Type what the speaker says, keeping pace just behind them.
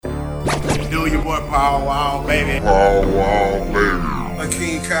do? Your boy Paul Wall, baby.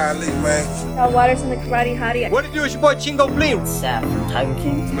 King Kylie, man. Y'all Waters and the Karate Hottie. What it do? It's your boy Chingo Bling. Sap from Tiger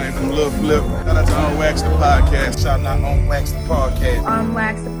King. Man, I'm Lil Flip. Shout out to On Wax the Podcast. Shout out On Wax the Podcast. On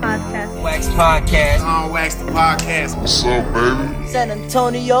Wax the Podcast. Wax Podcast. On Wax the Podcast. What's up, baby? San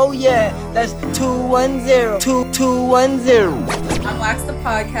Antonio, yeah. That's 210. On Wax the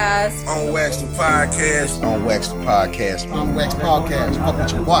Podcast. On Wax the Podcast. On Wax the Podcast. On Wax Podcast. Fuck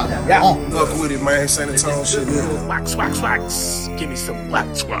with your wife. Yeah. Fuck with it, man. San Antonio shit. Wax. Give me some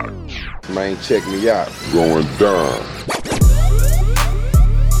wax. Man, check me out. Going down.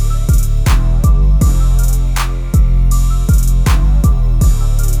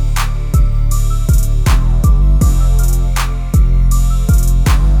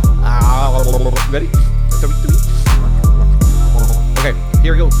 Ready? 3. Okay,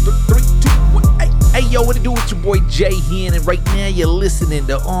 here we go. 3, 2, 1. Hey, yo, what it do? It's your boy Jay Hen, and right now you're listening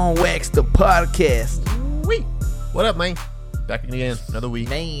to On Wax the Podcast. Wee. What up, man? Back again, another week.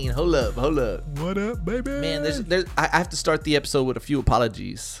 Man, hold up. What up, baby? Man, I have to start the episode with a few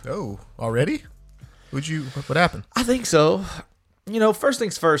apologies. Oh, already? What happened? I think so. You know, first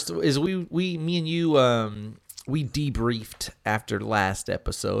things first is me and you, we debriefed after last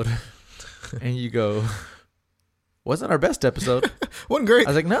episode, and you go, wasn't our best episode. Wasn't great.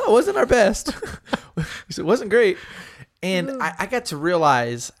 I was like, no, it wasn't our best. It wasn't great. And I got to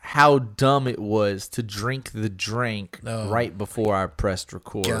realize how dumb it was to drink the drink right before I pressed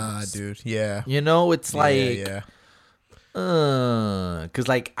record. God, dude. Yeah. You know, it's like, yeah. Cause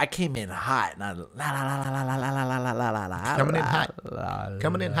like I came in hot and I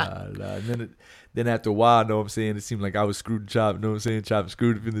Coming in hot. And then after a while, know what I'm saying, it seemed like I was screwed and chopped, know what I'm saying, chopped and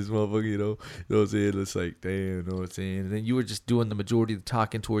screwed up in this motherfucker, you know what I'm saying? It's like, damn, know what I'm saying? And then you were just doing the majority of the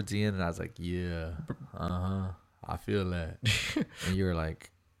talking towards the end, and I was like, yeah, I feel that. And you were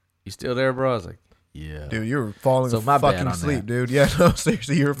like, you still there, bro? I was like, yeah. Dude, you were falling my bad fucking on asleep, that. dude. Yeah, no,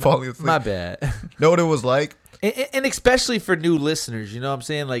 seriously, you were falling asleep. My bad. Know what it was like? And especially for new listeners, you know what I'm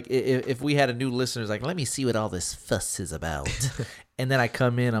saying? Like, if we had a new listener, like, let me see what all this fuss is about. And then I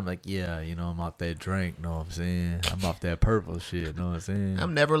come in, I'm like, yeah, you know, I'm off that drink, know what I'm saying? I'm off that purple shit, know what I'm saying?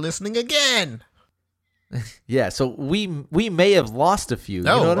 I'm never listening again. Yeah, so we may have lost a few. You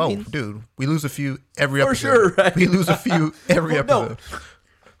know what I mean? Dude, we lose a few every For episode. sure, right? We lose a few every No. episode.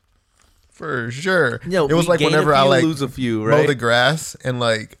 For sure. No, it was we like gain whenever a few, I like lose a few, mow right? the grass and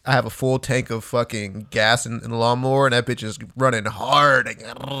like I have a full tank of fucking gas in the lawnmower and that bitch is running hard.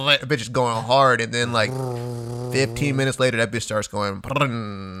 That bitch is going hard, and then like 15 minutes later that bitch starts going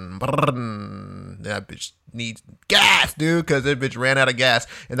that bitch needs gas, dude, because that bitch ran out of gas.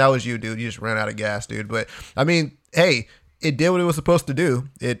 And that was you, dude. You just ran out of gas, dude. But I mean, hey, it did what it was supposed to do.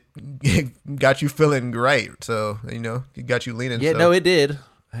 It got you feeling great. So, you know, it got you leaning. Yeah, so. no, it did.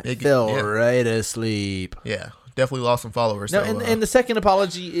 It fell right asleep. Yeah, definitely lost some followers. No, so, and the second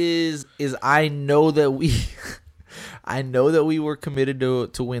apology is I know that we were committed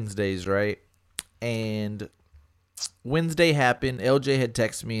to Wednesdays, right? And Wednesday happened. LJ had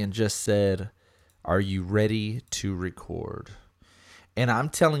texted me and just said, "Are you ready to record?" And I'm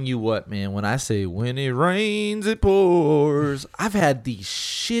telling you what, man, when I say when it rains, it pours, I've had the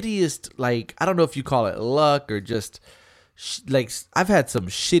shittiest, like, I don't know if you call it luck or just like, I've had some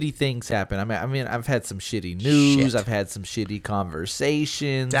shitty things happen. I mean, I've had some shitty news. I've had some shitty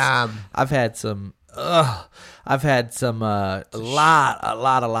conversations. Damn. I've had some a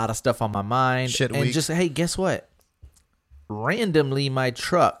lot of stuff on my mind. Shit and week. just, hey, guess what? Randomly, my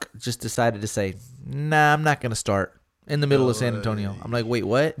truck just decided to say, nah, I'm not going to start in the middle of San Antonio. I'm like, wait,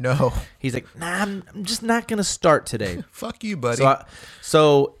 what? No. He's like, nah, I'm just not going to start today. Fuck you, buddy.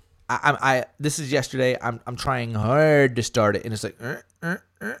 So I this is yesterday. I'm trying hard to start it, and it's like,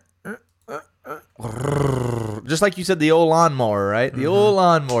 just like you said, the old lawnmower, right? The old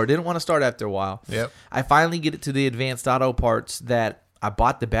lawnmower didn't want to start after a while. Yep. I finally get it to the Advanced Auto Parts that I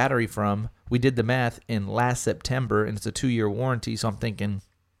bought the battery from. We did the math in last September, and it's a 2-year warranty. So I'm thinking,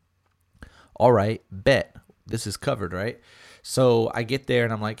 all right, bet this is covered, right? So I get there,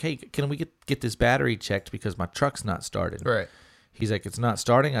 and I'm like, hey, can we get this battery checked because my truck's not started? Right. He's like, it's not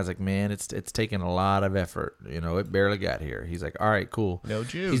starting. I was like, man, it's taking a lot of effort. You know, it barely got here. He's like, all right, cool. No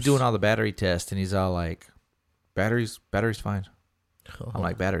juice. He's doing all the battery tests, and he's all like, battery's fine. Oh. I'm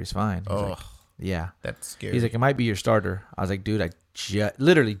like, battery's fine. He's like, yeah. That's scary. He's like, it might be your starter. I was like, dude, I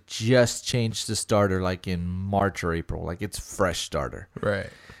literally just changed the starter like in March or April. Like, it's fresh starter. Right.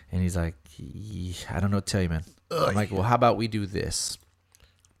 And he's like, I don't know what to tell you, man. I'm like, well, how about we do this?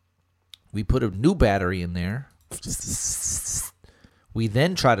 We put a new battery in there. We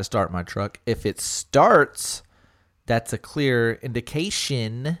then try to start my truck. If it starts, that's a clear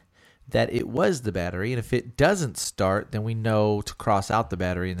indication that it was the battery. And if it doesn't start, then we know to cross out the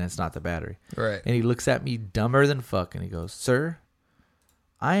battery and that's not the battery. Right. And he looks at me dumber than fuck and he goes, "Sir,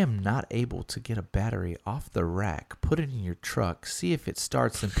 I am not able to get a battery off the rack, put it in your truck, see if it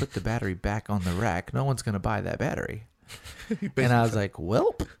starts and put the battery back on the rack. No one's going to buy that battery." And I was like,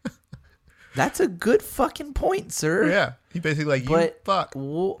 "Well, that's a good fucking point, sir." Yeah. He basically like, you fuck.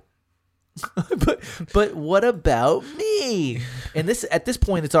 But what about me? And at this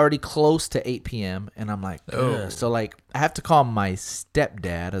point it's already close to 8 p.m. and I'm like, ugh. So like I have to call my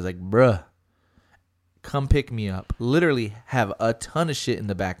stepdad. I was like, "Bruh, come pick me up." Literally have a ton of shit in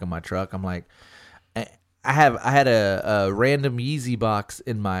the back of my truck. I'm like, I had a random Yeezy box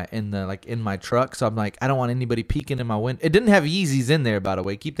in my truck, so I'm like, I don't want anybody peeking in my window. It didn't have Yeezys in there, by the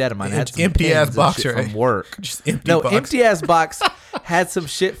way. Keep that in mind. It had some empty ass pins and box, shit right? From work. Just empty box. Empty ass box had some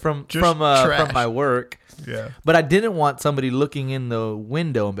shit from my work. Yeah. But I didn't want somebody looking in the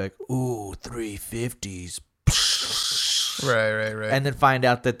window and be like, "Ooh, 350s." Right. And then find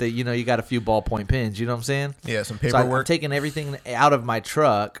out that you got a few ballpoint pins. You know what I'm saying? Yeah, some So I'm paperwork. taking everything out of my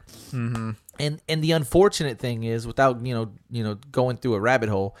truck. Mm-hmm. And the unfortunate thing is, without going through a rabbit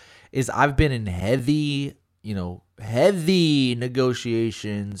hole, is I've been in heavy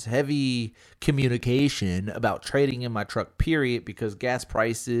negotiations, heavy communication about trading in my truck. Period, because gas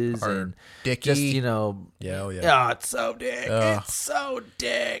prices and dicky. just Yeah. oh, it's so dick. It's so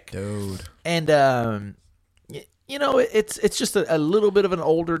dick, dude. And it's just a little bit of an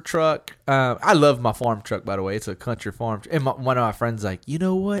older truck. I love my farm truck, by the way. It's a country farm. And one of my friends like, "You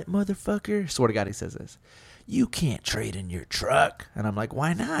know what, motherfucker?" Swear to God, he says this. "You can't trade in your truck." And I'm like,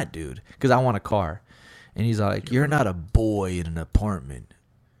 "Why not, dude?" Because I want a car. And he's like, "You're not a boy in an apartment.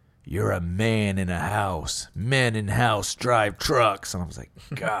 You're a man in a house. Men in house drive trucks." And I was like,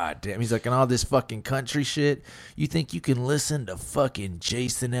 "God damn." He's like, "And all this fucking country shit, you think you can listen to fucking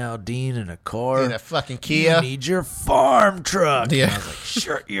Jason Aldean in a car? In a fucking Kia? You need your farm truck." Yeah. And I was like,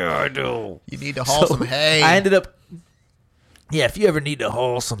 "Sure, yeah, I do." You need to haul some hay. I ended up, if you ever need to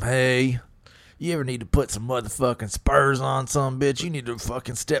haul some hay, you ever need to put some motherfucking spurs on some bitch, you need to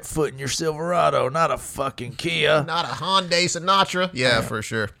fucking step foot in your Silverado, not a fucking Kia. Not a Hyundai Sinatra. Yeah, for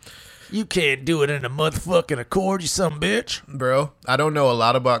sure. You can't do it in a motherfucking Accord, you some bitch. Bro, I don't know a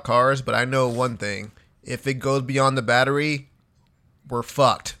lot about cars, but I know one thing. If it goes beyond the battery, we're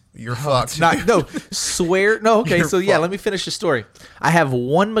fucked. You're fucked. Swear. No, okay, You're so yeah, fucked. let me finish the story. I have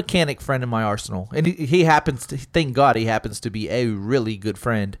one mechanic friend in my arsenal, and he happens to, thank God he happens to be a really good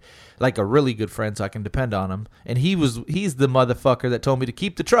friend, like a really good friend, so I can depend on him. And he's the motherfucker that told me to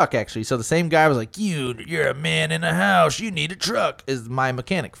keep the truck, actually. So the same guy was like, "You're a man in a house, you need a truck," is my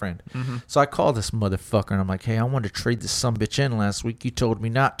mechanic friend. Mm-hmm. So I called this motherfucker, and I'm like, "Hey, I wanted to trade this sumbitch in last week. You told me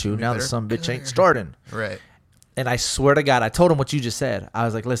not to. Now the sumbitch ain't starting." Right. And I swear to God, I told him what you just said. I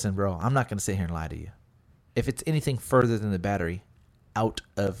was like, "Listen, bro, I'm not going to sit here and lie to you. If it's anything further than the battery, out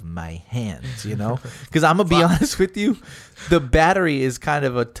of my hands, Because I'm going to be honest with you, the battery is kind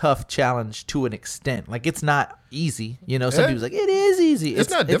of a tough challenge to an extent. Like, it's not easy. Some people's like, "It is easy." It's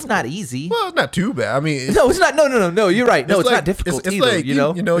not difficult. It's not easy. Well, it's not too bad. I mean, no, it's not. No, you're right. No, it's not difficult it's either, like, It's you're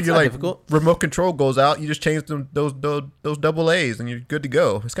not like, difficult. remote control goes out, you just change those double A's and you're good to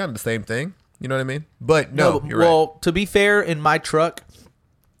go. It's kind of the same thing. You know what I mean? But no, you're well, right. To be fair, in my truck,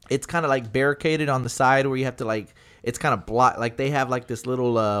 it's kind of like barricaded on the side where you have to like, it's kind of blocked. Like they have like this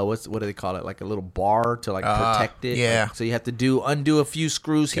little, what do they call it? Like a little bar to like protect it. Yeah. Like, so you have to undo a few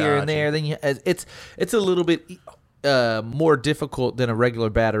screws here and there. Then it's a little bit more difficult than a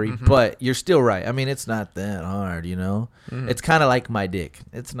regular battery, but you're still right. I mean, it's not that hard, It's kind of like my dick.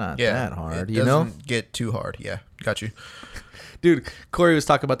 It's not that hard, it doesn't get too hard. Yeah, got you. Dude, Corey was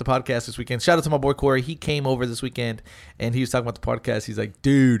talking about the podcast this weekend. Shout out to my boy Corey. He came over this weekend and he was talking about the podcast. He's like,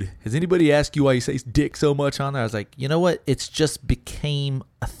 "Dude, has anybody asked you why you say dick so much on there?" I was like, "You know what? It's just became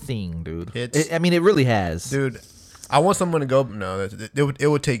a thing, dude." It really has. Dude, I want someone to go. No, it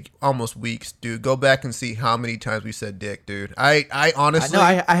would take almost weeks, dude. Go back and see how many times we said dick, dude. I honestly,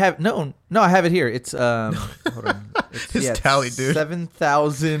 I have I have it here. It's hold on. It's tallied, dude.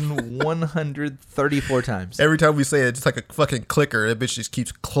 7,134 times. Every time we say it, it's like a fucking clicker. That bitch just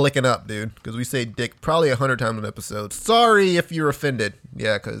keeps clicking up, dude. Because we say dick probably 100 times an episode. Sorry if you're offended.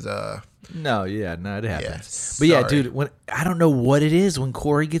 Yeah, because No, it happens. Yeah, but yeah, sorry. dude, I don't know what it is when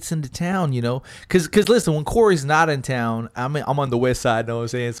Corey gets into town, Because listen, when Corey's not in town, I'm on the west side, know what I'm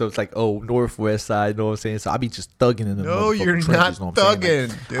saying? So it's like, northwest side, know what I'm saying? So I be just thugging in the no, you're trenches, not know what I'm saying?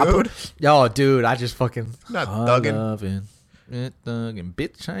 thugging, dude. Dude, I just fucking Not thugging. loving. thugging,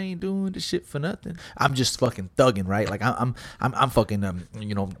 bitch. I ain't doing this shit for nothing. I'm just fucking thugging, right? Like I'm fucking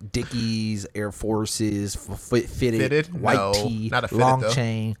Dickies, Air Forces, fitted, white No, tee, not a fitted, long though.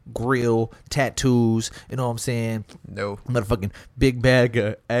 chain, grill, tattoos. You know what I'm saying? No. Motherfucking big bag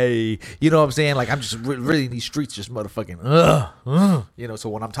of A. You know what I'm saying? Like I'm just really in these streets, just motherfucking So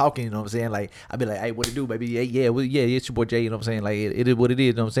when I'm talking, you know what I'm saying? Like I be like, hey, what it do, baby? Hey, yeah, it's your boy Jay. You know what I'm saying? Like it is what it is.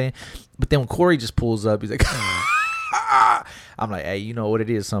 You know what I'm saying? But then when Corey just pulls up, he's like, I'm like, hey, you know what it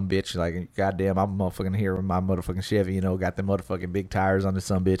is, some bitch. Like, goddamn, I'm motherfucking here with my motherfucking Chevy. Got the motherfucking big tires on this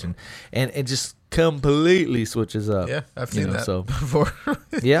some bitch, and it just completely switches up. Yeah, I've seen that So before.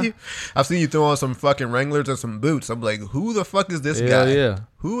 Yeah. I've seen you throw on some fucking Wranglers and some boots. I'm like, who the fuck is this Hell guy? yeah.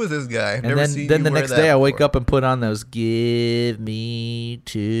 Who is this guy? I've and never seen then you the wear next that day I wake before. up and put on those "Give Me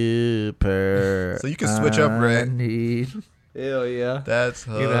 2 per." So you can switch up, right? Hell yeah. That's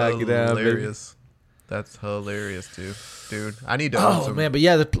You know how I get down, baby. hilarious. That's hilarious, dude. I need to own Oh some. man, but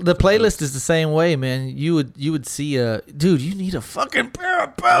yeah, the playlist is the same way, man. You would see dude, you need a fucking pair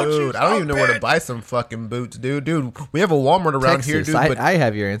of boots. Dude, I don't even know where to buy some fucking boots, dude. Dude, we have a Walmart around here, dude. But I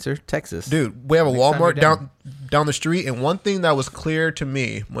have your answer. Texas. dude, we have a Next time you're Walmart down the street, and one thing that was clear to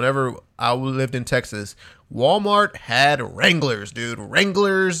me whenever I lived in Texas, Walmart had Wranglers, dude.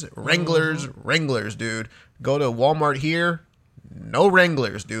 Wranglers, dude. Go to Walmart here, no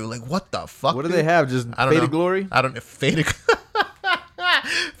Wranglers, dude. Like, what the fuck? What do dude? they have? Just I don't Faded know. Glory? I don't know.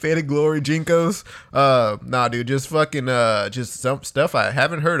 Faded Glory, Jinkos. Nah, dude, just fucking just some stuff I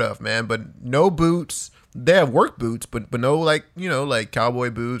haven't heard of, man. But no boots. They have work boots, but no like like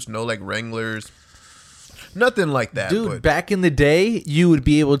cowboy boots. No like Wranglers. Nothing like that, Dude, but back in the day, you would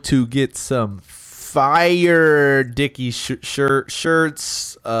be able to get some fire Dickies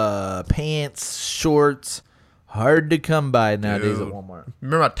shirts, pants, shorts. Hard to come by nowadays Dude. at Walmart.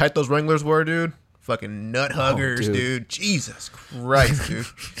 remember how tight those Wranglers were, dude? Fucking nut huggers, dude. dude. Jesus Christ,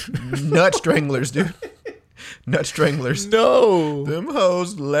 dude. Nut stranglers, dude. Nut stranglers. No. Them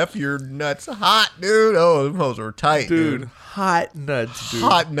hoes left your nuts hot, dude. Oh, them hoes were tight, dude. Hot nuts, dude.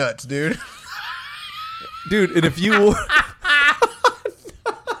 Hot nuts, dude. Dude, and if you wore...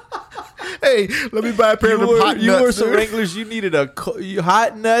 Hey, let me buy a pair of them hot nuts, you wore some dude. Wranglers, you needed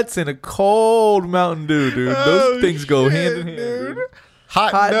hot nuts and a cold Mountain Dew, dude. Those Oh, things go shit, hand in hand, dude. dude.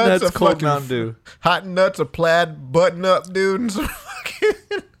 Hot, Hot nuts, nuts, a cold fucking Mountain Dew. Hot nuts, a plaid button up, dude, and some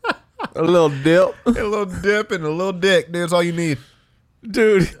fucking A little dip. a little dip and a little dick, dude. That's all you need.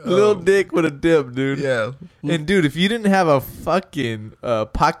 Dude, little dick with a dip, dude. Yeah. And dude, if you didn't have a fucking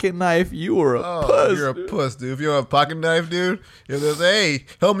pocket knife, you were a puss. You're a dude. puss, dude. If you don't have a pocket knife, dude, if there's, hey,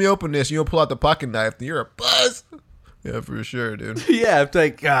 help me open this, you don't pull out the pocket knife, then you're a puss. Yeah, for sure, dude. Yeah, it's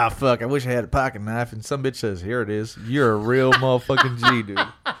like, fuck, I wish I had a pocket knife. And some bitch says, here it is. You're a real motherfucking G, dude.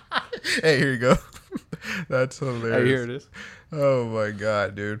 Hey, here you go. That's hilarious. Hey, here it is. Oh my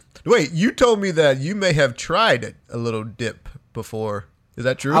god, dude. Wait, you told me that you may have tried a little dip before. Is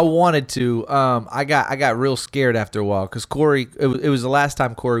that true? I wanted to. I got real scared after a while because Corey. It was the last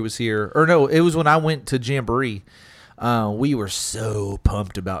time Corey was here, or no, it was when I went to Jamboree. We were so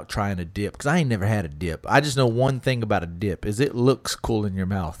pumped about trying a dip because I ain't never had a dip. I just know one thing about a dip is it looks cool in your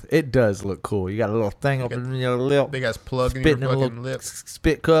mouth. It does look cool. You got a little thing up in your lip, Big ass plug in your spitting in a fucking little lip.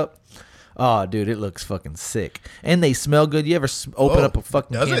 spit cup. Oh, dude, it looks fucking sick, and they smell good. You ever open Oh, up a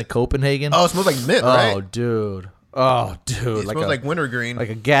fucking does can it? of Copenhagen? Oh, it smells like mint, right? Oh, dude. Oh, dude. It smells like wintergreen. Like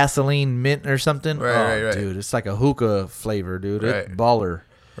a gasoline mint or something. Right, right. Dude, it's like a hookah flavor, dude. It's Right. baller.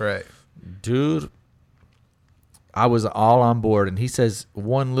 Right. Dude, I was all on board, and he says,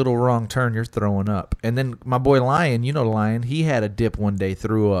 one little wrong turn, you're throwing up. And then my boy Lion, you know Lion, he had a dip one day,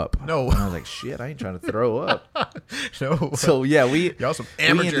 threw up. No. And I was like, shit, I ain't trying to throw up. No. So, yeah, we Y'all some we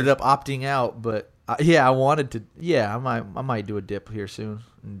amateur. ended up opting out, but yeah, I wanted to. Yeah, I might do a dip here soon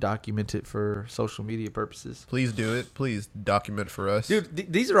and document it for social media purposes. Please do it. Please document for us.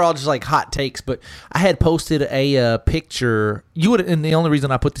 Dude, these are all just like hot takes, but I had posted a picture. You would, and the only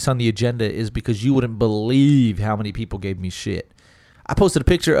reason I put this on the agenda is because you wouldn't believe how many people gave me shit. I posted a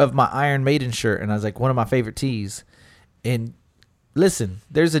picture of my Iron Maiden shirt, and I was like, one of my favorite tees. And listen,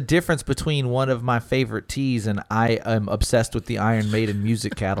 there's a difference between one of my favorite tees and I am obsessed with the Iron Maiden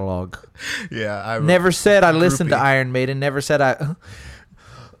music catalog. Yeah, I Never said I listened to groupie. Iron Maiden. Never said I.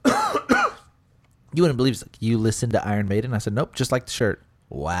 You wouldn't believe it's like, you listened to Iron Maiden? I said, nope, just like the shirt.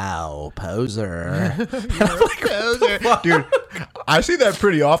 Wow, poser. Dude, I see that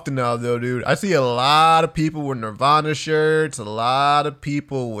pretty often now, though, dude. I see a lot of people with Nirvana shirts, a lot of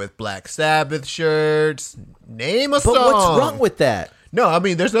people with Black Sabbath shirts. Name a But song. what's wrong with that? No, I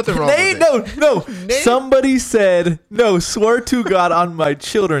mean, there's nothing wrong with it. No. Somebody said, no, swear to God on my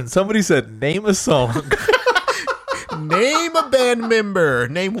children. Somebody said, name a song. Name a band member.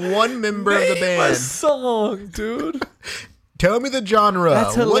 Name one member of the Name a band. song, dude. Tell me the genre.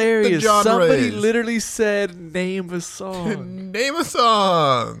 That's hilarious. What the genre Somebody is. literally said, "Name a song." Name a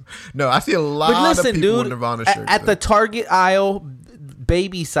song. No, I see a lot But listen, of people dude, with Nirvana shirts. at the Target aisle,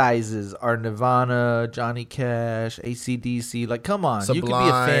 baby sizes are Nirvana, Johnny Cash, AC/DC. Like, come on, you could be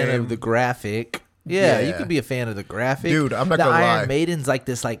a fan Sublime. of the graphic. Yeah, you Yeah. could be a fan of the graphic. Dude, I'm not the gonna Iron lie. Maiden's like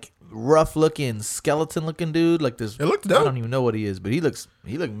this, like rough looking, skeleton looking dude. Like this. It looked I dope. don't even know what he is, but he looked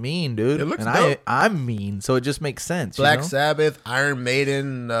mean, dude. It looks and dope. I'm mean, so it just makes sense. Black you know? Sabbath, Iron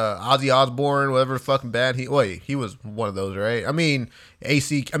Maiden, Ozzy Osbourne, whatever fucking band he was one of those, right? I mean,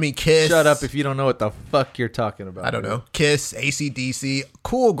 Kiss. Shut up if you don't know what the fuck you're talking about. I don't dude. know. Kiss, AC/DC,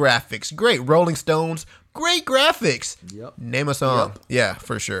 cool graphics, great. Rolling Stones, great graphics. Yep. Name a song. Yeah,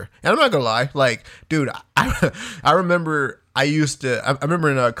 for sure. And I'm not gonna lie, like, dude, I remember I remember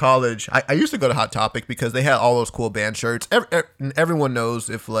in college, I used to go to Hot Topic because they had all those cool band shirts. Everyone knows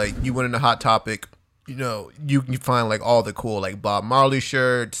if like you went into Hot Topic, you know, you find like all the cool like Bob Marley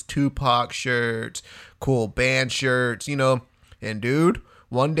shirts, Tupac shirts, cool band shirts, you know. And dude,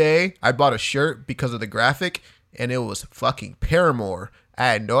 one day I bought a shirt because of the graphic, and it was fucking Paramore. I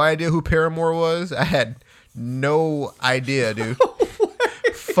had no idea who Paramore was. I had no idea, dude.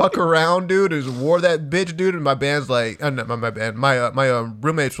 Fuck around, dude. Just wore that bitch, dude. And my band's like, not my band. My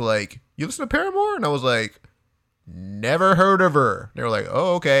roommates were like, "You listen to Paramore?" And I was like, "Never heard of her." They were like,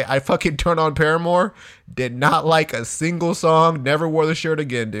 "Oh, okay." I fucking turned on Paramore. Did not like a single song. Never wore the shirt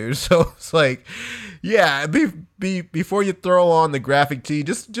again, dude. So it's like, yeah. Before you throw on the graphic tee,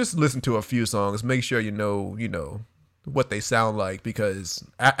 just listen to a few songs. Make sure you know what they sound like, because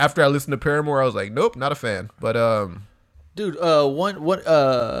after I listened to Paramore, I was like, nope, not a fan. But Dude,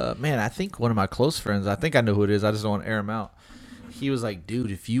 man, I think one of my close friends, I think I know who it is, I just don't want to air him out. He was like,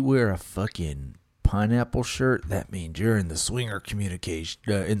 dude, if you wear a fucking pineapple shirt, that means you're in the swinger communication,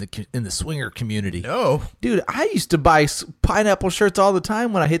 in the swinger community. no. Dude, I used to buy pineapple shirts all the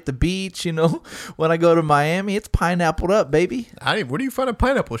time when I hit the beach, you know, when I go to Miami, it's pineappled up, baby. Where do you find a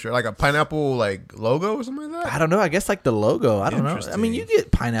pineapple shirt? Like a pineapple like logo or something like that? I don't know. I guess like the logo. I don't know. I mean, you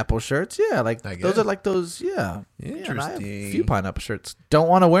get pineapple shirts. Yeah. Like I those guess. are like those. Yeah. Yeah, and I have a Interesting. few pineapple shirts. Don't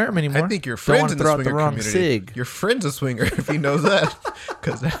want to wear them anymore. I think your Don't friend's wanna in the throw out swinger the wrong community. sig. Your friend's a swinger if he knows that,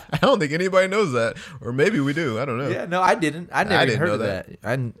 because I don't think anybody knows that, or maybe we do. I don't know. Yeah, no, I didn't. I never didn't heard know of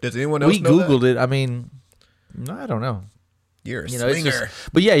that. Does anyone else We know that? Googled it. I mean, no, I don't know. You're a You know, it's swinger.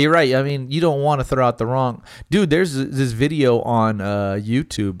 just, but yeah, you're right. I mean, you don't want to throw out the wrong dude. There's this video on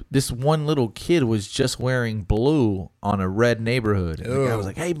YouTube. This one little kid was just wearing blue on a red neighborhood. And the guy was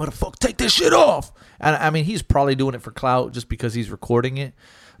like, "Hey, motherfucker, take this shit off." And I mean, he's probably doing it for clout just because he's recording it.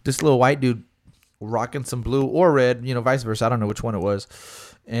 This little white dude rocking some blue or red, you know, vice versa. I don't know which one it was.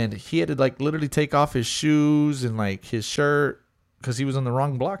 And he had to like literally take off his shoes and like his shirt because he was on the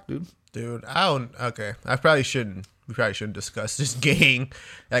wrong block, dude. Dude, okay. We probably shouldn't discuss this gang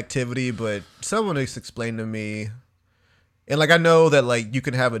activity, but someone has explained to me, and like I know that like you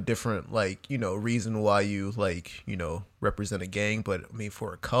can have a different like, you know, reason why you like, you know, represent a gang, but I mean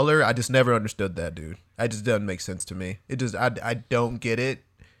for a color, I just never understood that, dude. It just doesn't make sense to me. It just I don't get it.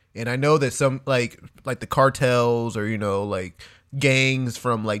 And I know that some like the cartels, or you know, like gangs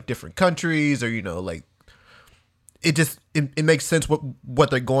from like different countries, or you know, like it makes sense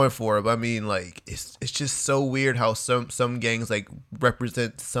what they're going for. But I mean, like it's just so weird how some gangs like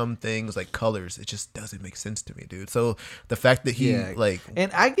represent some things like colors. It just doesn't make sense to me, dude. So the fact that he like,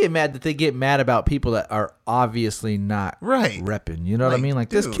 and I get mad that they get mad about people that are obviously not Right. repping. You know what I Like, mean? Like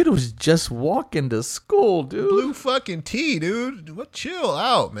this dude. kid was just walking to school, dude. blue fucking tea, dude. What? Chill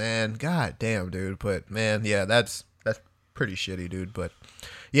out, man. God damn, dude. But man, yeah, that's pretty shitty, dude. But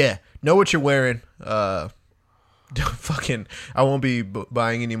yeah, know what you're wearing. Fucking, I won't be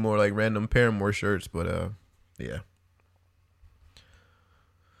buying any more like random Paramore shirts. But yeah.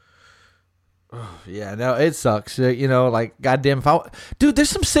 Yeah, no, it sucks. You know, like goddamn, dude, there's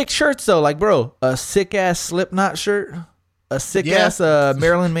some sick shirts though. Like, bro, a sick ass Slipknot shirt, a sick ass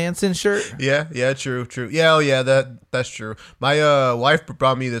Marilyn Manson shirt. Yeah, true. Yeah, oh yeah, that's true. My wife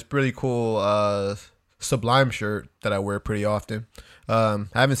brought me this pretty cool Sublime shirt that I wear pretty often. I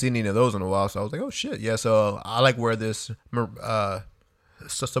haven't seen any of those in a while, so I was like, oh shit, yeah. So I like wear this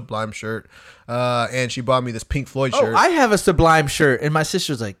Sublime shirt, and she bought me this Pink Floyd shirt. Oh, I have a Sublime shirt, and my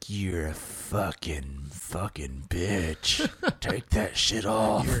sister's like, "You're a fucking bitch. Take that shit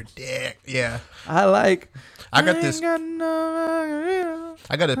off." You're a dick. Yeah, I got this.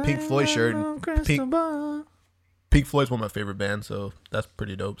 I got a Pink Floyd shirt. And Pink Floyd's one of my favorite bands, so that's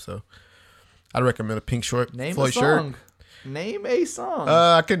pretty dope. So I'd recommend a Pink Name Floyd a shirt. song. Name a song.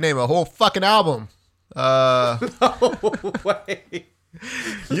 I could name a whole fucking album. Wait.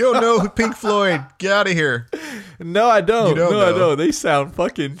 You don't know Pink Floyd. Get out of here. No, I don't. You don't no, I know. don't. They sound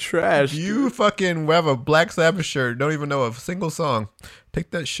fucking trash. You fucking have a Black Sabbath shirt. Don't even know a single song.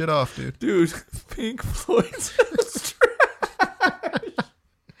 Take that shit off, dude. Dude, Pink Floyd sounds trash.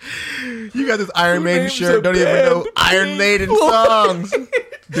 You got this Iron Who Maiden names shirt. a Don't even know band Iron Pink Maiden Floyd? songs. Dude,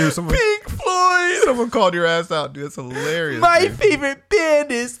 Pink Floyd. someone called your ass out, dude. That's hilarious. My dude. favorite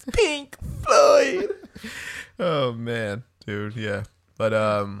band is Pink Floyd. Oh man, dude. Yeah, but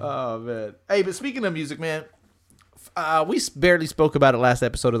Oh man. Hey, but speaking of music, man, we barely spoke about it last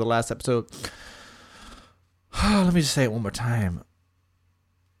episode or the last episode. Let me just say it one more time.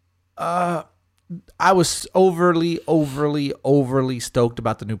 I was overly stoked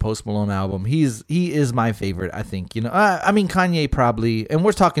about the new Post Malone album. He is my favorite, I think. You know, I mean Kanye probably, and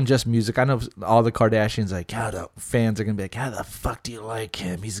we're talking just music. I know all the Kardashians, like, how the fans are gonna be like, how the fuck do you like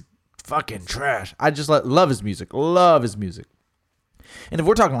him? He's fucking trash. I just love his music. And if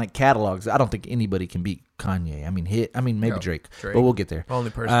we're talking like catalogs, I don't think anybody can beat Kanye. I mean, maybe No, Drake, Drake. but we'll get there.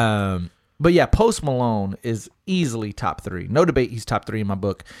 Only person. But yeah, Post Malone is easily top 3. No debate, he's top 3 in my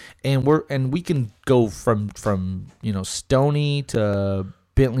book. And we can go from Stoney to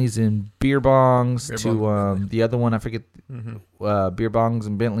Bentleys and beer bongs to the other one, I forget, beer bongs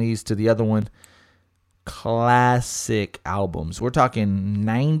and Bentleys to the other one. Classic albums. We're talking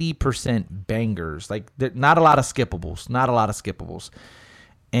 90% bangers. Like not a lot of skippables.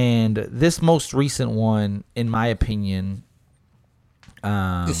 And this most recent one, in my opinion,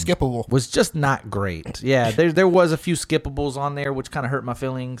 it's skippable. was just not great. Yeah, there was a few skippables on there, which kind of hurt my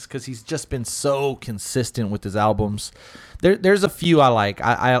feelings because he's just been so consistent with his albums. There's a few I like.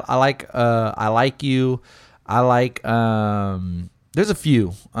 I like you. I like. There's a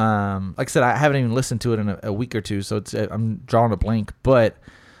few. Like I said, I haven't even listened to it in a week or two, so I'm drawing a blank. But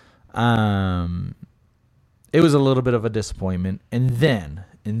it was a little bit of a disappointment. And then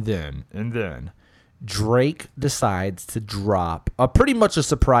Drake decides to drop pretty much a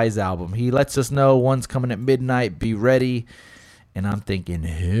surprise album. He lets us know one's coming at midnight. Be ready. And I'm thinking,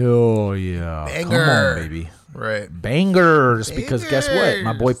 hell yeah. Banger. Come on, baby. Right. Bangers. Because guess what?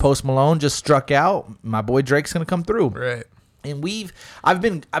 My boy Post Malone just struck out. My boy Drake's going to come through. Right. And I've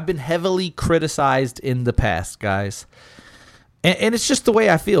been heavily criticized in the past, guys. And it's just the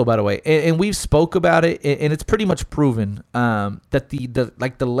way I feel, by the way. And we've spoke about it, and it's pretty much proven that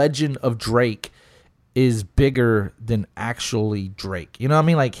the legend of Drake is bigger than actually Drake. You know what I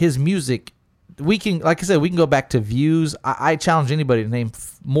mean? Like his music, we can go back to Views. I challenge anybody to name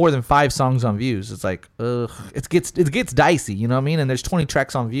more than 5 songs on Views. It's like, it gets dicey. You know what I mean? And there's 20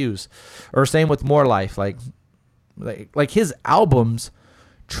 tracks on Views, or same with More Life. Like his albums,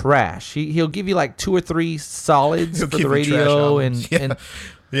 trash. He'll give you like 2 or 3 solids for the radio, and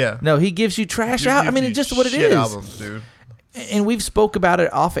yeah. No, he gives you trash out. I mean, it's just what it Shit is. albums, dude. And we've spoke about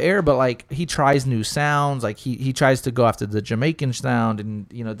it off air, but like he tries new sounds, like he tries to go after the Jamaican sound, and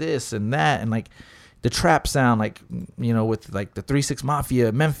this and that, and like the trap sound, like with like the 3 6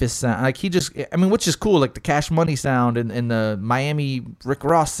 Mafia Memphis sound, like which is cool, like the Cash Money sound and the Miami Rick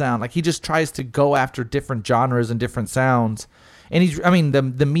Ross sound. Like he just tries to go after different genres and different sounds. And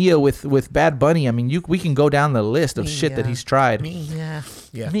the Mia with Bad Bunny. I mean, we can go down the list of shit that he's tried. Mia.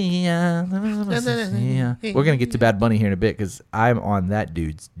 We're gonna get to Bad Bunny here in a bit because I'm on that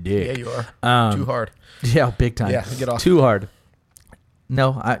dude's dick. Yeah, you are. Too hard. Yeah, big time. Yeah, get off. Too hard.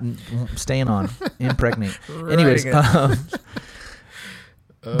 No, I'm staying on. Impregnate. Anyways,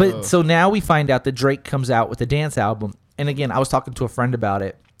 but so now we find out that Drake comes out with a dance album, and again, I was talking to a friend about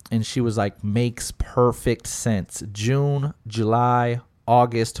it. And she was like, makes perfect sense. June, July,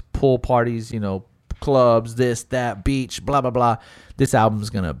 August, pool parties, clubs, this, that, beach, blah, blah, blah. This album's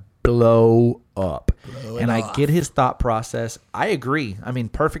going to blow up. I get his thought process. I agree. I mean,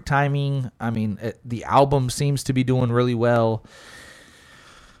 perfect timing. I mean, the album seems to be doing really well.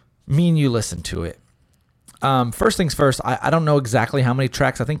 Me and you listen to it. First things first, I don't know exactly how many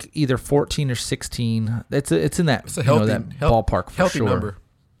tracks. I think either 14 or 16. It's in that, It's a healthy, that ballpark for healthy sure. number.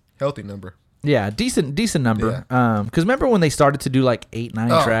 Healthy number. Yeah, decent number. Because remember when they started to do like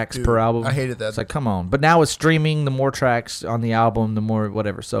 8-9 tracks per album? I hated that. It's like, come on. But now with streaming, the more tracks on the album, the more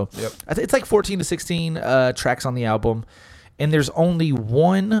whatever. So Yep. it's like 14 to 16 tracks on the album, and there's only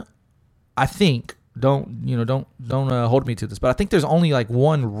one. I think don't hold me to this, but I think there's only like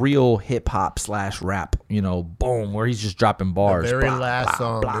one real hip hop / rap. Boom, where he's just dropping bars. The very blah, last blah,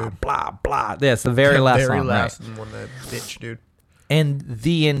 song, blah, dude. blah blah. Yeah, it's the very last song. Right. One, that bitch, dude. And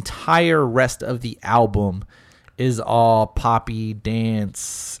the entire rest of the album is all poppy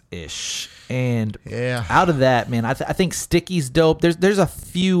dance-ish. And Yeah. out of that, man, I think Sticky's dope. There's a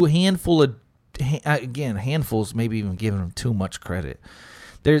handful of again, handfuls, maybe even giving him too much credit.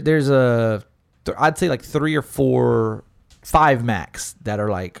 I'd say like 3 or 4, 5 max that are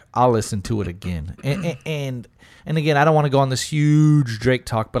like, I'll listen to it again. And again, I don't want to go on this huge Drake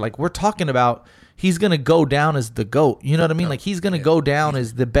talk, but like we're talking about, he's going to go down as the GOAT. You know what I mean? Like he's going to go down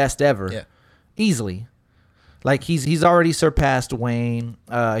as the best ever. Yeah. Easily. Like he's already surpassed Wayne.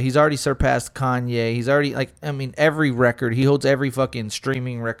 He's already surpassed Kanye. He's already every record. He holds every fucking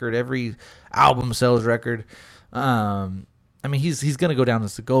streaming record, every album sales record. He's gonna go down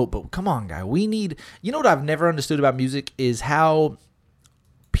as the GOAT. But come on, guy. We need. You know what I've never understood about music is how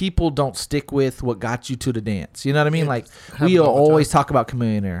people don't stick with what got you to the dance. You know what I mean? Like we always talk about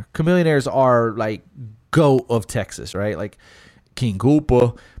Chamillionaire. Chamillionaires are like GOAT of Texas, right? Like King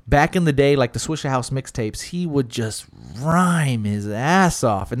Koopa. Back in the day, like the Swishahouse mixtapes, he would just rhyme his ass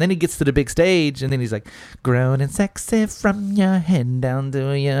off. And then he gets to the big stage, and then he's like, grown and sexy from your head down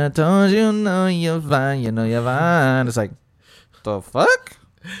to your toes, you know you're fine, you know you're fine. It's like, the fuck?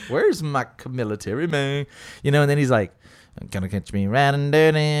 Where's my military man? You know, and then he's like, gonna catch me riding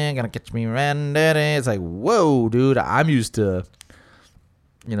dirty, gonna catch me riding dirty. It's like, whoa, dude, I'm used to...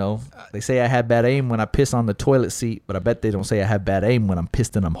 You know, they say I have bad aim when I piss on the toilet seat, but I bet they don't say I have bad aim when I'm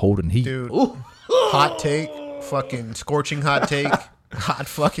pissed and I'm holding heat. Dude, hot take, fucking scorching hot take, hot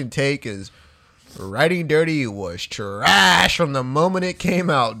fucking take is Riding Dirty was trash from the moment it came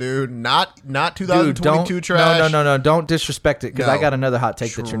out, dude. Not 2022 trash. No. Don't disrespect it because I got another hot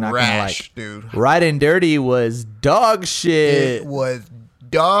take that you're not gonna like, dude. Riding Dirty was dog shit. It was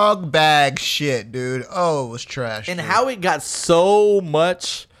dog bag shit, dude. Oh, it was trash. And dude. how it got so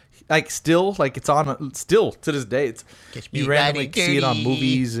much, like still, like it's on still to this day. It's you randomly see it on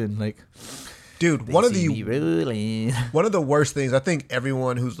movies and like, dude. One of the worst things. I think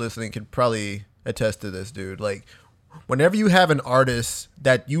everyone who's listening can probably attest to this, dude. Like, whenever you have an artist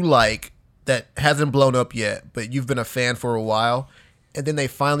that you like that hasn't blown up yet, but you've been a fan for a while, and then they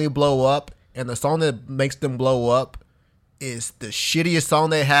finally blow up, and the song that makes them blow up is the shittiest song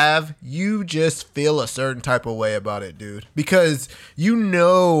they have, you just feel a certain type of way about it, dude. Because you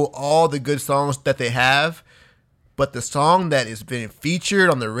know all the good songs that they have, but the song that has been featured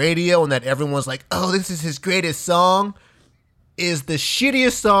on the radio and that everyone's like, oh, this is his greatest song, is the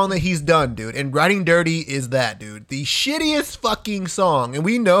shittiest song that he's done, dude. And Riding Dirty is that, dude. The shittiest fucking song. And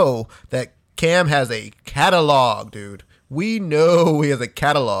we know that Cam has a catalog, dude. We know he has a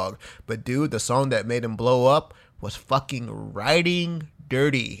catalog. But, dude, the song that made him blow up was fucking Riding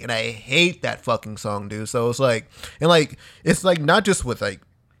Dirty. And I hate that fucking song, dude. So it's like, and like, it's like not just with like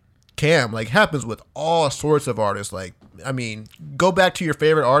Cam, like happens with all sorts of artists. Like, I mean, go back to your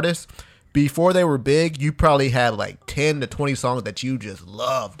favorite artists. Before they were big, you probably had like 10 to 20 songs that you just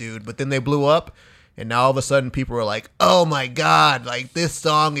love, dude. But then they blew up, and now all of a sudden people are like, oh my God, like this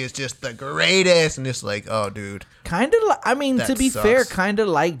song is just the greatest. And it's like, oh, dude. Kind of, I mean, to be fair, kind of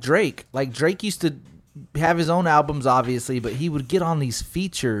like Drake. Like Drake used to have his own albums, obviously, but he would get on these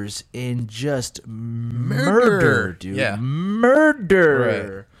features and just murder, dude. Yeah.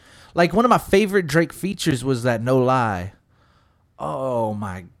 Murder. Right. Like one of my favorite Drake features was that No Lie. Oh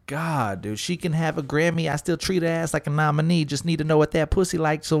my God, dude. She can have a Grammy. I still treat her ass like a nominee. Just need to know what that pussy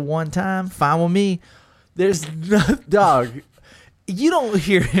like so one time. Fine with me. There's no dog. You don't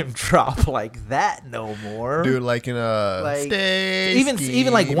hear him drop like that no more, dude. Like in a like,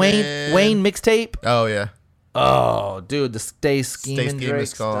 even like Wayne mixtape. Oh yeah. Oh, dude, the Stay Scheming Drake.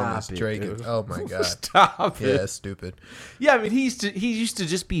 Stop it, Drake. Dude. Oh my God. Stop it. Yeah, stupid. Yeah, I mean he used to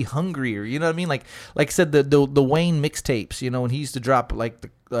just be hungrier. You know what I mean? Like I said, the Wayne mixtapes. You know, when he used to drop like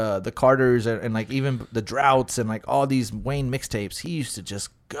the Carters and like even the Droughts and like all these Wayne mixtapes, he used to just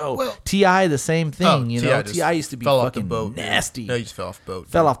go. Well, T.I. the same thing. You know, T.I. used to be fucking boat, nasty. No, he just fell off the boat.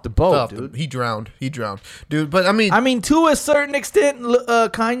 Fell off the boat, dude. He drowned, dude. But I mean, to a certain extent,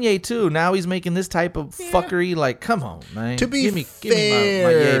 Kanye too. Now he's making this type of fuckery. Like, come on, man. To be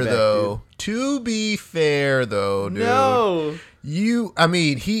fair, though. To be fair, though, dude. No.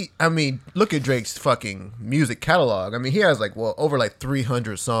 Look at Drake's fucking music catalog. I mean, he has like, over like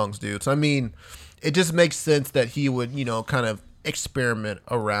 300 songs, dude. So, I mean, it just makes sense that he would, kind of experiment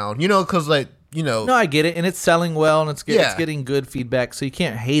around, because like, No, I get it. And it's selling well and it's getting good feedback. So you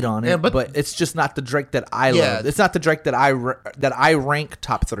can't hate on it. Yeah, but it's just not the Drake that I love. It's not the Drake that I rank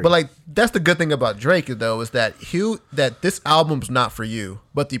top 3. But like, that's the good thing about Drake, though, is that this album's not for you.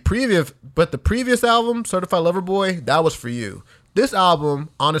 But the previous album, Certified Lover Boy, that was for you. This album,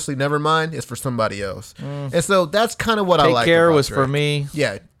 honestly, Nevermind, is for somebody else. And so that's kind of what I like. Take Care about was Drake. For me.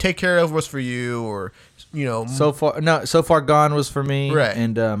 Yeah, Take Care of was for you, or So far gone was for me. Right.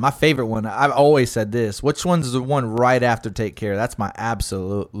 And my favorite one, I've always said this. Which one's the one right after Take Care? That's my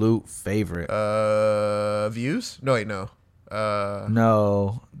absolute favorite. Views? No, wait, no.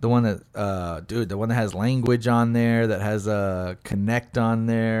 No, the one that, the one that has language on there, that has Connect on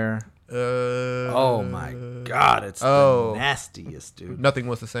there. Oh my God, it's the nastiest, dude. Nothing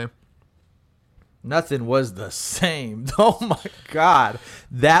was the same. Nothing was the same. Oh my God,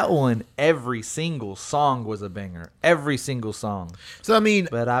 that one. Every single song was a banger. Every single song. So I mean,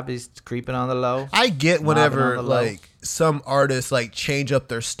 but I be creeping on the low. I get Mobbing on whenever the low. like some artists like change up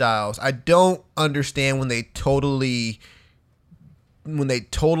their styles. I don't understand when they totally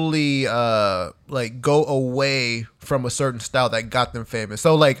like go away from a certain style that got them famous.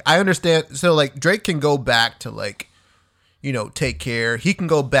 So like I understand. So like Drake can go back to like, Take Care. He can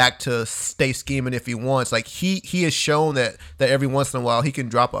go back to Stay Scheming if he wants. Like he has shown that every once in a while he can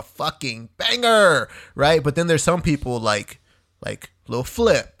drop a fucking banger, right? But then there's some people like Lil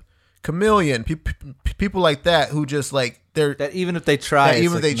Flip, Chameleon, people like that who just like they're That even if they try,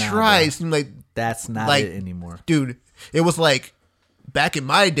 even if they try, it seems like that's not like, it anymore. Dude, it was like back in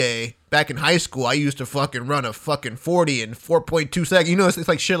my day, back in high school, I used to fucking run a fucking 40 in 4.2 seconds. It's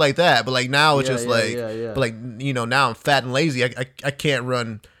like shit like that. But like now it's but like, now I'm fat and lazy. I can't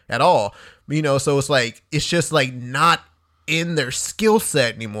run at all. So it's like, it's just like not in their skill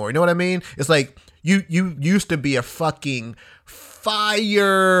set anymore. You know what I mean? It's like you used to be a fucking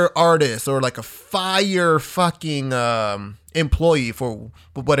fire artist or like a fire fucking employee for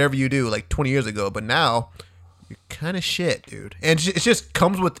whatever you do like 20 years ago. But now you're kind of shit, dude. And it just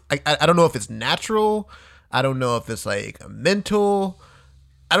comes with, I don't know if it's natural. I don't know if it's like mental.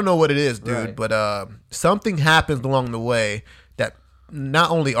 I don't know what it is, dude. Right. But something happens along the way that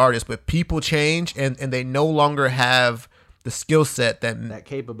not only artists, but people change and they no longer have the skill set that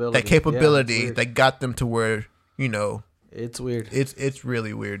capability. That Yeah, that got them to where, it's weird. It's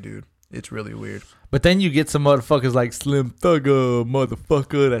really weird, dude. It's really weird. But then you get some motherfuckers like Slim Thugger,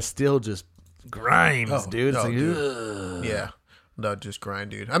 motherfucker, that still just grinds, dude. It's no, like, dude. Yeah. No, just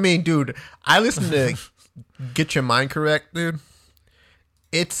grind, dude. I mean, dude, I listen to Get Your Mind Correct, dude.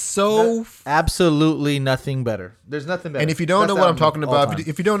 It's so... absolutely nothing better. There's nothing better. And if you don't know what I'm talking about, time.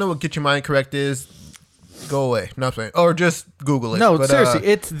 if you don't know what Get Your Mind Correct is, go away. No, I'm saying. Or just Google it. No, But, seriously,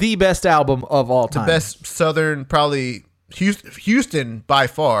 it's the best album of all time. best Southern, probably Houston by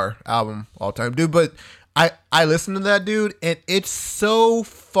far album all time, dude. But I listen to that, dude, and it's so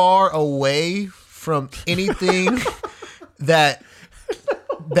far away from anything that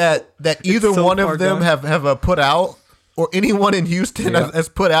either so one far of them gone. have put out, or anyone in Houston has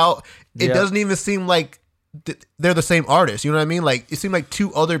put out. It Yeah. doesn't even seem like they're the same artist. You know what I mean? Like it seemed like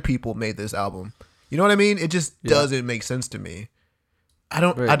two other people made this album. You know what I mean? It just doesn't make sense to me. I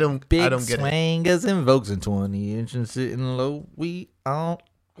don't Big get it. swangers and Vokes in 20 inches sitting low. We out.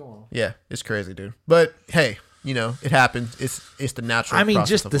 Go on. Yeah, it's crazy, dude. But hey, it happens. It's the natural. I mean, process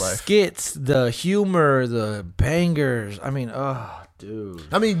just of the life. skits, the humor, the bangers. I mean, dude.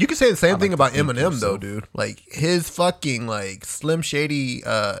 I mean, you can say the same thing about think Eminem, though, yourself. dude. Like his fucking like Slim Shady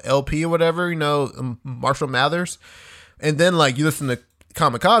LP or whatever, Marshall Mathers, and then like you listen to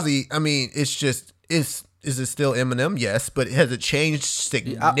Kamikaze. I mean, it's just is it still Eminem? Yes, but has it changed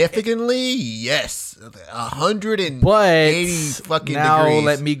significantly? Yes, 180 But fucking now degrees.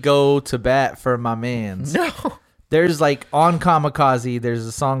 let me go to bat for my mans. No, There's like on Kamikaze, there's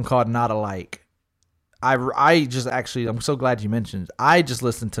a song called Not Alike. I just actually, I'm so glad you mentioned it. I just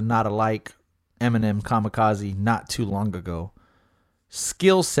listened to Not Alike, Eminem, Kamikaze not too long ago.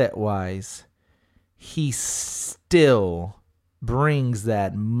 Skill set wise, he still brings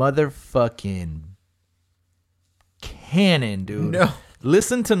that motherfucking cannon, dude. No.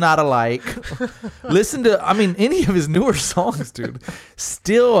 Listen to Not Alike. Listen to, any of his newer songs, dude.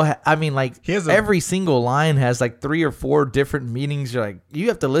 Still, He has a- every single line has like 3 or 4 different meanings. You're like, you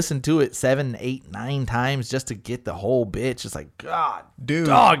have to listen to it 7, 8, 9 times just to get the whole bitch. It's like, God, Dude.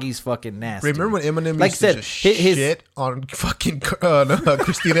 dog, he's fucking nasty. remember when Eminem Like used I to said, just his- shit on fucking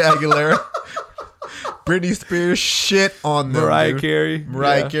Christina Aguilera, Britney Spears shit on them, Mariah dude. Carey?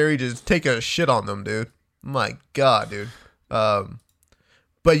 Mariah Yeah. Carey just take a shit on them, dude. My God, dude.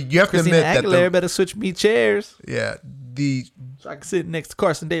 But you have to Christina admit Aguilera that better switch me chairs the so I can sit next to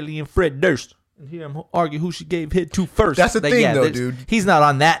Carson Daly and Fred Durst and hear him argue who she gave hit to first. That's the thing, though, there's- dude. He's not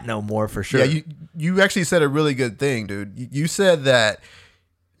on that no more for sure. yeah, you actually said a really good thing, dude. You said that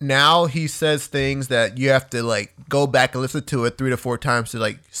now he says things that you have to like go back and listen to it 3 to 4 times to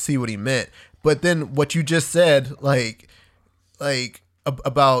like see what he meant. But then what you just said, like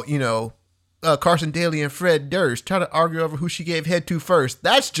about Carson Daly and Fred Durst try to argue over who she gave head to first.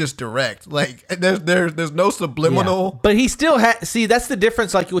 That's just direct. Like there's no subliminal. Yeah. But he still had. See, that's the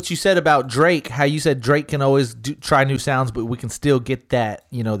difference. Like what you said about Drake. How you said Drake can always try new sounds, but we can still get that.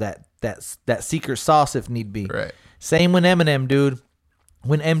 You know that secret sauce if need be. Right. Same with Eminem, dude.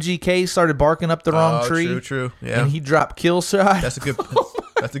 When MGK started barking up the wrong tree, true, yeah, and he dropped Kill Shot. That's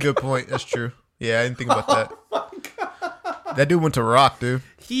a good point. That's true. Yeah, I didn't think about that. Oh my God. That dude went to rock, dude.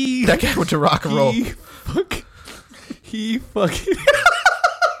 That guy went to rock and roll. He fucking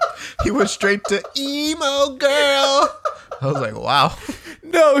he went straight to emo girl. I was like, wow.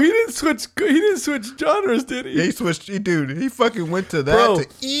 No, he didn't switch genres, did he? Yeah, he switched. He fucking went to that to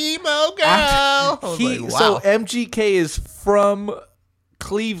emo girl. I was like, wow. So MGK is from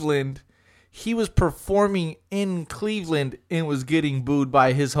Cleveland. He was performing in Cleveland and was getting booed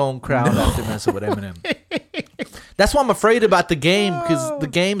by his home crowd after messing with Eminem. That's why I'm afraid about the game, because the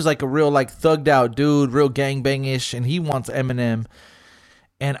game's like a real like thugged out dude, real gangbang-ish, and he wants Eminem.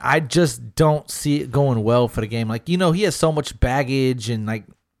 And I just don't see it going well for the game. Like, you know, he has so much baggage and like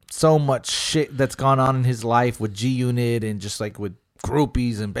so much shit that's gone on in his life with G-Unit and just like with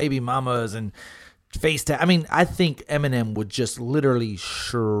groupies and baby mamas and FaceTime. I mean, I think Eminem would just literally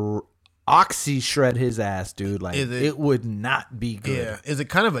oxy shred his ass, dude. Like it would not be good. Yeah, is it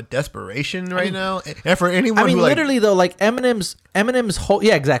kind of a desperation right now? And for anyone, I mean, who literally though, like Eminem's whole,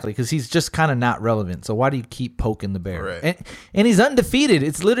 yeah, exactly, because he's just kind of not relevant. So why do you keep poking the bear? Right. And he's undefeated.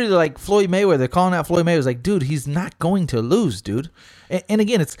 It's literally like Floyd Mayweather. They're calling out Floyd Mayweather. It's like, dude, he's not going to lose, dude. And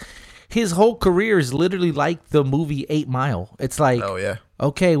again, it's his whole career is literally like the movie 8 Mile. It's like, oh yeah.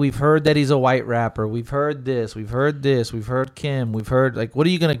 Okay, we've heard that he's a white rapper. We've heard this. We've heard this. We've heard Kim. We've heard, like, what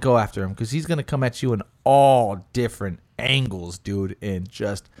are you going to go after him? Because he's going to come at you in all different angles, dude, and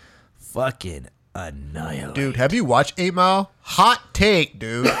just fucking annihilate. Dude, have you watched 8 Mile? Hot take,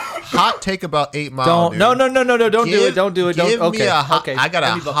 dude. Hot take about 8 Mile. Don't. No. Don't do it. Don't do it. Give Don't. me Okay. a hot, Okay. I got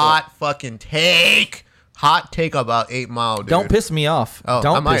a hot fucking take. Hot take about 8 Mile, dude. Don't piss me off. Oh,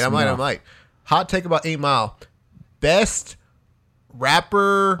 Don't I might. piss me off. I might. Hot take about 8 Mile. Best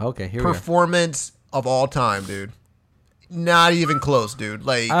rapper performance of all time, dude. Not even close, dude.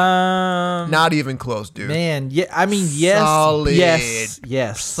 Like, not even close, dude. Man, yeah. I mean, yes, solid,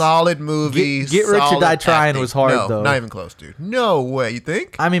 yes. Solid movie. Get Rich or Die Trying acting. was hard, no, though. Not even close, dude. No way. You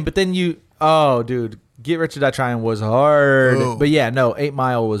think? I mean, but then dude, Get Rich or Die Trying was hard. Ooh. But yeah, no, 8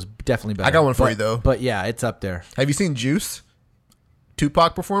 Mile was definitely better. I got one for you though. But yeah, it's up there. Have you seen Juice?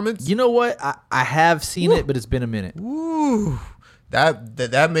 Tupac performance? You know what? I have seen it, but it's been a minute. Ooh.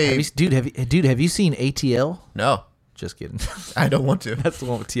 That made Have you seen ATL? No. Just kidding. I don't want to. That's the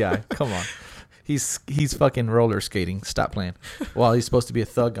one with T.I. Come on. He's fucking roller skating. Stop playing. Well, he's supposed to be a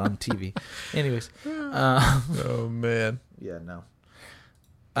thug on TV. Anyways. Oh man. Yeah, no.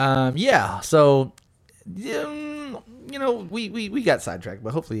 Yeah, so you know, we got sidetracked,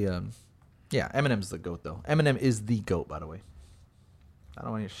 but hopefully yeah, Eminem's the GOAT though. Eminem is the GOAT, by the way. I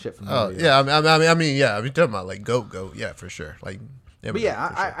don't want any shit from nobody. Yeah, I mean, yeah, I'm talking about like GOAT, yeah, for sure. Like, but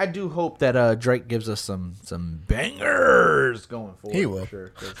yeah, I do hope that Drake gives us some bangers going forward. He will.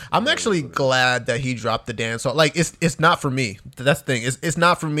 For sure, I'm actually glad that he dropped the dance song. Like, it's not for me. That's the thing. It's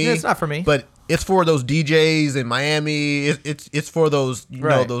not for me. Yeah, it's not for me. But it's for those DJs in Miami. It's for those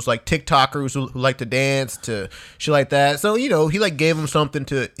know those like TikTokers who like to dance to shit like that. So he like gave them something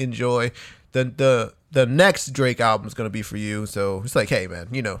to enjoy. The next Drake album is gonna be for you. So it's like, hey man,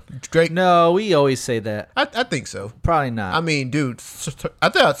 Drake. No, we always say that. I think so. Probably not. I mean, dude, I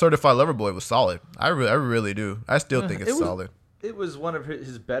thought Certified Lover Boy was solid. I really do. I still think it's solid. It was one of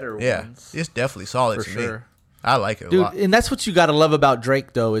his better ones. Yeah, it's definitely solid for to sure. me. I like it Dude, a lot. and that's what you got to love about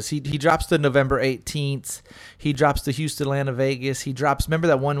Drake, though, is he drops the November 18th. He drops the Houston, Atlanta, Vegas. He drops, remember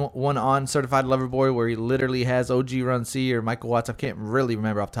that one on Certified Lover Boy where he literally has OG Run C or Michael Watts? I can't really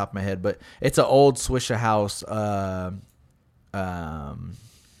remember off the top of my head, but it's an old Swisher House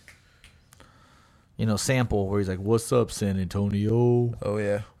sample where he's like, "What's up, San Antonio? Oh,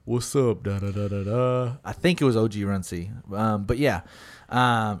 yeah. What's up? Da da da da da." I think it was OG Run C. But yeah.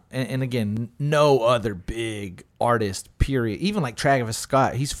 And again, no other big artist, period. Even like Travis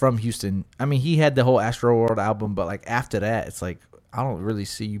Scott, he's from Houston. I mean, he had the whole Astro World album, but like after that, it's like, I don't really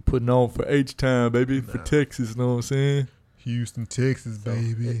see you putting on for H-Town, baby, for Texas, you know what I'm saying? Houston, Texas,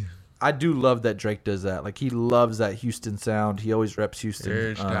 baby. I do love that Drake does that. Like, he loves that Houston sound. He always reps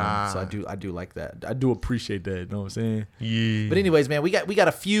Houston. So I do like that. I do appreciate that, you know what I'm saying? Yeah. But anyways, man, we got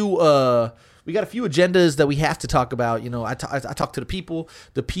a few agendas that we have to talk about. I talked to the people.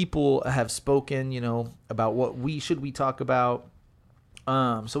 The people have spoken, about what we talk about.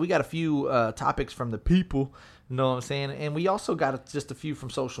 So we got a few topics from the people, you know what I'm saying? And we also got just a few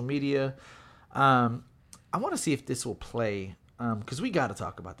from social media. I want to see if this will play because we got to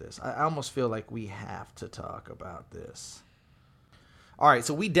talk about this. I almost feel like we have to talk about this. All right,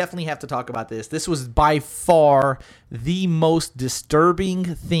 so we definitely have to talk about this. This was by far the most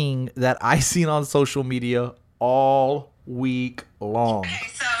disturbing thing that I seen on social media all week long. Okay,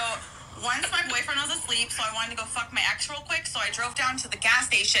 so once my boyfriend was asleep, so I wanted to go fuck my ex real quick, so I drove down to the gas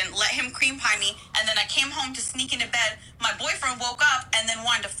station, let him cream pie me, and then I came home to sneak into bed. My boyfriend woke up and then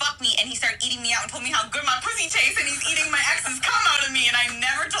wanted to fuck me, and he started eating me out and told me how good my pussy tastes, and he's eating my ex's cum out of me, and I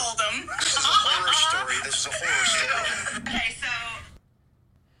never told him. This is a horror story. This is a horror story. Okay, so...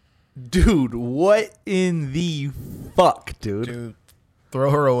 Dude, what in the fuck, dude? Dude,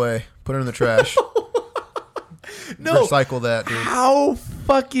 throw her away. Put her in the trash. No, recycle that, dude. How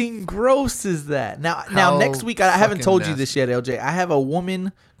fucking gross is that? Now next week, I haven't told you this yet, LJ. I have a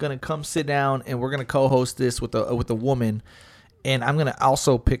woman gonna come sit down, and we're gonna co-host this with a woman, and I'm gonna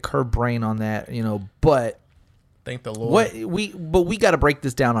also pick her brain on that, you know. But thank the Lord. We got to break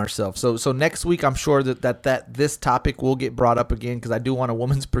this down ourselves. So next week, I'm sure that this topic will get brought up again because I do want a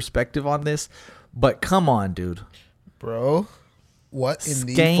woman's perspective on this. But come on, dude, bro. What in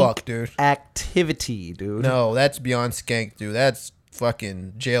the skank fuck, dude? Activity, dude. No, that's beyond skank, dude. That's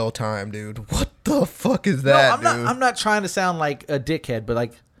fucking jail time, dude. What the fuck is that, no, dude? I'm not trying to sound like a dickhead, but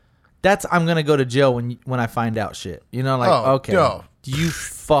like, I'm gonna go to jail when I find out shit. You know, like, okay, no. You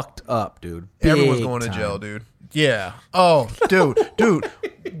fucked up, dude. Everyone's Big going to time. jail, dude. Yeah. Oh, dude.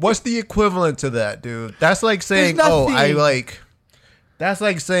 What's the equivalent to that, dude? That's like saying, that's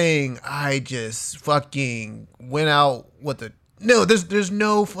like saying I just fucking went out with the. No, there's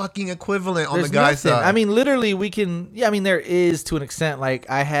no fucking equivalent on the guy's side. I mean, literally, we can. Yeah, I mean, there is to an extent. Like,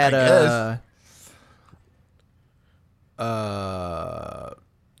 I had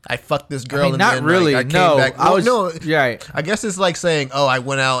I fucked this girl. I mean, not and then, really. Like, I came back. Right. I guess it's like saying, "Oh, I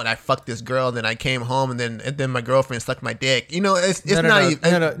went out and I fucked this girl, and then I came home, and then my girlfriend sucked my dick." You know, it's not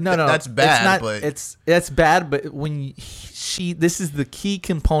even. No. That's bad. That's bad. But when this is the key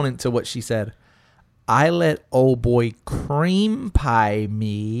component to what she said. I let old boy cream pie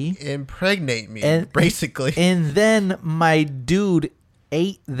me, impregnate me, basically, and then my dude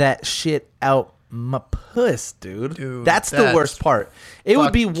ate that shit out my puss, dude. That's the worst part. It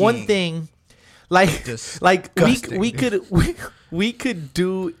would be one thing, like we could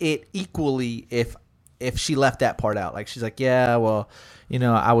do it equally if she left that part out. Like she's like, yeah, well, you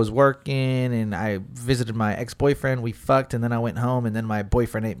know, I was working and I visited my ex-boyfriend. We fucked and then I went home and then my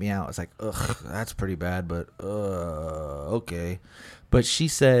boyfriend ate me out. It's like, ugh, that's pretty bad, but okay. But she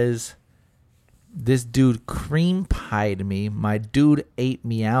says, this dude cream pied me. My dude ate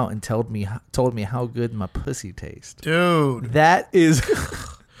me out and told me how good my pussy tastes. Dude, that is.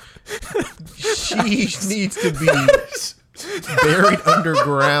 She needs to be buried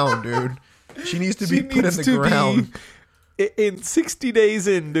underground, dude. She needs to be put in the ground. In 60 days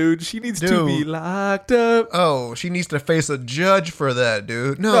in, dude, she needs to be locked up. Oh, she needs to face a judge for that,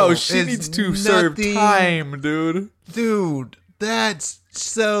 dude. No, she needs to serve time, dude. Dude, that's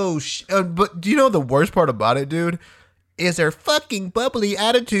so... but do you know the worst part about it, dude? Is her fucking bubbly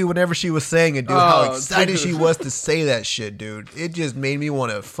attitude whenever she was saying it, dude. How excited she was to say that shit, dude. It just made me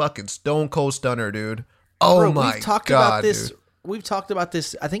want to fucking stone cold stun her, dude. Oh, bro, my we've talked God, about this. Dude. We've talked about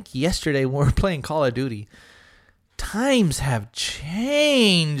this, I think, yesterday when we were playing Call of Duty. Times have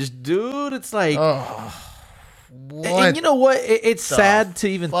changed, dude. It's like, and you know what? It's sad to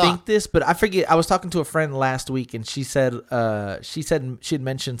even think this, but I forget. I was talking to a friend last week, and she said she had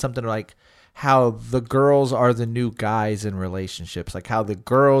mentioned something like how the girls are the new guys in relationships, like how the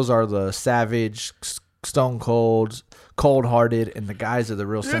girls are the savage, stone cold, cold hearted, and the guys are the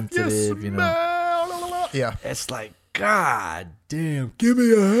real sensitive. You know, yeah. It's like, God damn, give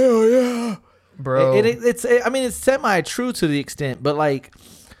me a hell yeah. Bro, it's semi-true to the extent, but like,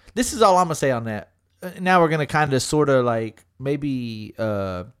 this is all I'm gonna say on that. Now we're gonna kind of sort of like maybe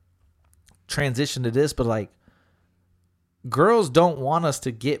transition to this, but like, girls don't want us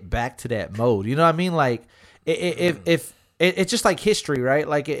to get back to that mode. You know what I mean? Like, if it's just like history, right?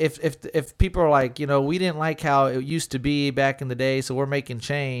 Like, if people are like, you know, we didn't like how it used to be back in the day, so we're making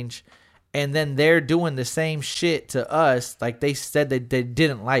change. And then they're doing the same shit to us, like they said that they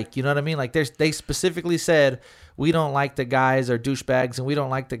didn't like. You know what I mean? Like they specifically said, we don't like the guys are douchebags, and we don't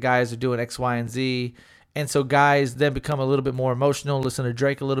like the guys are doing X, Y, and Z. And so guys then become a little bit more emotional, listen to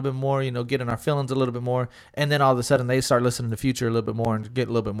Drake a little bit more, you know, get in our feelings a little bit more. And then all of a sudden they start listening to Future a little bit more and get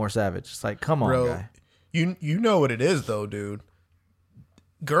a little bit more savage. It's like, come on, guy. You know what it is though, dude.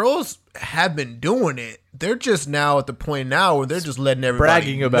 Girls have been doing it. They're just now at the point now where they're just letting everybody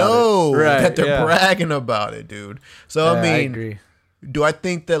bragging about know it. Right, that they're bragging about it, dude. So I mean, I agree. Do I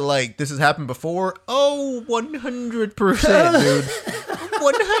think that like this has happened before? Oh, 100%, dude.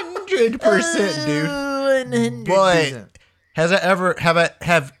 100%, dude. 100%. But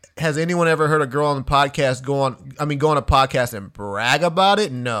has anyone ever heard a girl on the podcast go on a podcast and brag about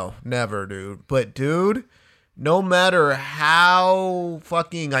it? No, never, dude. But dude, no matter how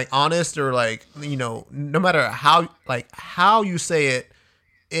fucking like honest or like, you know, no matter how you say it,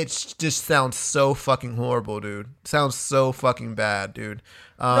 it just sounds so fucking horrible, dude. Sounds so fucking bad, dude.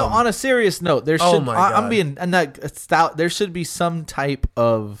 No, on a serious note, there should there should be some type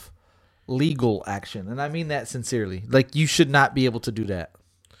of legal action, and I mean that sincerely. Like, you should not be able to do that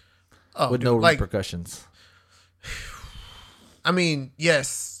with no repercussions. I mean,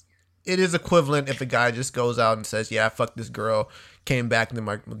 yes, it is equivalent if a guy just goes out and says, "Yeah, I fucked this girl, came back, and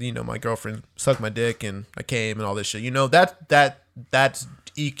then my girlfriend sucked my dick, and I came and all this shit." You know, that's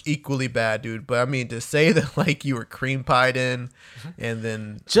equally bad, dude. But I mean, to say that like you were cream pied in, and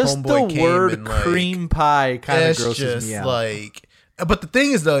then just homeboy the came word and, like, cream pie kind of grosses just me out. Like, but the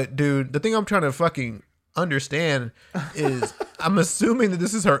thing is, though, dude, the thing I'm trying to fucking understand is, I'm assuming that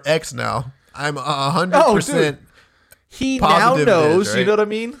this is her ex now. I'm 100%. He now knows. Right? You know what I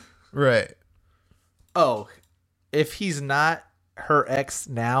mean? Right. Oh, if he's not her ex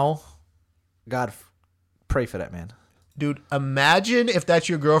now, God, pray for that man. Dude, imagine if that's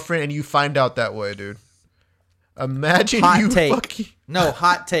your girlfriend and you find out that way, dude. Imagine hot you take. fucking... No,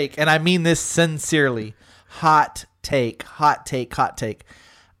 hot take. And I mean this sincerely. Hot take.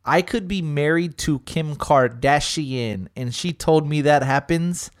 I could be married to Kim Kardashian, and she told me that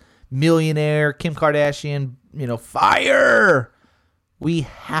happens. Millionaire, Kim Kardashian, fire. We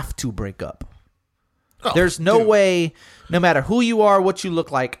have to break up. Oh, there's no way, no matter who you are, what you look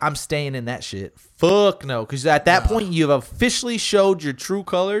like, I'm staying in that shit. Fuck no. Because at that point, you've officially showed your true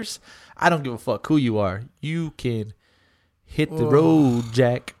colors. I don't give a fuck who you are. You can hit the road,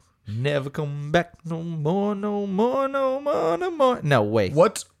 Jack. Never come back no more, no more, no more, no more. No way.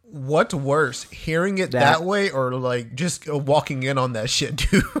 What's worse, hearing it that way or like just walking in on that shit,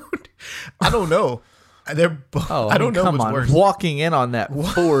 dude? I don't know. They're both. I don't know what's worse. Walking in on that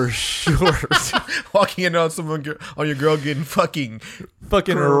for sure. Walking in on on your girl getting fucking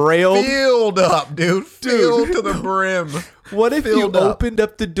railed, filled up, dude. Filled to the brim. What if you opened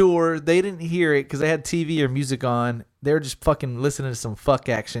up the door? They didn't hear it because they had TV or music on. They're just fucking listening to some fuck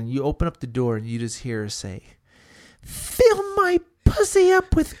action. You open up the door and you just hear her say, "Fill my pussy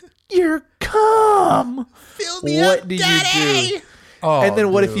up with your cum." Fill me up, do daddy. You do? Oh, and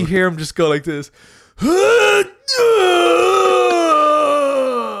then what if you hear him just go like this? What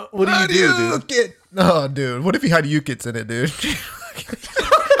do you do, dude? Oh, dude. What if he had Yukits in it, dude?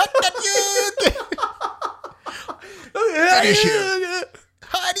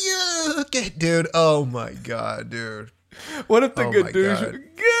 How do you get, dude? Oh my god, dude. What if the good douche?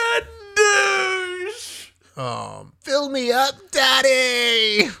 Good douche. Fill me up,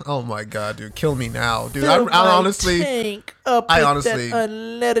 daddy. Oh my god, dude. Kill me now, dude. I honestly, tank up I with honestly, that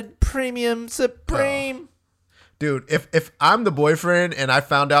unleaded premium supreme. Dude, if I'm the boyfriend and I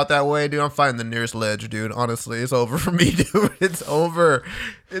found out that way, dude, I'm finding the nearest ledge, dude. Honestly, it's over for me, dude. It's over.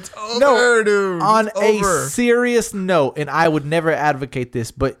 It's over, dude. On a serious note, and I would never advocate this,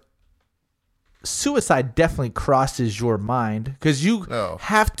 but suicide definitely crosses your mind because you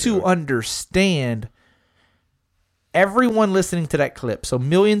have to understand everyone listening to that clip. So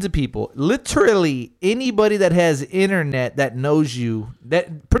millions of people, literally anybody that has internet that knows you,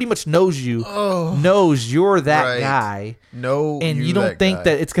 that pretty much knows you, knows you're that guy. No, and you don't think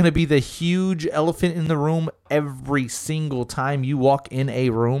that it's going to be the huge elephant in the room every single time you walk in a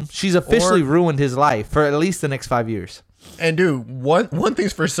room. She's officially ruined his life for at least the next 5 years. And dude, one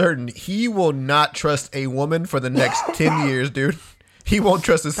thing's for certain, he will not trust a woman for the next 10 years, dude. He won't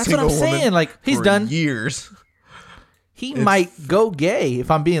trust a single woman. That's what I'm saying. Like, he's for done years. He might go gay,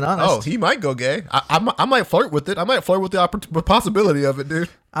 if I'm being honest. Oh, he might go gay. I might flirt with it. I might flirt with the possibility of it, dude.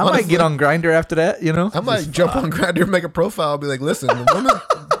 I might get on Grindr after that, I might jump on Grindr, make a profile, be like, listen,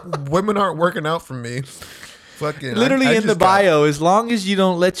 women aren't working out for me. Fucking literally in the bio, as long as you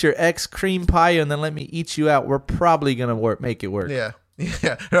don't let your ex cream pie and then let me eat you out, we're probably gonna make it work. Yeah.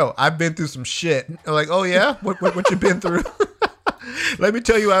 No, I've been through some shit. I'm like, oh yeah, what you been through? Let me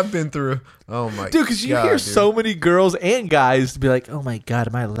tell you, I've been through. Oh my god, dude! Because you hear so many girls and guys be like, "Oh my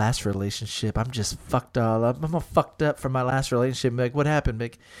god, my last relationship, I'm just fucked all up. I'm all fucked up from my last relationship." Like, what happened?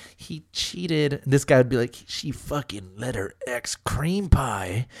 Like, he cheated. And this guy would be like, "She fucking let her ex cream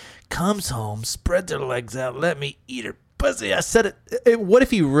pie, comes home, spreads her legs out, let me eat her pussy." I said it. What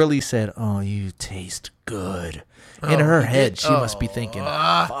if he really said, "Oh, you taste good"? In her head, she must be thinking,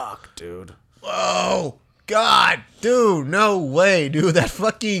 "Fuck, dude." Whoa. God, dude, no way, dude. That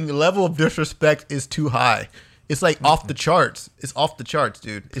fucking level of disrespect is too high. It's like off the charts. It's off the charts,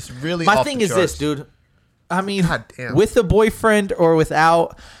 dude. It's really My off thing the is charts. this, dude. I mean, God damn. with a boyfriend or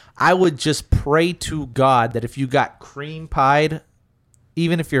without, I would just pray to God that if you got cream pied,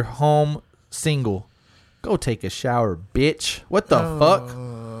 even if you're home single, go take a shower, bitch. What the fuck?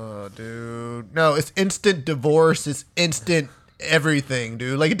 Oh, dude. No, it's instant divorce. It's instant everything,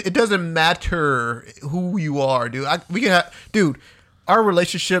 dude. Like, it doesn't matter who you are, dude. Dude, our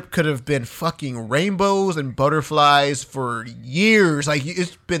relationship could have been fucking rainbows and butterflies for years. Like,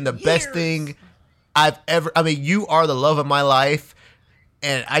 it's been the best thing I've ever. I mean, you are the love of my life,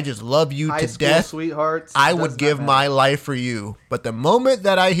 and I just love you High to school death. sweethearts. I Does would not give matter. my life for you. But the moment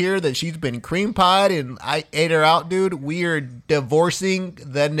that I hear that she's been cream pied and I ate her out, dude, we are divorcing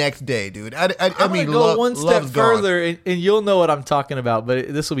the next day, dude. I I'm mean, gonna go one step love's gone. further, and you'll know what I'm talking about.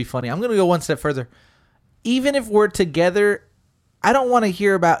 But this will be funny. I'm gonna go one step further. Even if we're together, I don't want to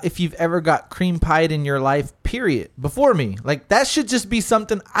hear about if you've ever got cream pied in your life. Period. Before me, like that should just be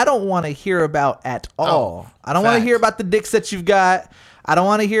something I don't want to hear about at all. I don't want to facts. hear about the dicks that you've got. I don't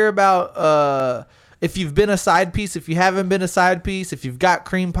want to hear about if you've been a side piece, if you haven't been a side piece, if you've got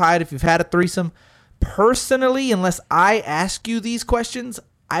cream pied, if you've had a threesome. Personally, unless I ask you these questions,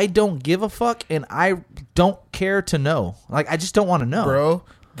 I don't give a fuck, and I don't care to know. Like, I just don't want to know, Bro,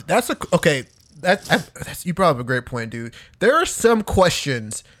 okay. That's you probably have a great point, dude. There are some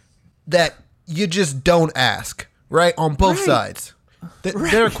questions that you just don't ask, right? On both sides.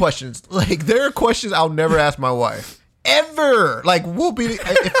 There are questions. Like, there are questions I'll never ask my wife. Ever. Like, we'll be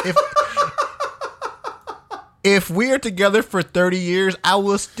if we are together for 30 years, I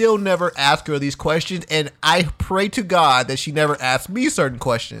will still never ask her these questions, and I pray to God that she never asks me certain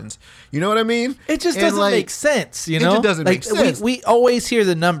questions. You know what I mean? It just And, doesn't like, make sense, you it know? just doesn't like, make sense. We always hear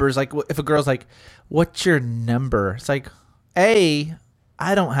the numbers. Like, if a girl's like, what's your number? It's like, A,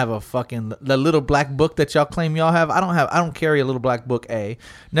 I don't have a fucking, the little black book that y'all claim y'all have. I don't carry a little black book, A.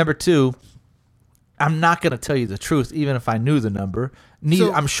 Number two, I'm not going to tell you the truth, even if I knew the number.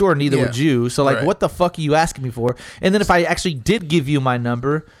 I'm sure neither would you. So, like, what the fuck are you asking me for? And then if I actually did give you my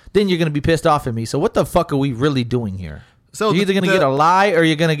number, then you're going to be pissed off at me. So what the fuck are we really doing here? So you're either going to get a lie or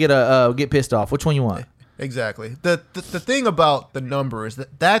you're going to get pissed off. Which one you want? Exactly. The thing about the number is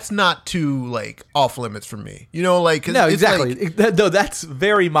that's not too, like, off limits for me. You know, like... No, it's exactly. like, No, that's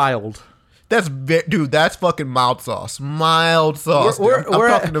very mild. Dude, that's fucking mild sauce. Mild sauce.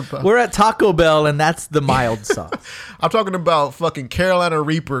 We're at Taco Bell, and that's the mild sauce. I'm talking about fucking Carolina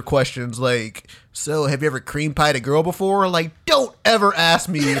Reaper questions like, so have you ever cream pied a girl before? Like, don't ever ask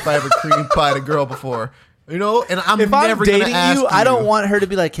me if I ever cream pied a girl before. You know, and if never I'm dating gonna ask you, I don't want her to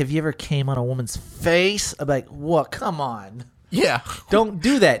be like, have you ever came on a woman's face? I'm like, what? Come on. Yeah. Don't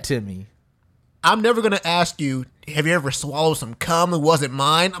do that to me. I'm never going to ask you, have you ever swallowed some cum that wasn't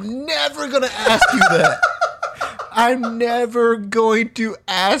mine? I'm never going to ask you that. I'm never going to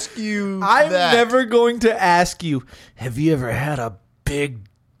ask you I'm that. never going to ask you, have you ever had a big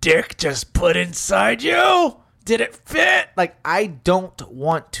dick just put inside you? Did it fit? Like, I don't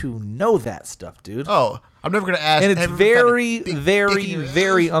want to know that stuff, dude. Oh, I'm never going to ask. And it's have you ever very, had a big very, dick in your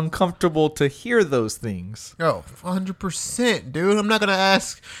very ass? uncomfortable to hear those things. Oh, 100%, dude. I'm not going to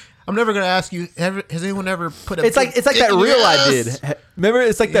ask. I'm never going to ask you, has anyone ever put a It's like dick that in your reel I ass? did. Remember,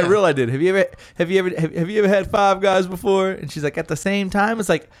 it's like that reel I did. Have you ever had 5 guys before? And she's like, at the same time, it's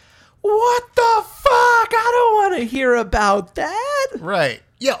like, what the fuck? I don't want to hear about that. Right.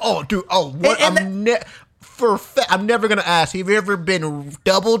 Yeah. Oh, dude. Oh, what? I'm never gonna ask. Have you ever been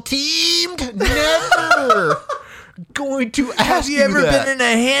double teamed? Never. Going to ask Have you ever that. been in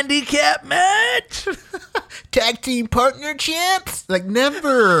a handicap match? Tag team partner champs? Like,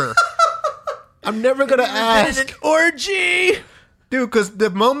 never. I'm never gonna ask. Been in an orgy? Dude, because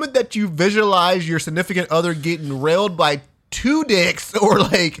the moment that you visualize your significant other getting railed by 2 dicks or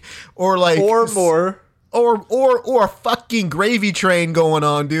more. Or a fucking gravy train going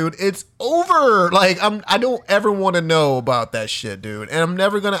on, dude. It's over. Like, I don't ever want to know about that shit, dude. And I'm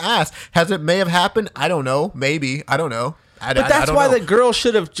never gonna ask. May have happened? I don't know. Maybe. I don't know. But that's why the girl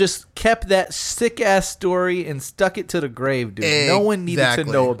should have just kept that sick ass story and stuck it to the grave, dude. No one needed to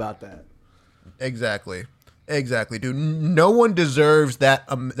know about that. Exactly, dude. No one deserves that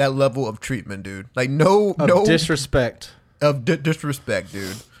level of treatment, dude. Like, no disrespect. Disrespect,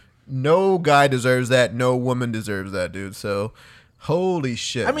 dude. No guy deserves that. No woman deserves that, dude. So, holy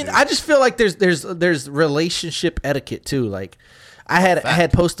shit. I mean, dude. I just feel like there's relationship etiquette too. Like, I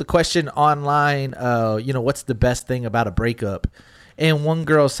had posted a question online. What's the best thing about a breakup? And one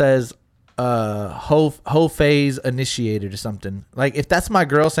girl says, whole phase initiated or something. Like if that's my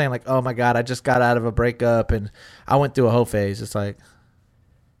girl saying like, oh my God, I just got out of a breakup and I went through a whole phase. It's like,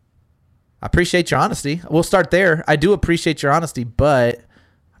 I appreciate your honesty. We'll start there. I do appreciate your honesty, but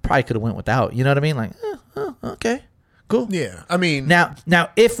I probably could have went without. You know what I mean? Like, okay, cool. Yeah. I mean, now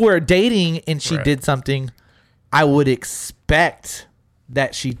if we're dating and she did something, I would expect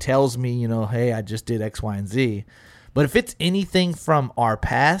that she tells me, you know, hey, I just did X, Y, and Z. But if it's anything from our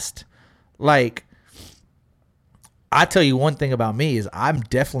past, like, I tell you one thing about me is I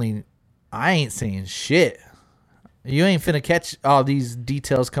ain't saying shit. You ain't finna catch all these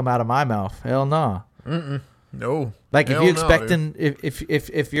details come out of my mouth. Hell no. No. Like Hell if you're no, expecting,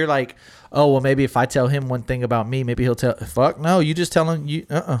 if you're like, oh well, maybe if I tell him one thing about me, maybe he'll tell. Fuck no, you just tell him you.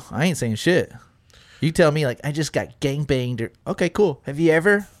 I ain't saying shit. You tell me like I just got gangbanged or okay, cool. Have you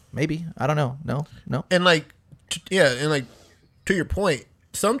ever? Maybe I don't know. No. And like, and like to your point,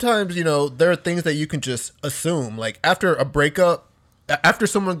 sometimes you know there are things that you can just assume. Like after a breakup. After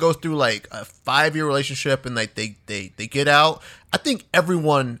someone goes through like a 5-year relationship and like they get out, I think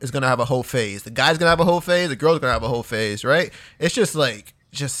everyone is gonna have a whole phase. The guy's gonna have a whole phase. The girl's gonna have a whole phase, right? It's just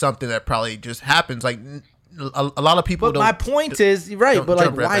something that probably just happens. Like a lot of people. But my point is right. But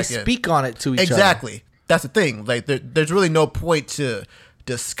like, why speak on it to each other? Exactly. That's the thing. Like there's really no point to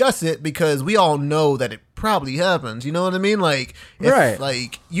discuss it because we all know that it probably happens. You know what I mean? Like if,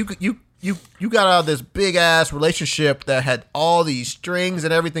 like you got out of this big ass relationship that had all these strings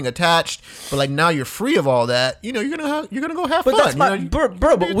and everything attached, but like now you're free of all that. You know, you're gonna go have fun. That's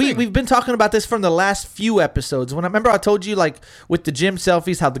bro. But we've been talking about this from the last few episodes. When I remember I told you like with the gym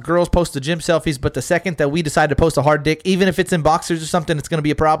selfies, how the girls post the gym selfies, but the second that we decide to post a hard dick, even if it's in boxers or something, it's gonna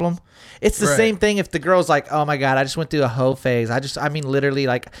be a problem. It's the same thing if the girl's like, oh my God, I just went through a hoe phase. I mean literally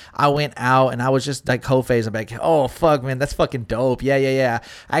like I went out and I was just like hoe phase. I'm like, oh fuck man, that's fucking dope. Yeah.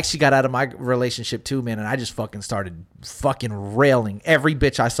 I actually got out of my relationship too, man, and I just fucking started fucking railing every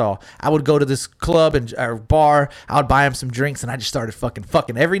bitch I saw. I would go to this club or bar, I would buy him some drinks, and I just started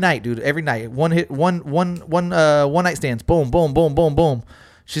fucking every night, dude. Every night, one night stands, boom, boom, boom, boom, boom.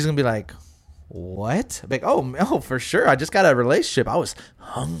 She's gonna be like, what? I'm like, oh, for sure. I just got a relationship. I was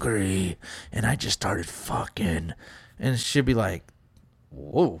hungry, and I just started fucking, and she'd be like,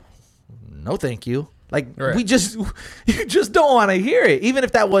 whoa, no, thank you. Like you just don't want to hear it, even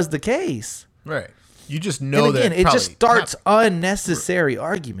if that was the case. Right. You just know and again, that it just starts unnecessary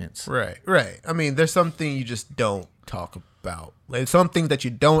arguments. Right. I mean, there's something you just don't talk about. Like some things that you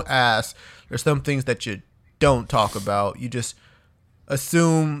don't ask. There's some things that you don't talk about. You just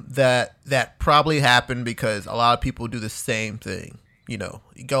assume that probably happened because a lot of people do the same thing. You know,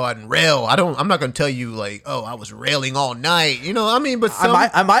 you go out and rail. I'm not going to tell you like, oh, I was railing all night. You know, I mean, but some,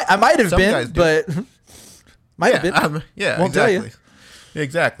 I might have been, but might have been. Yeah, won't exactly. Tell you.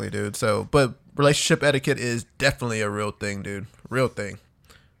 Exactly, dude. So, but relationship etiquette is definitely a real thing, dude. Real thing.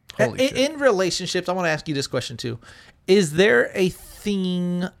 Holy shit. In relationships, I want to ask you this question too. Is there a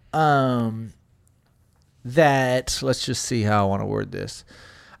thing that, let's just see how I want to word this.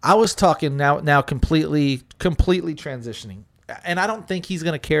 I was talking now completely transitioning. And I don't think he's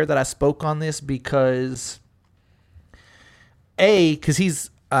going to care that I spoke on this because he's,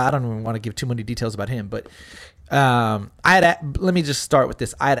 I don't even want to give too many details about him, but let me just start with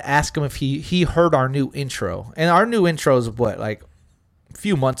this. I had asked him if he heard our new intro, and our new intro is what, like a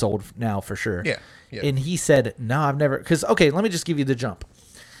few months old now for sure. Yeah. And he said, no, I've never, because, okay, let me just give you the jump.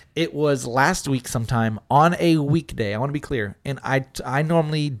 It was last week sometime on a weekday. I want to be clear. And I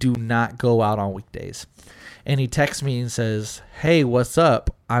normally do not go out on weekdays. And he texts me and says, hey, what's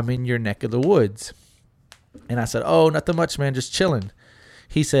up? I'm in your neck of the woods. And I said, oh, nothing much, man, just chilling.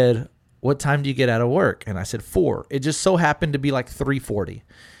 He said, what time do you get out of work? And I said, 4. It just so happened to be like 3:40.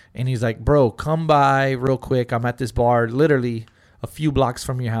 And he's like, bro, come by real quick. I'm at this bar literally a few blocks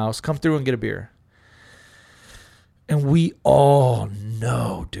from your house. Come through and get a beer. And we all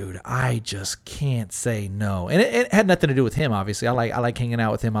know, dude, I just can't say no. And it had nothing to do with him, obviously. I like hanging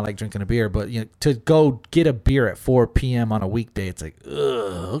out with him. I like drinking a beer. But you know, to go get a beer at 4 p.m. on a weekday, it's like,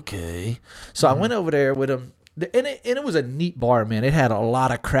 okay. So I went over there with him. And it was a neat bar, man. It had a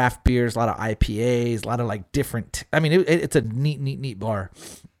lot of craft beers, a lot of IPAs, a lot of like different. I mean, it's a neat bar.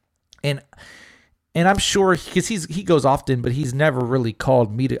 And I'm sure because he goes often, but he's never really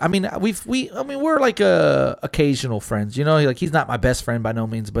called me to. I mean, we're like occasional friends, you know. Like he's not my best friend by no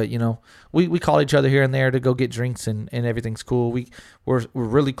means, but you know, we call each other here and there to go get drinks and everything's cool. We're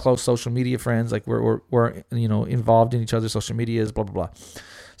really close social media friends. Like we're you know involved in each other's social medias, blah blah blah.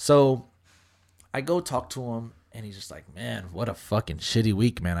 So I go talk to him, and he's just like, man, what a fucking shitty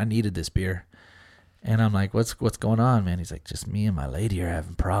week, man. I needed this beer. And I'm like, what's going on, man? He's like, just me and my lady are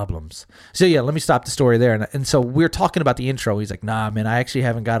having problems. So yeah, let me stop the story there. And so we're talking about the intro. He's like, nah, man, I actually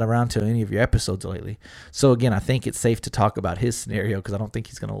haven't got around to any of your episodes lately. So again, I think it's safe to talk about his scenario because I don't think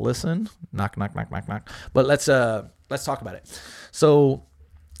he's gonna listen. Knock, knock, knock, knock, knock. But let's talk about it. So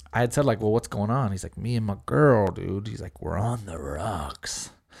I had said like, well, what's going on? He's like, me and my girl, dude. He's like, we're on the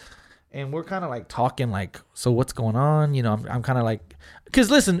rocks. And we're kind of like talking like, so what's going on? You know, I'm kind of like, because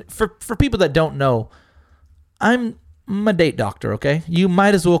listen, for people that don't know, I'm a date doctor, okay? You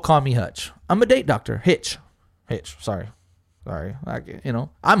might as well call me Hutch. I'm a date doctor. Hitch. Sorry. Like, you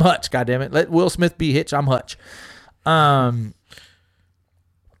know, I'm Hutch, goddammit. Let Will Smith be Hitch. I'm Hutch. I'm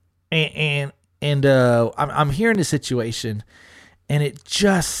hearing the situation, and it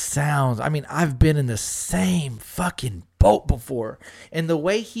just sounds, I mean, I've been in the same fucking boat before. And the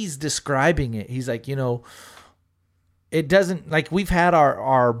way he's describing it, he's like, you know, it doesn't, like, we've had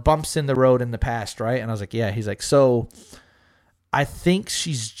our bumps in the road in the past, right? And I was like, yeah. He's like, so I think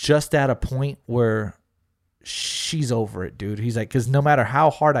she's just at a point where she's over it, dude. He's like, because no matter how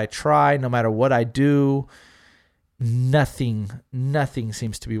hard I try, no matter what I do, nothing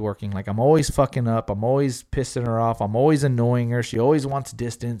seems to be working. Like, I'm always fucking up. I'm always pissing her off. I'm always annoying her. She always wants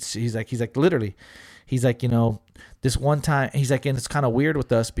distance. He's like, literally, he's like, you know, this one time, he's like, and it's kind of weird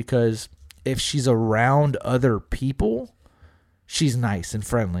with us because if she's around other people, she's nice and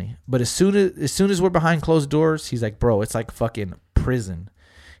friendly. But as soon as we're behind closed doors, he's like, bro, it's like fucking prison.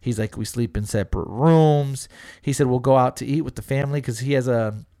 He's like, we sleep in separate rooms. He said, we'll go out to eat with the family because he has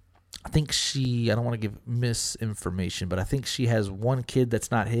I don't want to give misinformation, but I think she has one kid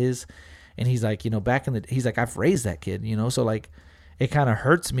that's not his. And he's like, you know, he's like, I've raised that kid, you know? So like, it kind of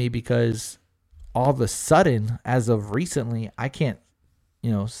hurts me because all of a sudden, as of recently, I can't,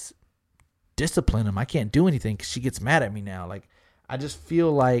 you know, discipline him. I can't do anything because she gets mad at me now. Like, I just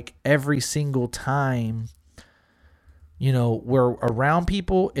feel like every single time, you know, we're around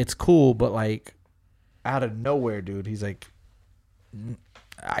people, it's cool, but like out of nowhere, dude, he's like,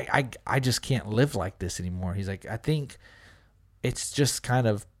 I just can't live like this anymore. He's like, I think it's just kind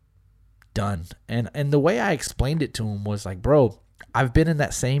of done. And the way I explained it to him was like, bro, I've been in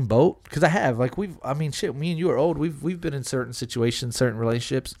that same boat because I have. Like, me and you are old. We've been in certain situations, certain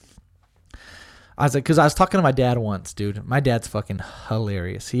relationships. I was like, because I was talking to my dad once, dude. My dad's fucking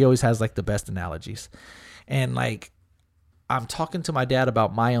hilarious. He always has like the best analogies. And like, I'm talking to my dad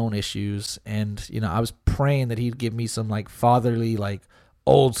about my own issues. And, you know, I was praying that he'd give me some like fatherly, like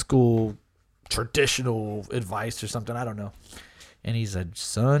old school, traditional advice or something. I don't know. And he said,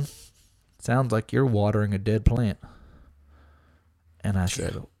 son, sounds like you're watering a dead plant. And I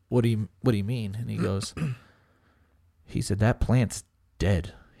said, what do you mean? And he said, that plant's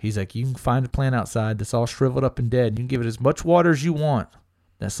dead. He's like, you can find a plant outside that's all shriveled up and dead. You can give it as much water as you want.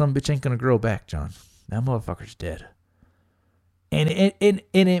 That some bitch ain't going to grow back, John. That motherfucker's dead. And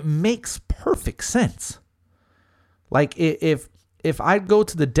it makes perfect sense. Like, if I go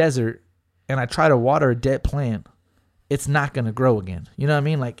to the desert and I try to water a dead plant, it's not going to grow again. You know what I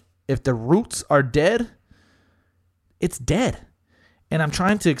mean? Like, if the roots are dead, it's dead. And I'm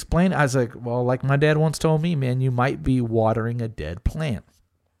trying to explain. I was like, well, like my dad once told me, man, you might be watering a dead plant.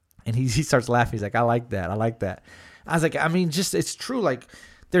 And he starts laughing. He's like, I like that. I was like, I mean, just, it's true. Like,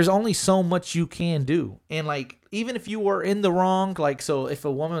 there's only so much you can do. And like, even if you were in the wrong, like, so if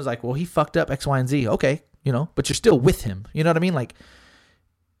a woman was like, well, he fucked up X, Y, and Z. Okay. You know, but you're still with him. You know what I mean? Like,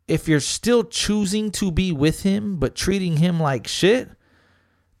 if you're still choosing to be with him, but treating him like shit,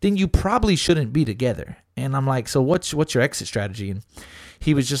 then you probably shouldn't be together. And I'm like, so what's your exit strategy? And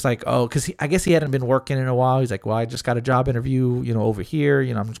he was just like, oh, because I guess he hadn't been working in a while. He's like, well, I just got a job interview, you know, over here.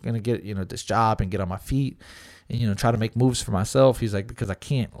 You know, I'm just going to get, you know, this job and get on my feet and, you know, try to make moves for myself. He's like, because I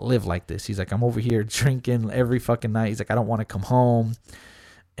can't live like this. He's like, I'm over here drinking every fucking night. He's like, I don't want to come home.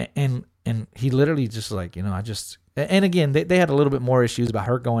 And he literally just like, you know, and again, they had a little bit more issues about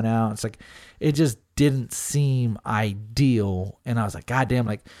her going out. It's like, it just didn't seem ideal. And I was like, God damn,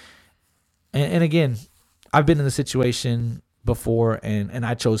 like, and again, I've been in the situation before and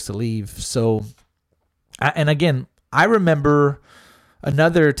I chose to leave. So, and again, I remember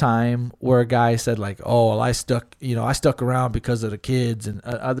another time where a guy said like, oh, well, I stuck around because of the kids, and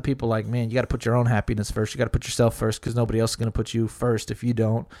other people like, man, you got to put your own happiness first. You got to put yourself first because nobody else is going to put you first if you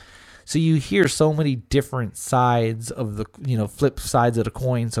don't. So you hear so many different sides of the, you know, flip sides of the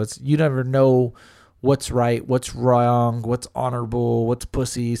coin. So you never know what's right, what's wrong, what's honorable, what's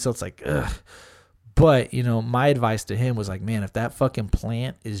pussy. So it's like, ugh. But, you know, my advice to him was like, man, if that fucking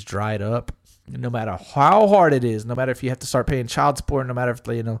plant is dried up, no matter how hard it is, no matter if you have to start paying child support, no matter if,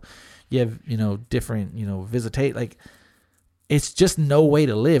 you know, you have, you know, different, you know, visitate, like, it's just no way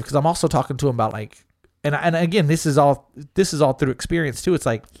to live. Because I'm also talking to him about like, and again, this is all through experience too. It's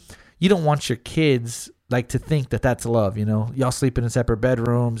like you don't want your kids like to think that that's love, you know. Y'all sleeping in separate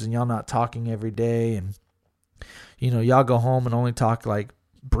bedrooms and y'all not talking every day, and you know, y'all go home and only talk like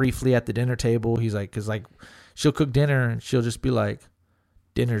briefly at the dinner table. He's like, cause like she'll cook dinner and she'll just be like,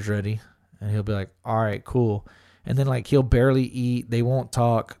 dinner's ready, and he'll be like, all right, cool. And then like he'll barely eat. They won't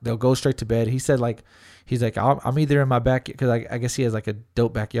talk. They'll go straight to bed. He said like, he's like, I'm either in my back, because I guess he has like a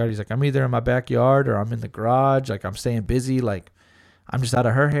dope backyard. He's like, I'm either in my backyard or I'm in the garage. Like I'm staying busy. Like I'm just out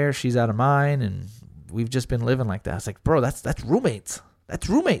of her hair, she's out of mine, and we've just been living like that. It's like, bro, that's roommates. That's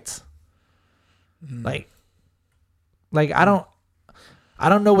roommates. Like I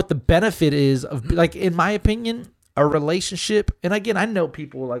don't know what the benefit is of, like, in my opinion, a relationship. And again, I know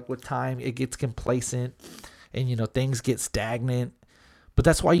people like with time it gets complacent and, you know, things get stagnant. But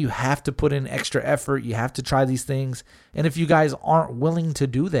that's why you have to put in extra effort. You have to try these things. And if you guys aren't willing to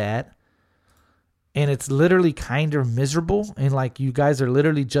do that, and it's literally kind of miserable, and like you guys are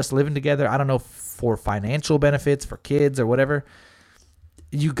literally just living together, I don't know, for financial benefits, for kids or whatever,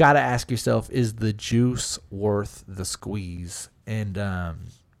 you got to ask yourself, is the juice worth the squeeze? And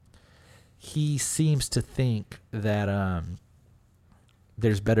he seems to think that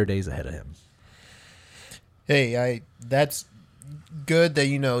there's better days ahead of him. Hey, that's good that,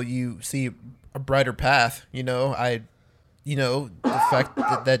 you know, you see a brighter path. You know, the fact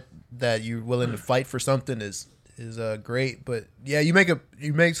that you're willing to fight for something is great. But yeah, you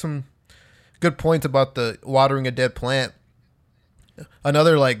make some good points about the watering a dead plant.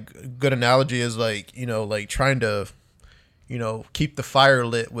 Another like good analogy is like, you know, like trying to, you know, keep the fire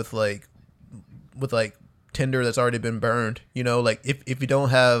lit with tinder that's already been burned. You know, like if you don't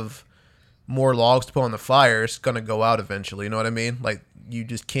have more logs to put on the fire, it's gonna go out eventually. You know what I mean? Like you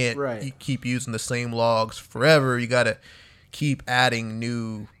just can't you keep using the same logs forever. You gotta keep adding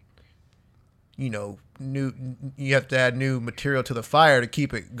new. You have to add new material to the fire to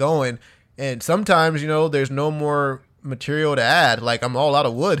keep it going. And sometimes, you know, there's no more material to add. Like I'm all out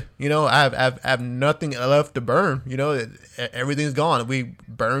of wood. You know, I have nothing left to burn. You know, everything's gone. We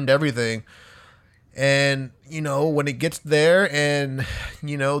burned everything. And, you know, when it gets there and,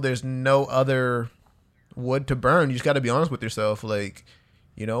 you know, there's no other wood to burn, you just got to be honest with yourself. Like,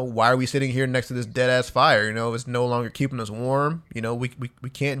 you know, why are we sitting here next to this dead ass fire? You know, it's no longer keeping us warm. You know, we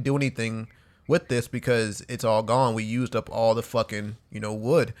can't do anything with this because it's all gone. We used up all the fucking, you know,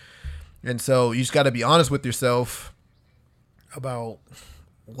 wood. And so you just got to be honest with yourself about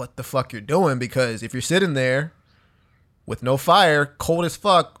what the fuck you're doing, because if you're sitting there with no fire, cold as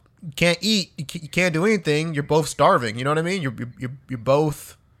fuck, you can't eat, you can't do anything, you're both starving. You know what I mean? You're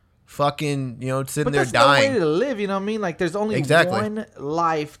both fucking, you know, sitting there dying. No way to live, you know what I mean? Like there's only one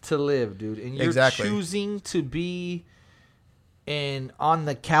life to live, dude, and you're choosing to be on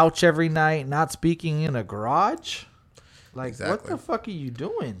the couch every night, not speaking in a garage. Like what the fuck are you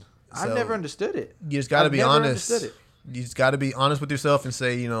doing? So, I've never understood it. You just got to be honest. You just got to be honest with yourself and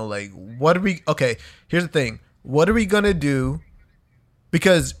say, you know, like, here's the thing. What are we going to do?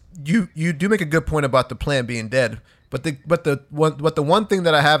 Because you do make a good point about the plant being dead. But the one thing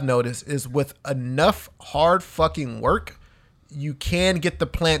that I have noticed is with enough hard fucking work, you can get the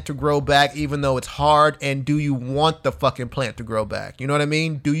plant to grow back, even though it's hard. And do you want the fucking plant to grow back? You know what I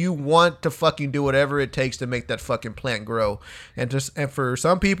mean? Do you want to fucking do whatever it takes to make that fucking plant grow? And for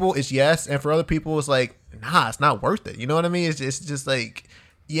some people, it's yes. And for other people, it's like, nah, it's not worth it. You know what I mean? It's just like,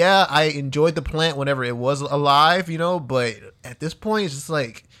 yeah, I enjoyed the plant whenever it was alive, you know, but at this point, it's just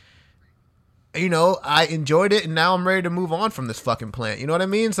like, you know, I enjoyed it and now I'm ready to move on from this fucking plant. You know what I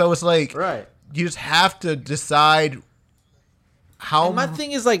mean? So it's like, you just have to decide my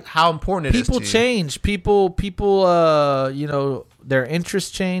thing is like how important it is to you. People change. People, you know, their interests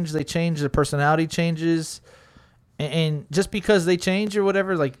change. They change. Their personality changes. And just because they change or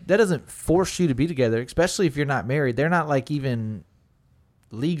whatever, like that doesn't force you to be together, especially if you're not married. They're not like even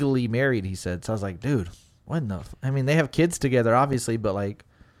legally married, he said. So I was like, dude, what the I mean, they have kids together, obviously, but like,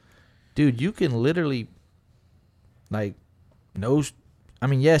 dude, you can literally like I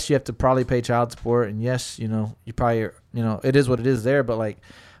mean, yes, you have to probably pay child support, and yes, you know, you probably, you know, it is what it is there. But like,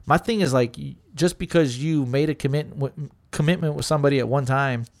 my thing is like, just because you made a commitment with somebody at one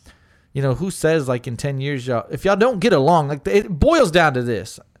time, you know, who says like in 10 years, if y'all don't get along, like it boils down to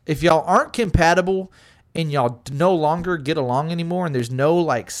this: if y'all aren't compatible and y'all no longer get along anymore, and there's no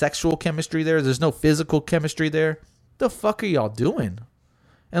like sexual chemistry there's no physical chemistry there, the fuck are y'all doing?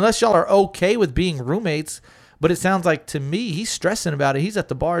 Unless y'all are okay with being roommates. But it sounds like to me he's stressing about it. He's at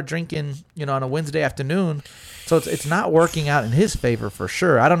the bar drinking, you know, on a Wednesday afternoon. So it's not working out in his favor for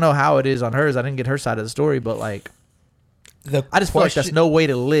sure. I don't know how it is on hers. I didn't get her side of the story, but like I just feel like that's no way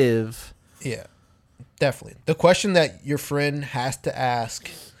to live. Yeah. Definitely. The question that your friend has to ask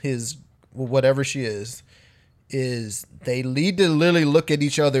his, whatever she is they need to literally look at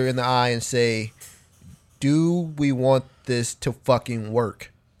each other in the eye and say, do we want this to fucking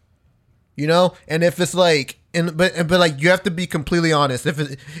work? You know? And if it's like, but like, you have to be completely honest. If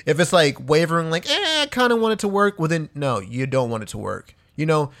it's like wavering, like, I kind of want it to work, well then, no, you don't want it to work. You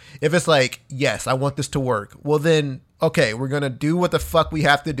know? If it's like, yes, I want this to work, well then, okay, we're going to do what the fuck we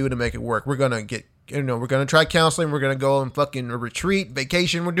have to do to make it work. We're going to get, we're going to try counseling. We're going to go on fucking a retreat,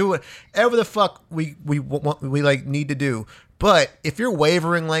 vacation. We're doing whatever the fuck we like need to do. But if you're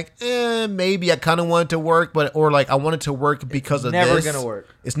wavering, like, maybe I kind of want it to work, or like I want it to work because of this. Never going to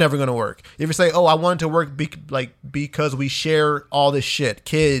work. It's never going to work. If you say, oh, I want it to work because we share all this shit,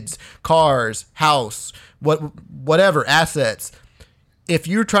 kids, cars, house, whatever, assets. If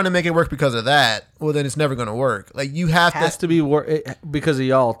you're trying to make it work because of that, well, then it's never going to work. Like, you have has to be because of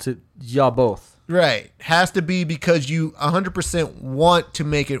y'all both. Right. Has to be because you 100% want to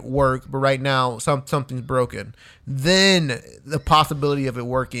make it work, but right now something's broken. Then the possibility of it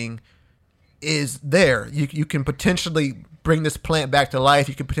working is there. You can potentially bring this plant back to life.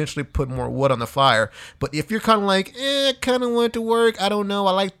 You can potentially put more wood on the fire. But if you're kind of like, I kind of want it to work, I don't know,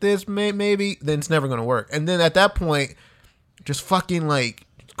 I like this, maybe, then it's never going to work. And then at that point, just fucking like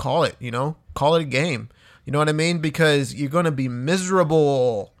call it, call it a game. You know what I mean? Because you're going to be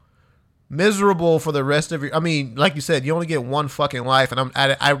miserable for the rest of your, I mean, like you said, you only get one fucking life, and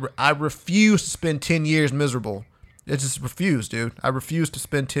I refuse to spend 10 years miserable. I just refuse, dude. I refuse to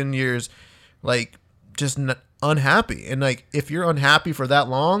spend 10 years like just unhappy. And like, if you're unhappy for that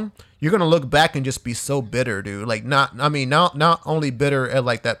long, you're going to look back and just be so bitter, dude. Like, not only bitter at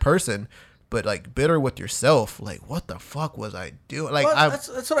like that person, but like bitter with yourself. Like, what the fuck was I doing? Like, well,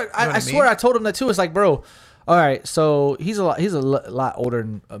 that's what I swear I told him that too. It's like, bro, all right, so he's a lot older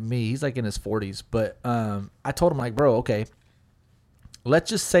than me. He's like in his 40s. But I told him, like, bro, okay, let's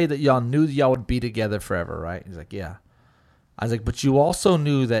just say that y'all knew y'all would be together forever, right? He's like, yeah. I was like, but you also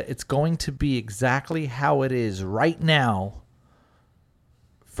knew that it's going to be exactly how it is right now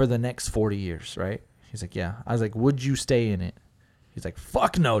for the next 40 years, right? He's like, yeah. I was like, would you stay in it? He's like,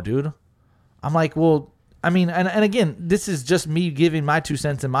 fuck no, dude. I'm like, well, I mean, and again, this is just me giving my 2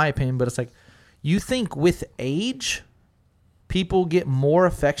 cents in my opinion, but it's like, you think with age, people get more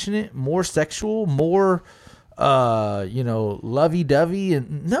affectionate, more sexual, more, lovey-dovey?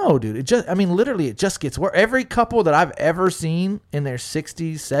 And no, dude, literally, it just gets worse. Every couple that I've ever seen in their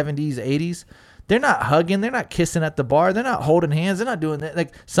 60s, 70s, 80s, they're not hugging, they're not kissing at the bar, they're not holding hands, they're not doing that.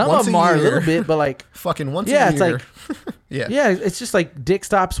 Like, some of them are a little bit, but like fucking once a year. It's like, yeah, it's just like dick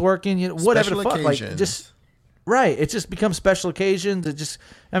stops working, whatever the fuck, occasions. Like just. Right. It just becomes special occasions. It just,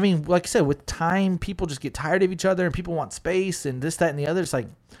 like I said, with time, people just get tired of each other and people want space and this, that, and the other. It's like,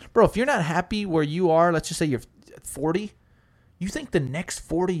 bro, if you're not happy where you are, let's just say you're 40, you think the next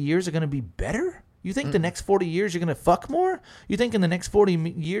 40 years are going to be better? You think the next 40 years you're going to fuck more? You think in the next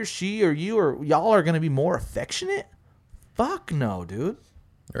 40 years she or you or y'all are going to be more affectionate? Fuck no, dude.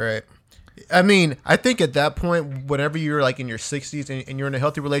 Right. I mean, I think at that point, whenever you're like in your 60s and you're in a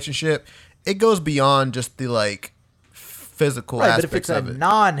healthy relationship, it goes beyond just the like physical aspects of it. But if it's a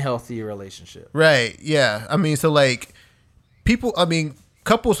non-healthy relationship. Right. Yeah. I mean, so like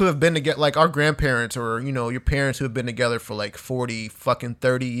couples who have been together, like our grandparents or, your parents who have been together for like 40 fucking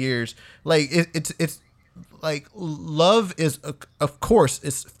 30 years, like it's like love is, of course,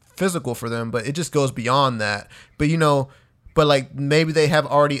 it's physical for them, but it just goes beyond that. But like maybe they have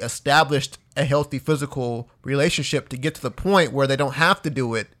already established a healthy physical relationship to get to the point where they don't have to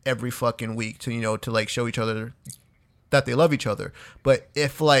do it every fucking week to like show each other that they love each other. But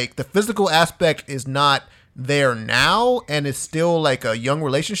if like the physical aspect is not there now and it's still like a young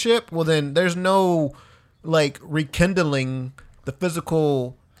relationship, well then there's no like rekindling the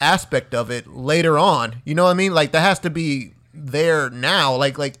physical aspect of it later on. You know what I mean? Like that has to be there now.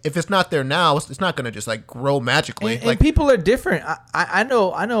 Like if it's not there now, it's not gonna just like grow magically. And people are different. I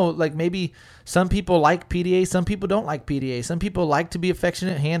know like maybe some people like PDA, some people don't like PDA, some people like to be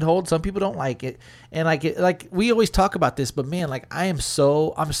affectionate, handhold, some people don't like it. And like we always talk about this, but man, like I'm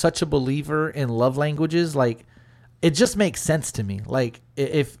such a believer in love languages. Like it just makes sense to me. Like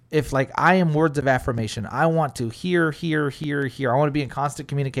if like I am words of affirmation, I want to hear. I want to be in constant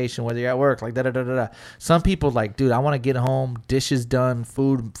communication, whether you're at work, like da. Some people like, dude, I want to get home, dishes done,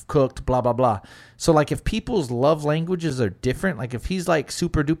 food cooked, blah, blah, blah. So like if people's love languages are different, like if he's like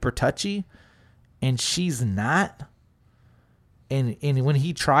super duper touchy and she's not, and when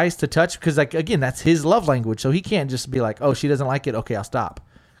he tries to touch, because like, again, that's his love language. So he can't just be like, oh, she doesn't like it. Okay, I'll stop.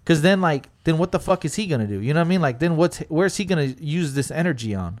 Because then what the fuck is he going to do? You know what I mean? Like, then where's he going to use this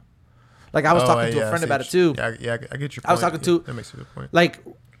energy on? Like I was talking to a friend about it too. Yeah, I get your point. I was talking to that makes a good point. Like,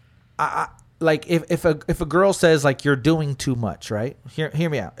 like if a girl says like you're doing too much, right? Hear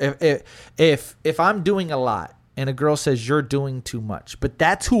me out. If I'm doing a lot and a girl says you're doing too much, but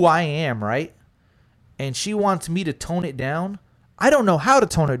that's who I am, right? And she wants me to tone it down. I don't know how to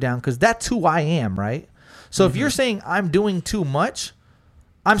tone it down because that's who I am, right? So if you're saying I'm doing too much,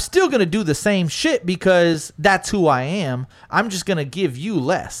 I'm still going to do the same shit because that's who I am. I'm just going to give you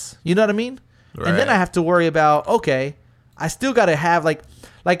less. You know what I mean? Right. And then I have to worry about, okay, I still got to have like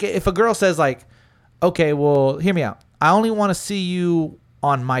if a girl says like, okay, well, hear me out. I only want to see you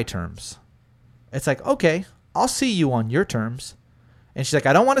on my terms. It's like, okay, I'll see you on your terms. And she's like,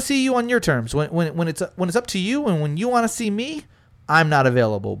 I don't want to see you on your terms. When it's up to you and when you want to see me, I'm not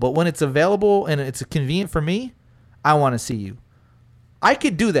available. But when it's available and it's convenient for me, I want to see you. I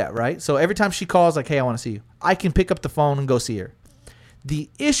could do that, right? So every time she calls, like, hey, I want to see you, I can pick up the phone and go see her. The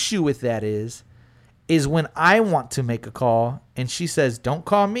issue with that is when I want to make a call and she says, don't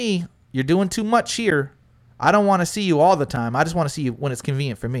call me. You're doing too much here. I don't want to see you all the time. I just want to see you when it's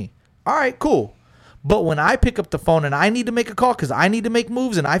convenient for me. All right, cool. But when I pick up the phone and I need to make a call because I need to make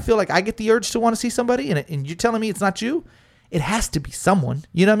moves and I feel like I get the urge to want to see somebody and you're telling me it's not you, it has to be someone.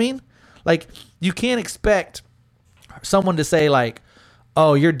 You know what I mean? Like, you can't expect someone to say like,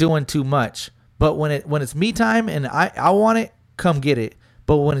 oh, you're doing too much. But when it's me time and I want it, come get it.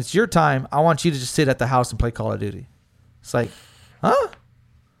 But when it's your time, I want you to just sit at the house and play Call of Duty. It's like, huh?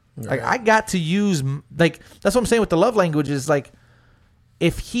 Right. Like, I got to use, like, that's what I'm saying with the love language is like,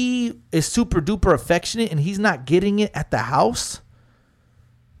 if he is super duper affectionate and he's not getting it at the house,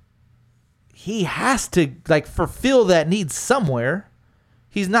 he has to like fulfill that need somewhere.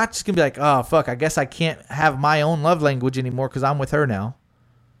 He's not just gonna be like, oh fuck, I guess I can't have my own love language anymore because I'm with her now.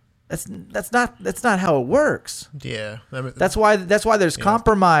 That's not how it works. Yeah, I mean, that's why there's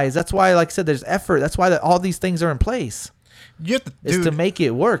compromise. That's why, like I said, there's effort. That's why all these things are in place. You have to, it's to make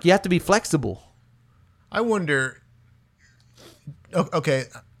it work. You have to be flexible. I wonder. Okay,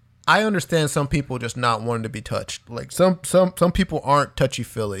 I understand some people just not wanting to be touched. Like some people aren't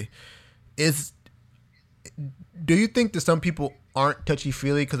touchy-feely. Do you think that some people aren't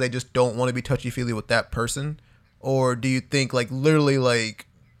touchy-feely because they just don't want to be touchy-feely with that person? Or do you think like literally like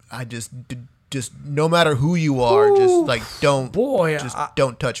I just no matter who you are, just like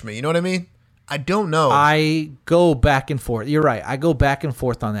don't touch me. You know what I mean? I don't know. I go back and forth. You're right. I go back and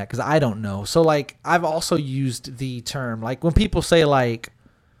forth on that because I don't know. So, like, I've also used the term, like, when people say, like,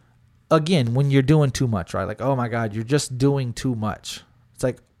 again, when you're doing too much, right? Like, oh, my God, you're just doing too much. It's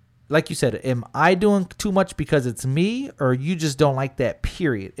like you said, am I doing too much because it's me or you just don't like that,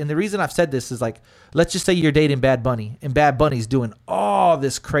 period? And the reason I've said this is, like, let's just say you're dating Bad Bunny and Bad Bunny's doing all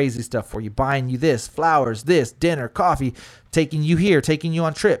this crazy stuff for you, buying you this, flowers, this, dinner, coffee, taking you here, taking you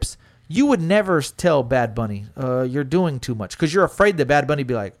on trips. You would never tell Bad Bunny, you're doing too much because you're afraid that Bad Bunny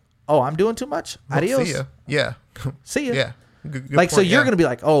be like, oh, I'm doing too much? Adios. See ya. Yeah. See ya. Yeah. Good like, point, so you're going to be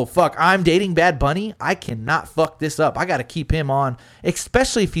like, oh, fuck, I'm dating Bad Bunny. I cannot fuck this up. I got to keep him on,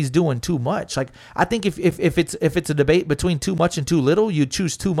 especially if he's doing too much. Like, I think if it's a debate between too much and too little, you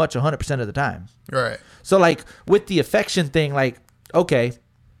choose too much 100% of the time. Right. So, like, with the affection thing, like, okay,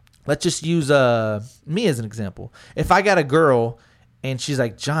 let's just use me as an example. If I got a girl and she's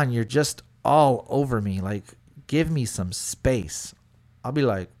like, John, you're just all over me. Like, give me some space. I'll be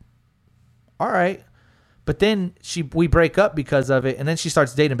like, all right. But then we break up because of it, and then she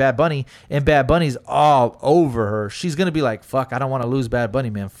starts dating Bad Bunny, and Bad Bunny's all over her. She's going to be like, fuck, I don't want to lose Bad Bunny,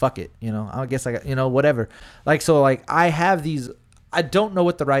 man. Fuck it. You know, I guess I got, whatever. Like, so, like, I have these, I don't know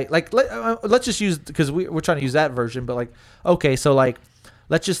what the right, like, let's just use, because we're trying to use that version, but, like, okay, so, like,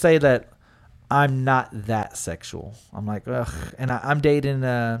 let's just say that I'm not that sexual. I'm like, ugh. And I'm dating,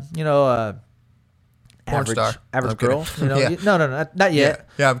 average girl. You know? Yeah. No, not yet.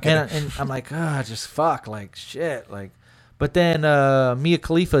 Yeah, I'm kidding. And I'm like, just fuck, like shit, like. But then Mia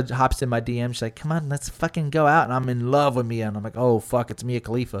Khalifa hops in my DM. She's like, come on, let's fucking go out. And I'm in love with Mia. And I'm like, oh fuck, it's Mia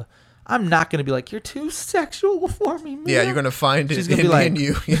Khalifa. I'm not gonna be like, you're too sexual for me, Mia. Yeah, you're gonna find She's it gonna be like,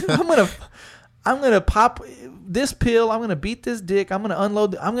 you. I'm gonna pop this pill. I'm gonna beat this dick. I'm gonna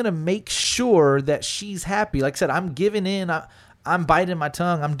unload. I'm gonna make sure that she's happy. Like I said, I'm giving in. I'm biting my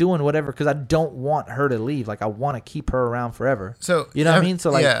tongue. I'm doing whatever because I don't want her to leave. Like, I want to keep her around forever. So you know what I mean?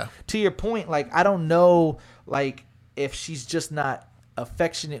 So, like, yeah. To your point, like, I don't know, like, if she's just not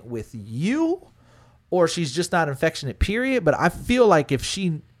affectionate with you or she's just not affectionate, period. But I feel like if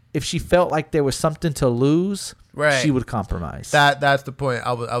she felt like there was something to lose, right, she would compromise. That's the point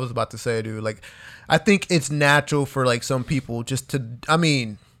I was about to say, dude. Like, I think it's natural for, like, some people just to, I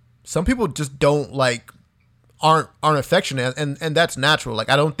mean, some people just don't like aren't affectionate, and that's natural. Like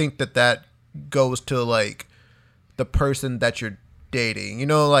I don't think that goes to like the person that you're dating, you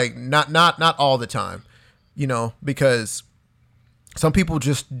know, like not all the time, you know, because some people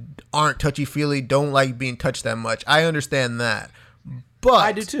just aren't touchy-feely, don't like being touched that much. I understand that. But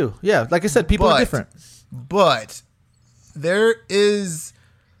I do too. Yeah, like I said, people are different. But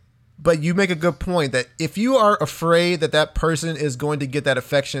but you make a good point that if you are afraid that person is going to get that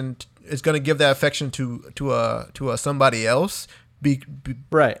affection, is going to give that affection to somebody else,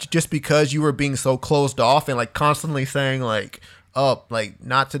 right? Just because you were being so closed off and like constantly saying like, oh, like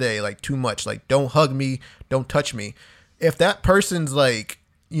not today, like too much, like don't hug me, don't touch me. If that person's like,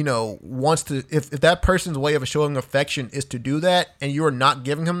 you know, wants to, if that person's way of showing affection is to do that and you're not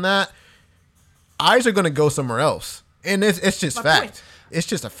giving him that, eyes are going to go somewhere else. And it's just fact. Point. It's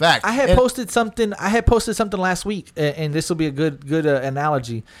just a fact. I had posted something last week, and this will be a good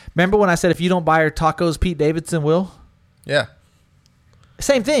analogy. Remember when I said if you don't buy her tacos, Pete Davidson will? Yeah.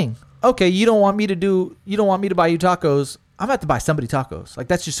 Same thing. Okay, you don't want me to buy you tacos. I'm about to buy somebody tacos. Like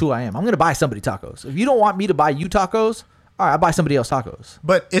that's just who I am. I'm going to buy somebody tacos. If you don't want me to buy you tacos, all right, I'll buy somebody else tacos.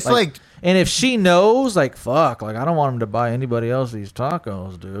 But it's like and if she knows, like, fuck, like I don't want him to buy anybody else these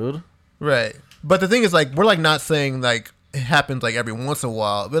tacos, dude. Right. But the thing is, like, we're like not saying like it happens like every once in a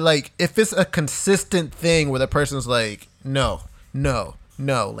while, but like if it's a consistent thing where the person's like, no,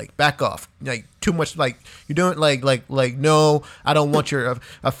 like back off, like too much, like you're doing like no, I don't want your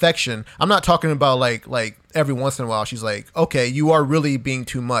affection. I'm not talking about like every once in a while she's like, okay, you are really being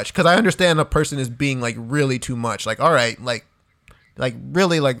too much, because I understand a person is being like really too much, like all right, like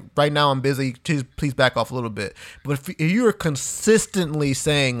really, like right now I'm busy, please back off a little bit. But if you're consistently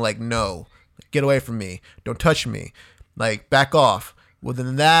saying like no, get away from me, don't touch me, like back off, well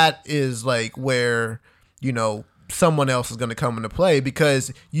then that is like where, you know, someone else is going to come into play,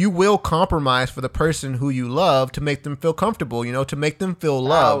 because you will compromise for the person who you love to make them feel comfortable, you know, to make them feel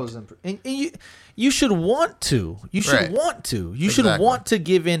loved. And you should want to. You should want to. You should want to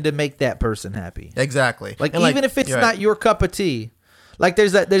give in to make that person happy. Exactly. Like and even if it's not your cup of tea. Like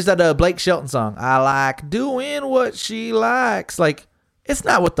there's that Blake Shelton song, I like doing what she likes. Like it's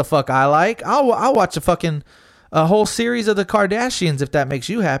not what the fuck I like. I'll watch a whole series of the Kardashians if that makes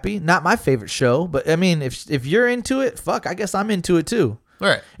you happy. Not my favorite show, but I mean, if you're into it, fuck, I guess I'm into it too.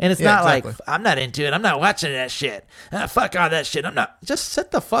 Right. And it's not like, I'm not into it, I'm not watching that shit. Fuck all that shit. I'm not. Just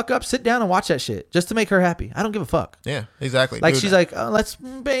sit the fuck up, sit down and watch that shit just to make her happy. I don't give a fuck. Yeah, exactly. Like she's like, oh, let's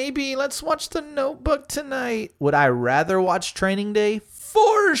watch The Notebook tonight. Would I rather watch Training Day?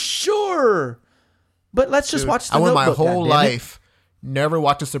 For sure. But let's just watch The Notebook. I went my whole life never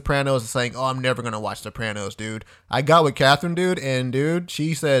watched The Sopranos and saying, oh, I'm never going to watch Sopranos, dude. I got with Catherine, dude, and dude,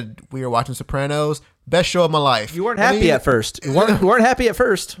 she said we were watching Sopranos. Best show of my life. You weren't happy at first. You weren't happy at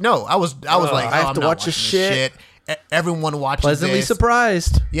first. No, I was like, oh, I have to watch this shit. Everyone watches Pleasantly this.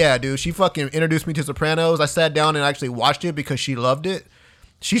 surprised. Yeah, dude. She fucking introduced me to Sopranos. I sat down and actually watched it because she loved it.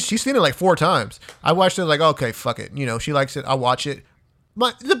 She's seen it like 4 times. I watched it like, okay, fuck it. You know, she likes it. I'll watch it.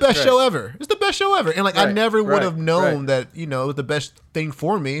 The best show ever. It's the best show ever. And like I never would have known that, you know, it was the best thing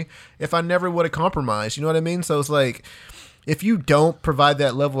for me if I never would have compromised. You know what I mean? So it's like, if you don't provide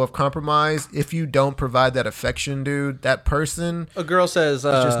that level of compromise, if you don't provide that affection, dude, that person, a girl says,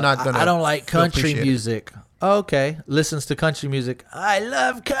 just not gonna I don't like country music. Okay. Listens to country music. I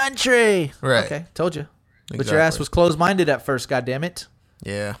love country. Right. Okay. Told you. Exactly. But your ass was closed-minded at first, goddammit.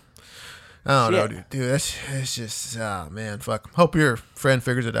 Yeah. I don't know, dude. It's just, man, fuck. Hope your friend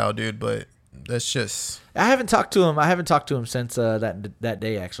figures it out, dude. But that's just. I haven't talked to him since that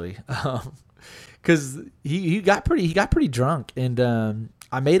day, actually, because he got pretty drunk, and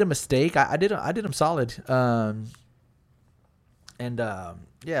I made a mistake. I did him solid,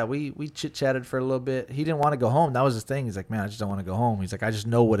 yeah, we chit chatted for a little bit. He didn't want to go home. That was his thing. He's like, man, I just don't want to go home. He's like, I just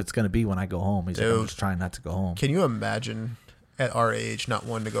know what it's gonna be when I go home. He's like, I'm just trying not to go home. Can you imagine? At our age, not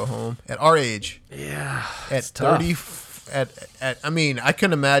wanting to go home. At our age, yeah. At 30, I mean, I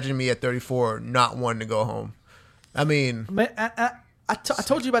can imagine me at 34 not wanting to go home. I mean, man, I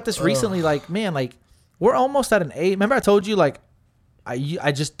told you about this recently. Like, man, like we're almost at an age. Remember, I told you like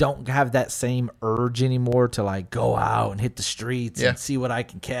I just don't have that same urge anymore to like go out and hit the streets and see what I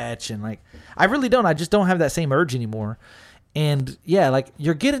can catch, and like I really don't. I just don't have that same urge anymore. And yeah, like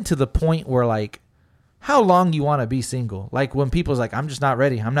you're getting to the point where like. How long you want to be single? Like when people's like, I'm just not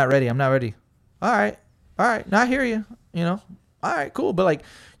ready. I'm not ready. All right. Now I hear you. You know. All right, cool. But like,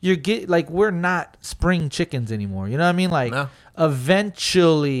 we're not spring chickens anymore. You know what I mean? Like,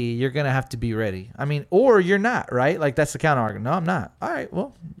 eventually you're gonna have to be ready. I mean, or you're not, right? Like that's the counter argument. No, I'm not. All right,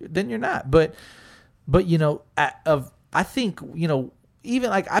 well then you're not. But you know, I think, you know, even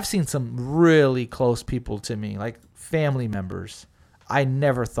like I've seen some really close people to me, like family members, I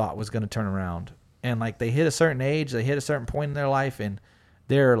never thought was going to turn around. And like they hit a certain age, they hit a certain point in their life, and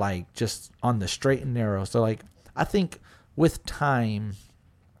they're like just on the straight and narrow. So like I think with time,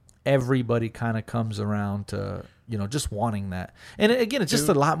 everybody kind of comes around to, you know, just wanting that. And again, it's just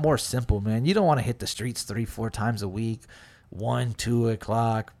a lot more simple, man. You don't want to hit the streets 3-4 times a week, 1-2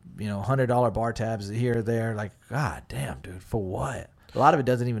 o'clock, you know, $100 bar tabs here or there. Like, God damn, dude, for what? A lot of it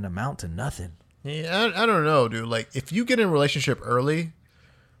doesn't even amount to nothing. Yeah, I don't know, dude. Like, if you get in a relationship early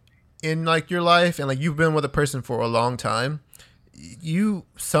in like your life, and like you've been with a person for a long time, you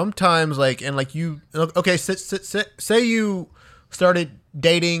sometimes like, and like you, okay, say you started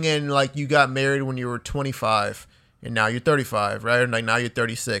dating and like you got married when you were 25, and now you're 35, right? And like now you're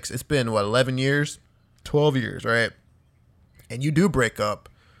 36. It's been what, 11 years, 12 years, right? And you do break up.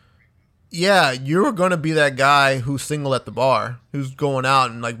 Yeah, you're going to be that guy who's single at the bar, who's going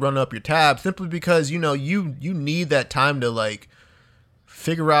out and like running up your tab, simply because, you know, you need that time to like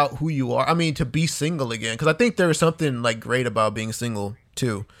figure out who you are. I mean, to be single again. Because I think there is something like great about being single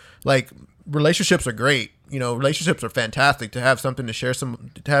too. Like, relationships are great. You know, relationships are fantastic to have something to share,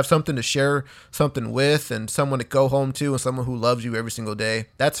 something with, and someone to go home to, and someone who loves you every single day.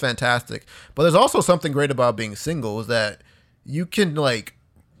 That's fantastic. But there's also something great about being single, is that you can like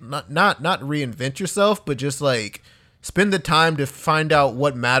not reinvent yourself, but just like spend the time to find out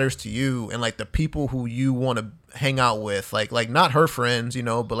what matters to you, and like the people who you want to hang out with, like not her friends, you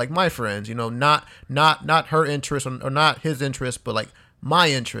know, but like my friends, you know, not her interests or not his interests, but like my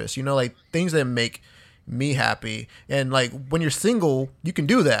interests, you know, like things that make me happy. And like when you're single, you can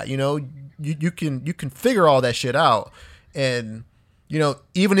do that, you know, you can figure all that shit out. And you know,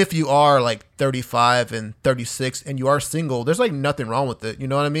 even if you are like 35 and 36 and you are single, there's like nothing wrong with it. You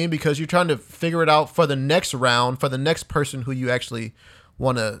know what I mean? Because you're trying to figure it out for the next round, for the next person who you actually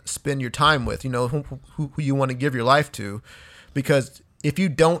want to spend your time with, you know, who you want to give your life to. Because if you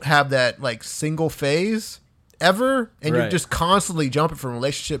don't have that like single phase ever, and you're just constantly jumping from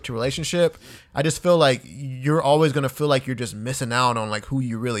relationship to relationship, I just feel like you're always going to feel like you're just missing out on like who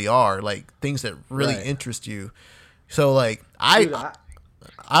you really are, like things that really interest you. So like I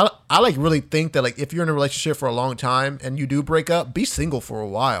like really think that like if you're in a relationship for a long time and you do break up, be single for a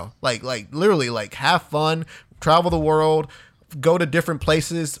while. Like literally like have fun, travel the world, go to different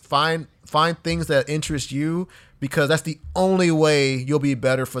places, find things that interest you, because that's the only way you'll be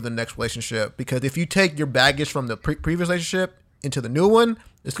better for the next relationship. Because if you take your baggage from the previous relationship into the new one,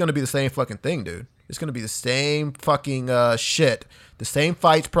 it's going to be the same fucking thing, dude. It's going to be the same fucking shit. The same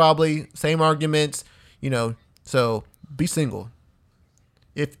fights, probably, same arguments, you know. So be single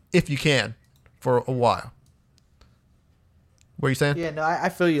if you can for a while. What are you saying? Yeah, no, I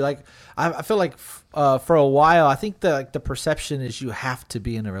feel you. Like I feel like for a while, I think the perception is you have to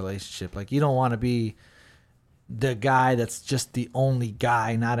be in a relationship. Like you don't want to be the guy that's just the only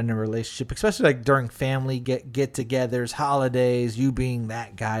guy not in a relationship, especially like during family get-togethers, holidays, you being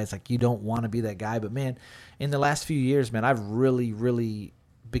that guy. It's like you don't want to be that guy. But man, in the last few years, man, I've really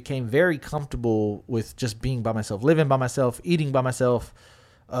became very comfortable with just being by myself, living by myself, eating by myself,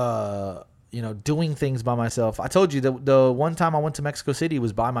 you know, doing things by myself. I told you the one time I went to Mexico City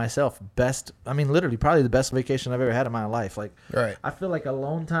was by myself. Literally probably the best vacation I've ever had in my life. Like, I feel like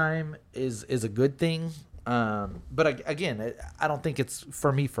alone time is a good thing. But again, I don't think it's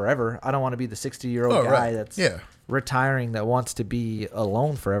for me forever. I don't want to be the 60-year-old guy that's retiring that wants to be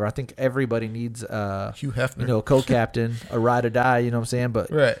alone forever. I think everybody needs Hugh Hefner, you know, a co-captain, a ride or die. You know what I'm saying?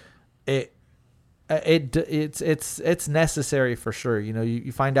 But it's necessary for sure. You know,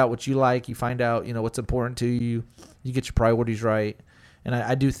 you find out what you like. You find out, you know, what's important to you. You get your priorities right. And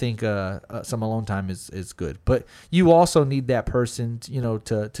I do think some alone time is good. But you also need that person, you know,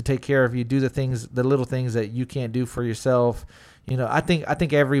 to take care of you, do the little things that you can't do for yourself. You know, I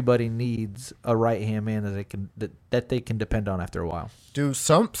think everybody needs a right hand man that they can depend on after a while. Dude,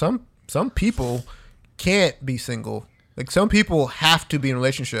 some people can't be single. Like some people have to be in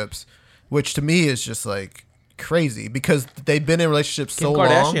relationships, which to me is just like crazy because they've been in relationships so Kim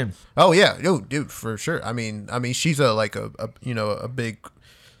Kardashian. long. Oh yeah, dude, for sure. I mean, she's a big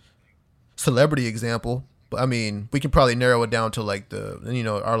celebrity example. But I mean, we can probably narrow it down to like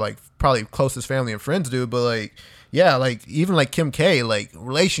our like probably closest family and friends, dude. But like, yeah, like even like Kim K, like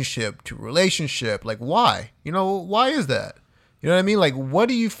relationship to relationship, like why? You know, why is that? You know what I mean? Like, what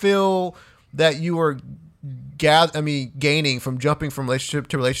do you feel that you are gaining from jumping from relationship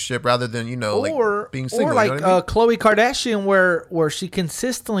to relationship rather than, you know, like being single? Or like you know what I mean? Khloe Kardashian, where she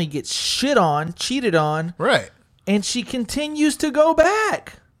consistently gets cheated on, right? And she continues to go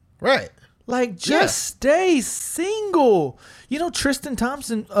back, right? Like, just stay single. You know, Tristan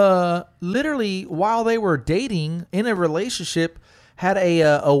Thompson, literally, while they were dating in a relationship, had a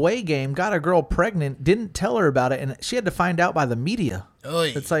away game, got a girl pregnant, didn't tell her about it, and she had to find out by the media.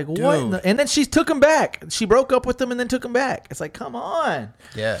 Oy, it's like, dude. what? And then she took him back. She broke up with him and then took him back. It's like, come on.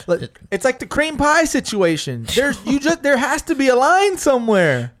 Yeah. It's like the cream pie situation. There has to be a line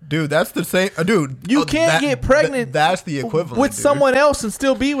somewhere. Dude, that's the same. Dude, you can't get pregnant. That's the equivalent with dude. someone else and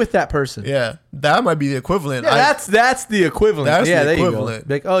still be with that person. Yeah, that might be the equivalent. Yeah, that's the equivalent. That's the equivalent. You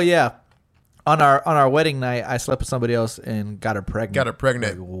go. Like, oh yeah, on our wedding night, I slept with somebody else and got her pregnant.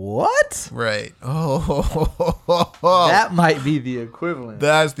 Like, what? Right. Oh, that might be the equivalent.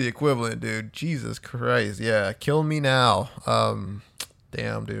 That's the equivalent, dude. Jesus Christ. Yeah, kill me now.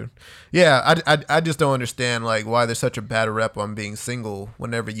 Damn, dude. Yeah, I just don't understand like why there's such a bad rep on being single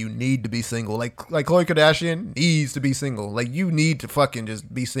whenever you need to be single. Like Khloe Kardashian needs to be single. Like you need to fucking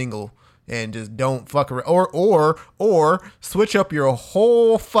just be single and just don't fuck around or switch up your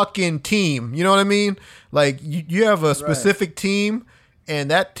whole fucking team. You know what I mean? Like you have a specific team and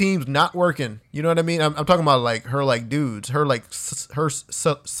that team's not working. You know what I mean? I'm talking about like her like dudes, her like her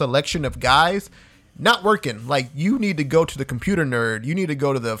selection of guys. Not working. Like you need to go to the computer nerd. You need to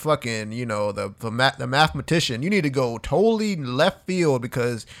go to the fucking, you know, the mathematician. You need to go totally left field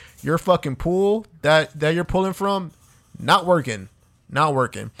because your fucking pool that you're pulling from, not working.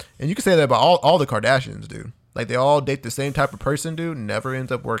 And you can say that about all the Kardashians, dude. Like they all date the same type of person, dude. Never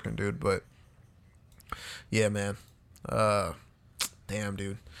ends up working, dude. But yeah, man. Damn,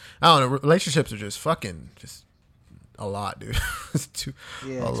 dude. I don't know. Relationships are just fucking just a lot, dude. It's too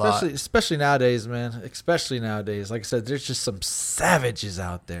a lot. Especially nowadays, man. Especially nowadays. Like I said, there's just some savages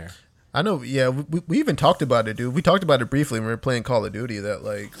out there. I know. Yeah, we even talked about it, dude. We talked about it briefly when we were playing Call of Duty. That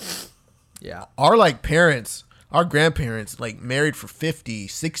like, yeah, our like parents, our grandparents, like married for 50,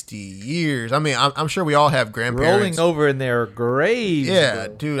 60 years. I mean, I'm sure we all have grandparents rolling over in their graves. Yeah,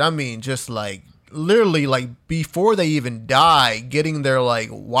 bro. dude. I mean, just like literally, like before they even die, getting their like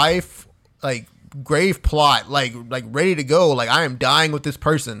wife like grave plot like ready to go. Like I am dying with this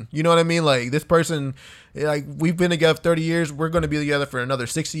person. You know what I mean? Like this person, like we've been together 30 years. We're going to be together for another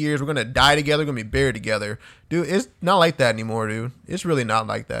 60 years. We're going to die together. We're going to be buried together. Dude, it's not like that anymore, dude. It's really not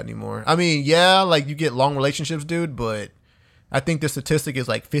like that anymore. I mean, yeah, like you get long relationships, dude, but I think the statistic is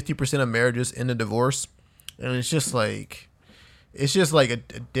like 50% of marriages end in divorce. And it's just like a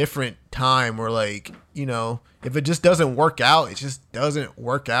different time where like, you know, if it just doesn't work out, it just doesn't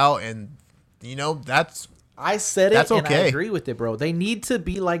work out. And you know, I said it that's and okay. I agree with it, bro. They need to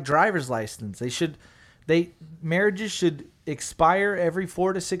be like driver's license. Marriages should expire every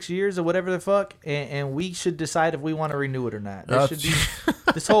 4 to 6 years or whatever the fuck, and we should decide if we want to renew it or not. There should be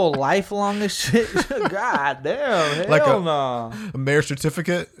this whole lifelong shit. God damn, hell like no. A marriage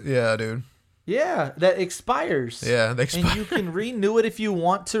certificate? Yeah, dude. Yeah, that expires. Yeah, they expire. And you can renew it if you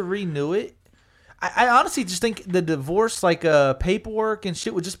want to renew it. I honestly just think the divorce, like paperwork and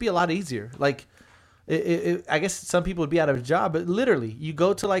shit, would just be a lot easier. Like, I guess some people would be out of a job, but literally, you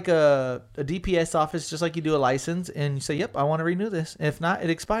go to like a DPS office just like you do a license, and you say, "Yep, I want to renew this." And if not, it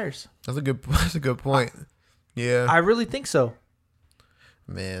expires. That's a good point. Yeah, I really think so.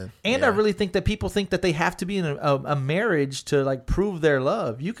 Man, and yeah. I really think that people think that they have to be in a marriage to like prove their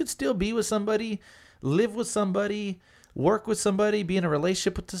love. You could still be with somebody, live with somebody, work with somebody, be in a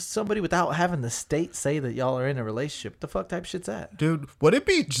relationship with somebody without having the state say that y'all are in a relationship. The fuck type shit's that? Dude, would it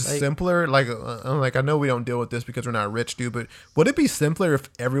be just simpler? Like I know we don't deal with this because we're not rich, dude, but would it be simpler if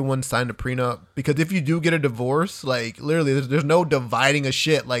everyone signed a prenup? Because if you do get a divorce, like literally there's no dividing a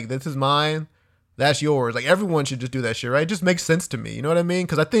shit. Like this is mine, that's yours. Like everyone should just do that shit, right? It just makes sense to me. You know what I mean?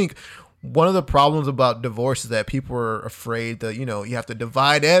 Because I think one of the problems about divorce is that people are afraid that, you know, you have to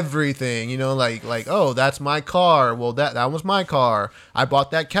divide everything, you know, like, oh, that's my car. Well, that was my car. I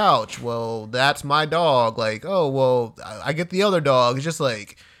bought that couch. Well, that's my dog. Like, oh, well, I get the other dog. It's just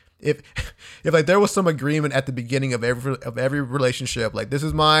like, if like there was some agreement at the beginning of every relationship, like this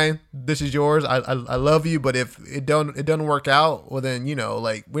is mine, this is yours. I love you, but if it doesn't work out, well then, you know,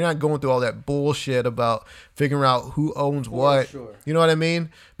 like we're not going through all that bullshit about figuring out who owns what. Sure. You know what I mean?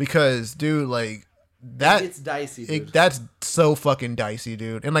 Because dude, like that it's dicey. Dude. That's so fucking dicey,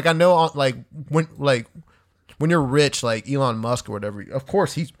 dude. And like I know, like when you're rich, like Elon Musk or whatever, of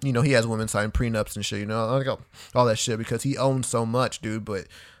course he's, you know, he has women sign prenups and shit, you know, like all that shit because he owns so much, dude. But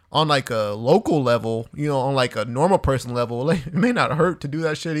on like a local level, you know, on like a normal person level, like, it may not hurt to do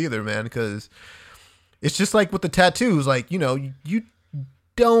that shit either, man, because it's just like with the tattoos, like, you know, you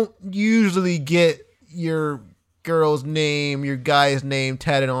don't usually get your girl's name, your guy's name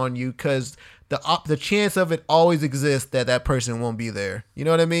tatted on you, because the chance of it always exists that that person won't be there. You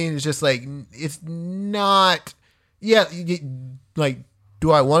know what I mean? It's just like, it's not. Yeah, like,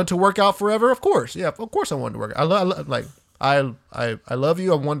 do I want it to work out forever? Of course. Yeah, of course I want it to work out. I love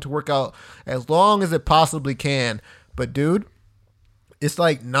you. I want it to work out as long as it possibly can. But dude, it's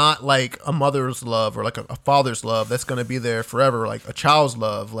like not like a mother's love or like a father's love that's gonna be there forever. Like a child's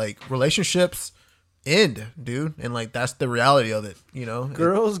love. Like relationships end, dude, and like that's the reality of it. You know,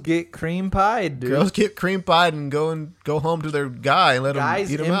 girls get cream pied, dude. Girls get cream pied and go home to their guy and let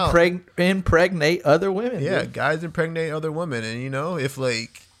him eat him out. Impregnate other women. Yeah, dude. Guys impregnate other women, and you know, if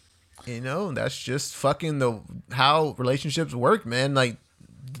like, you know, that's just fucking how relationships work, man. Like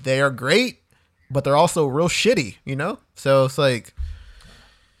they are great, but they're also real shitty, you know. So it's like,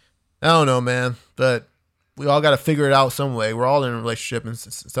 I don't know, man, but we all got to figure it out some way. We're all in a relationship in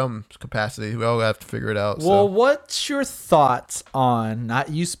some capacity. We all have to figure it out. Well, what's your thoughts on, not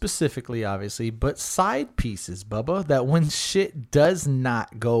you specifically, obviously, but side pieces, Bubba, that when shit does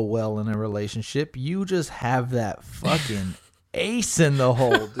not go well in a relationship, you just have that fucking ace in the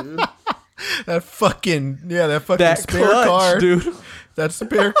hole, dude. that fucking that spare clutch, car, dude. That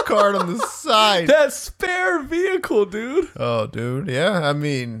spare card on the side. That spare vehicle, dude. Oh, dude. Yeah, I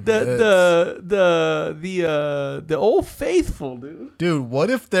mean the Old Faithful, dude. Dude, what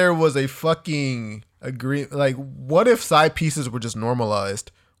if there was a fucking agreement? Like, what if side pieces were just normalized?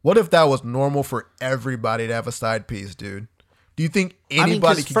 What if that was normal for everybody to have a side piece, dude? Do you think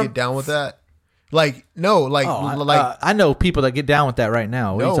anybody could get down with that? Like, no, like, I know people that get down with that right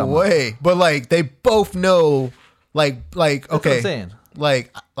now. What no way. About? But like, they both know, like, okay. That's what I'm saying.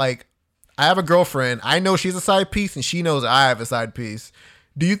 Like, I have a girlfriend. I know she's a side piece, and she knows I have a side piece.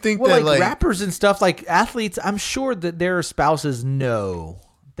 Do you think that like rappers and stuff, like athletes, I'm sure that their spouses know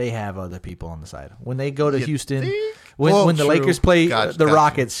they have other people on the side when they go to Houston. When the Lakers play the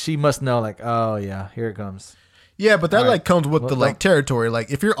Rockets, she must know. Like, oh yeah, here it comes. Yeah, but that like comes with the like territory. Like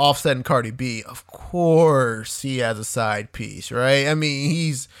if you're Offset and Cardi B, of course he has a side piece, right? I mean,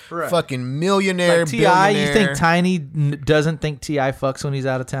 he's fucking millionaire. Like T.I., you think Tiny doesn't think T.I. fucks when he's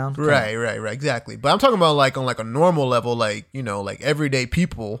out of town? Right, exactly. But I'm talking about like on like a normal level, like, you know, like everyday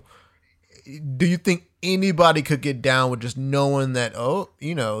people. Do you think anybody could get down with just knowing that, oh,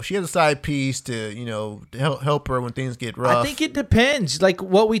 you know, she has a side piece to, you know, help her when things get rough? I think it depends. Like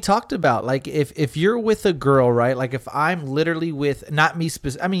what we talked about. Like if you're with a girl, right? Like if I'm literally with, not me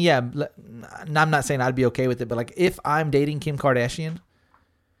specific. I mean, yeah, I'm not saying I'd be okay with it, but like if I'm dating Kim Kardashian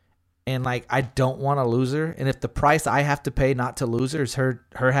and like I don't want to lose her, and if the price I have to pay not to lose her is her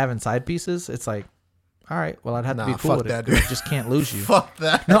having side pieces, it's like, all right, well, I'd have to be cool with it. I just can't lose you. Fuck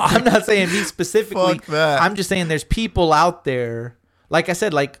that. No, I'm not saying me specifically. Fuck that. I'm just saying there's people out there, like I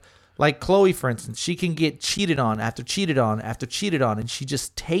said, like Chloe, for instance, she can get cheated on after cheated on after cheated on, and she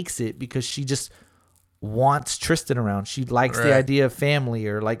just takes it because she just wants Tristan around. She likes the idea of family,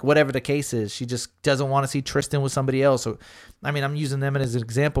 or like whatever the case is. She just doesn't want to see Tristan with somebody else. So, I mean, I'm using them as an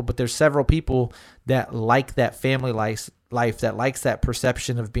example, but there's several people that like that family life, that likes that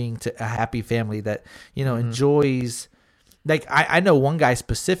perception of being a happy family, that, you know, enjoys. Like I know one guy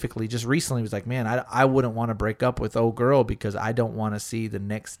specifically just recently was like, man, I wouldn't want to break up with old girl because I don't want to see the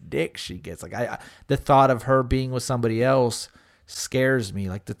next dick she gets. Like the thought of her being with somebody else scares me.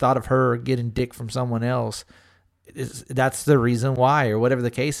 Like the thought of her getting dick from someone else, that's the reason why, or whatever the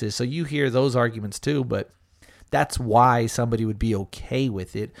case is. So you hear those arguments too, but that's why somebody would be okay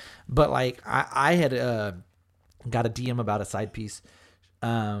with it. But like I had got a DM about a side piece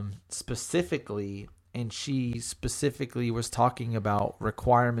specifically, and she specifically was talking about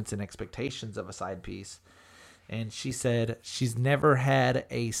requirements and expectations of a side piece. And she said she's never had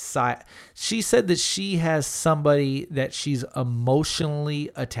a side. She said that she has somebody that she's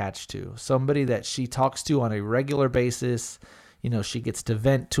emotionally attached to, somebody that she talks to on a regular basis. You know, she gets to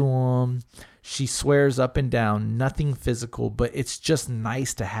vent to them. She swears up and down, nothing physical, but it's just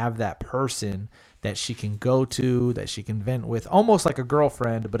nice to have that person that she can go to, that she can vent with, almost like a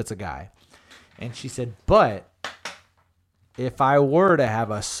girlfriend, but it's a guy. And she said, but if I were to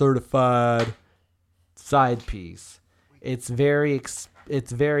have a certified side piece, it's very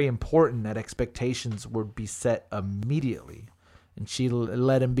important that expectations would be set immediately. And she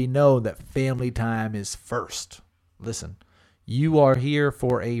let him be known that family time is first. Listen, you are here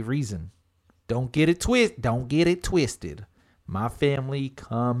for a reason. Don't get it twisted. My family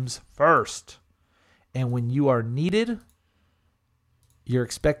comes first. And when you are needed, you're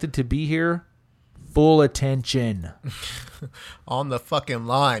expected to be here. Full attention. On the fucking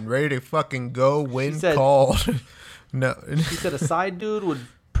line, ready to fucking go when called. No. She said a side dude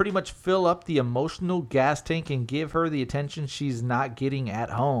pretty much fill up the emotional gas tank and give her the attention she's not getting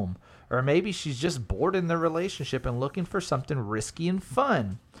at home. Or maybe she's just bored in their relationship and looking for something risky and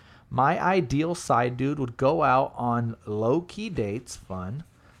fun. My ideal side dude would go out on low-key dates, fun,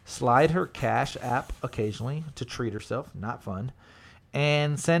 slide her Cash App occasionally to treat herself, not fun,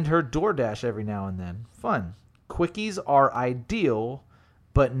 and send her DoorDash every now and then, fun. Quickies are ideal,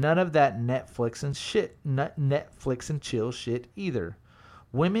 but none of that Netflix and chill shit either.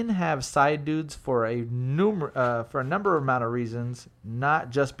 Women have side dudes for a number amount of reasons, not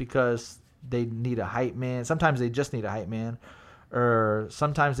just because they need a hype man. Sometimes they just need a hype man, or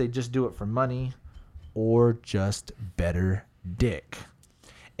sometimes they just do it for money, or just better dick.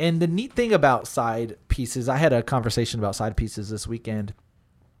 And the neat thing about side pieces, I had a conversation about side pieces this weekend,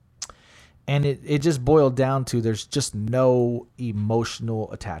 and it just boiled down to there's just no emotional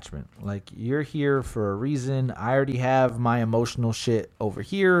attachment. Like, you're here for a reason. I already have my emotional shit over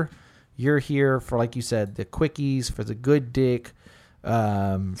here. You're here for, like you said, the quickies, for the good dick,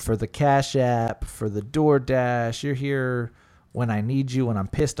 for the Cash App, for the DoorDash. You're here when I need you, when I'm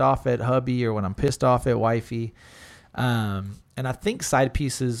pissed off at hubby or when I'm pissed off at wifey. And I think side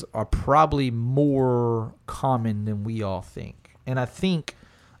pieces are probably more common than we all think. And I think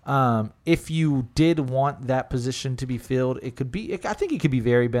if you did want that position to be filled, I think it could be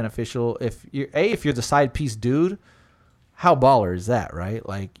very beneficial if you're the side piece dude. How baller is that, right?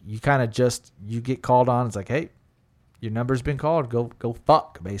 Like, you kind of you get called on. It's like, hey, your number's been called. Go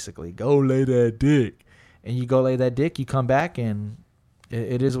fuck, basically. Go lay that dick. And you go lay that dick. You come back and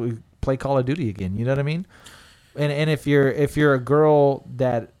it is we play Call of Duty again. You know what I mean? And if you're a girl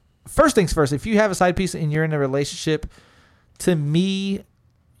that, first things first, if you have a side piece and you're in a relationship, to me,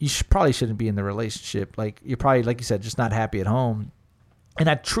 you probably shouldn't be in the relationship. Like, you're probably, like you said, just not happy at home. And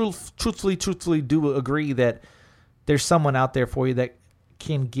I truthfully do agree that there's someone out there for you that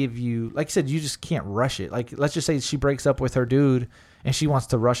can give you, like you said, you just can't rush it. Like, let's just say she breaks up with her dude and she wants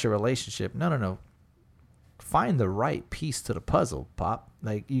to rush a relationship. No. Find the right piece to the puzzle, Pop.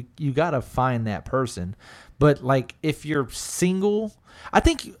 Like, you got to find that person. But, like, if you're single, I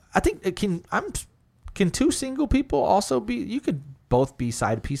think can two single people also be, you could both be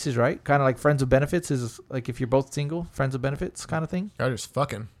side pieces, right? Kind of like friends with benefits is like, if you're both single, friends with benefits kind of thing. Y'all just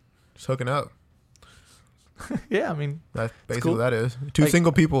hooking up. Yeah, I mean, that's basically what that is. Two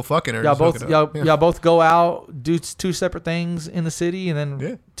single people fucking. Y'all both go out, do two separate things in the city, and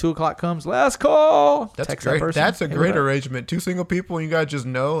then 2:00 comes, last call. That's great. That's a great arrangement. Two single people, and you guys just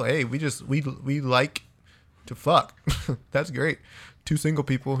know, hey, we like to fuck. That's great. Two single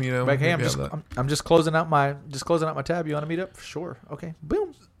people, you know. Like, hey, I'm just closing out my tab. You want to meet up? Sure. Okay.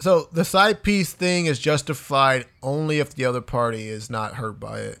 Boom. So the side piece thing is justified only if the other party is not hurt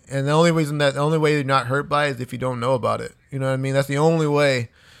by it, and the only way you're not hurt by it is if you don't know about it. You know what I mean? That's the only way.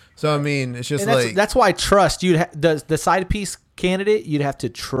 So I mean, it's just that's why trust. The side piece candidate, you'd have to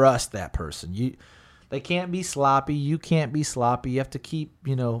trust that person. They can't be sloppy. You can't be sloppy. You have to keep.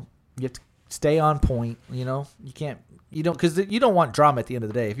 You have to stay on point. You can't. Because you don't want drama at the end of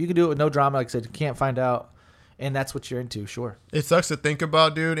the day. If you can do it with no drama, like I said, you can't find out, and that's what you're into. Sure, it sucks to think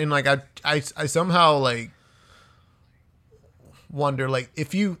about, dude. And like I somehow like wonder, like,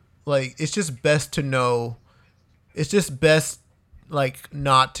 if you like, it's just best to know. It's just best like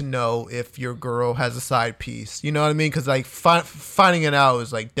not to know if your girl has a side piece. You know what I mean? Because like finding it out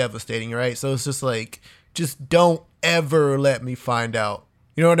is like devastating, right? So it's just like, just don't ever let me find out.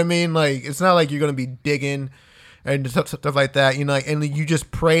 You know what I mean? Like, it's not like you're gonna be digging and stuff like that, like, and you just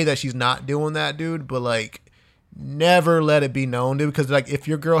pray that she's not doing that, dude. But like, never let it be known, dude. Because like, if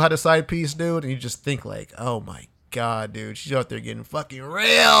your girl had a side piece, dude, and you just think like, oh my god, dude, she's out there getting fucking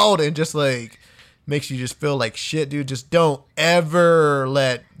railed, and just like makes you just feel like shit, dude. Just don't ever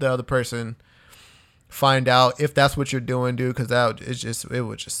let the other person find out if that's what you're doing, dude. Because it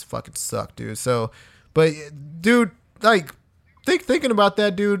would just fucking suck, dude. So, but dude, like, thinking about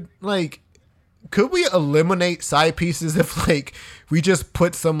that, dude, like, could we eliminate side pieces if like we just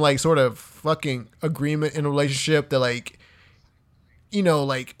put some like sort of fucking agreement in a relationship that like,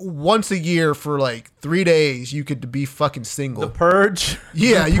 like once a year for like 3 days you could be fucking single. The purge.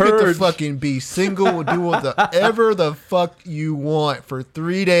 Yeah, you get to fucking be single, do whatever the fuck you want for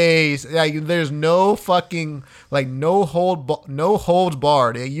 3 days. Like, there's no fucking like no holds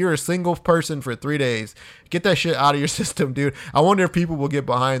barred. You're a single person for 3 days. Get that shit out of your system, dude. I wonder if people will get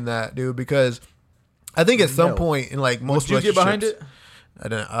behind that, dude, because I think at some point in like most relationships, get behind it?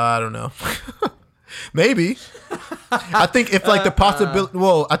 I don't know. Maybe. I think if like the possibility,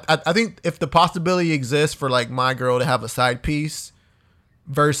 I think if the possibility exists for like my girl to have a side piece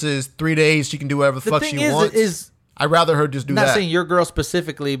versus 3 days she can do whatever the fuck she wants. I'd rather her just do I'm not that. saying your girl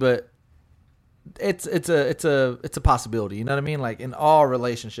specifically, but it's a possibility. You know what I mean? Like in all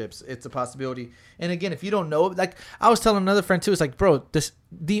relationships, it's a possibility. And again, if you don't know, like I was telling another friend too, it's like, bro,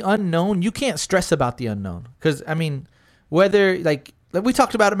 the unknown, you can't stress about the unknown. Because I mean, whether like we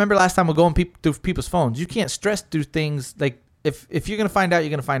talked about it, remember last time we're going through people's phones, you can't stress through things like if you're gonna find out, you're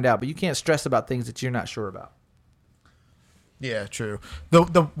gonna find out, but you can't stress about things that you're not sure about. Yeah, true. The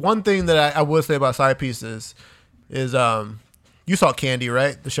one thing that I would say about side pieces is you saw Candy,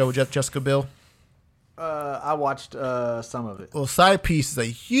 right? The show with Jessica Biel. I watched some of it. Well, side piece is a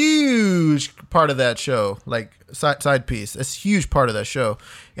huge part of that show. Like side piece, it's a huge part of that show.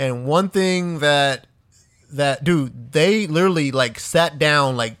 And one thing that dude, they literally like sat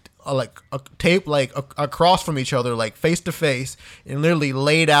down like a tape like across from each other, like face to face, and literally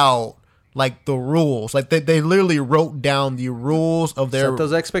laid out like the rules. Like they literally wrote down the rules of their set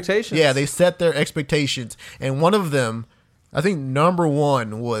those expectations. Yeah, they set their expectations, and one of them, I think number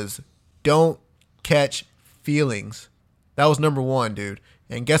one was don't catch feelings. That was number one, dude.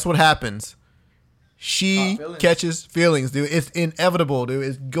 And guess what happens? She catches feelings, dude. It's inevitable, dude.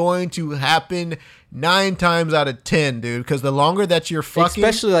 It's going to happen 9 times out of 10, dude. Because the longer that you're fucking,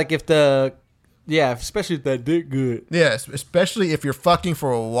 especially like if especially if that dick good. Yes, especially if you're fucking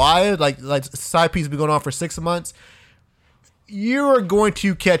for a while, like side piece been going on for 6 months. You are going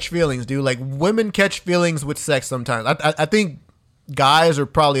to catch feelings, dude. Like women catch feelings with sex sometimes. I think guys are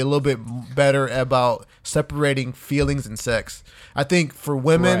probably a little bit better about separating feelings and sex. I think for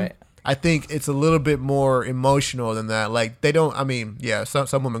women, right. I think it's a little bit more emotional than that. Like they don't. I mean, yeah,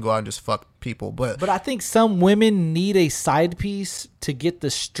 some women go out and just fuck people, but I think some women need a side piece to get the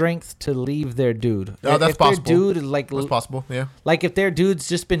strength to leave their dude. Oh, that's possible. Their dude, like that's possible. Yeah. Like if their dude's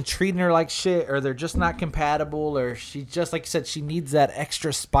just been treating her like shit, or they're just not compatible, or she just like you said, she needs that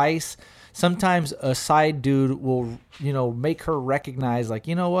extra spice. Sometimes a side dude will, make her recognize, like,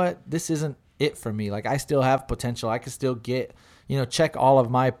 you know what, this isn't it for me. Like, I still have potential. I can still get, check all of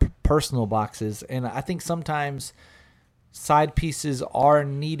my personal boxes. And I think sometimes side pieces are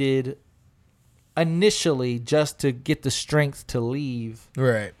needed initially just to get the strength to leave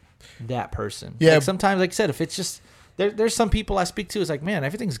that person. Yeah. Like sometimes, like I said, if it's just, there's some people I speak to, it's like, man,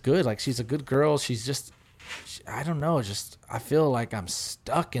 everything's good. Like, she's a good girl. She's just, I don't know, just I feel like I'm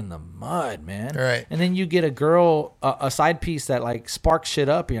stuck in the mud, man. Right. And then you get a girl, a side piece that like sparks shit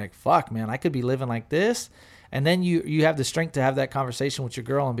up. And you're like, fuck, man, I could be living like this. And then you have the strength to have that conversation with your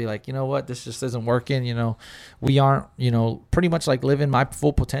girl and be like, you know what, this just isn't working. We aren't, pretty much like living my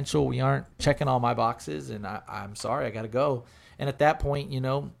full potential. We aren't checking all my boxes, and I'm sorry, I got to go. And at that point,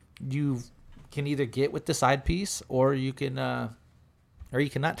 you can either get with the side piece or you can. Or you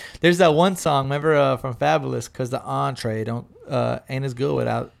cannot. There's that one song, remember, from Fabulous, because the entree ain't as good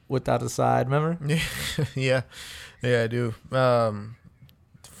without a side. Remember? Yeah, I do.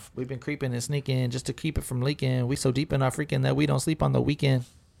 We've been creeping and sneaking just to keep it from leaking. We so deep in our freaking that we don't sleep on the weekend.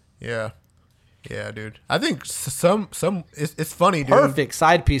 Yeah, dude. I think some it's funny, dude. Perfect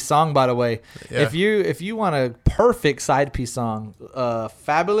side piece song, by the way. Yeah. If you want a perfect side piece song,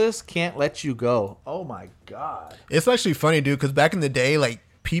 Fabulous, Can't Let You Go. Oh my god. It's actually funny, dude, because back in the day, like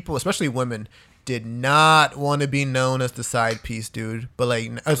people, especially women, did not want to be known as the side piece, dude. But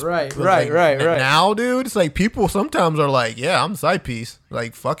like, right. Now, dude, it's like people sometimes are like, yeah, I'm side piece.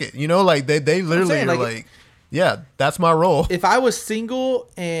 Like, fuck it, like they literally are like, yeah, that's my role. If I was single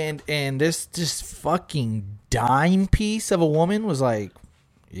and this just fucking dime piece of a woman was like,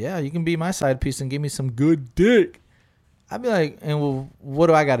 yeah, you can be my side piece and give me some good dick, I'd be like, and well, what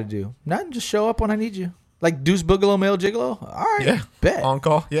do I got to do? Nothing, just show up when I need you. Like Deuce Boogaloo, Male Gigolo. All right, yeah, bet. On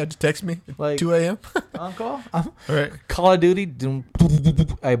call. Yeah, just text me. Like 2 a.m. On call. All right. Call of Duty.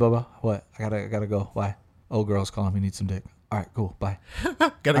 Hey, Bubba, what? I gotta go. Why? Oh, girl's calling me. Need some dick. All right, cool. Bye.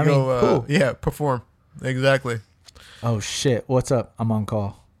 Gotta go. Cool. Yeah, perform. Exactly. Oh shit! What's up? I'm on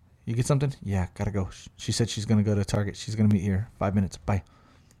call. You get something? Yeah, gotta go. She said she's gonna go to Target. She's gonna meet here. 5 minutes. Bye.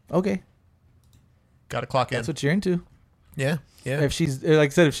 Okay. Gotta clock in. That's what you're into. Yeah. If she's like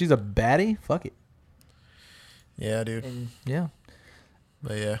I said, if she's a baddie, fuck it. Yeah, dude. Yeah.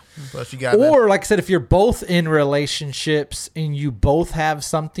 But yeah, plus you got. Or like I said, if you're both in relationships and you both have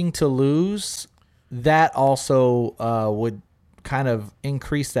something to lose, that also would kind of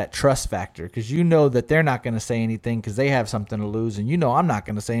increase that trust factor, because that they're not going to say anything because they have something to lose, and I'm not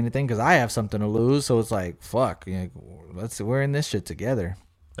going to say anything because I have something to lose. So it's like, fuck, we're in this shit together.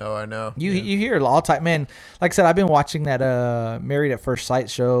 Oh, I know. You hear it all time, man. Like I said, I've been watching that Married at First Sight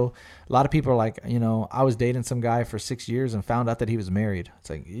show. A lot of people are like, I was dating some guy for 6 years and found out that he was married. It's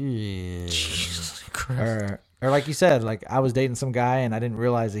like, Jesus Christ. Or like you said, like I was dating some guy and I didn't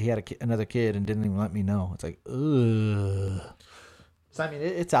realize that he had another kid and didn't even let me know. It's like, ugh. So I mean,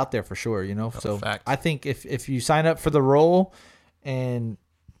 it's out there for sure, you know. So fact. I think if you sign up for the role, and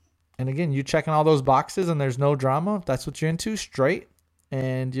again you're checking all those boxes and there's no drama, if that's what you're into, straight.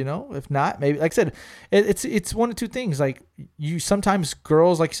 And you know, if not, maybe like I said, it's one of two things. Like you sometimes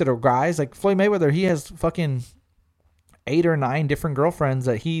girls, like you said, or guys, like Floyd Mayweather, he has fucking 8 or 9 different girlfriends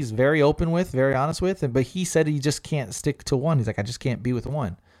that he's very open with, very honest with, but he said he just can't stick to one. He's like, I just can't be with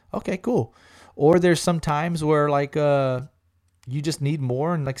one. Okay, cool. Or there's some times where like you just need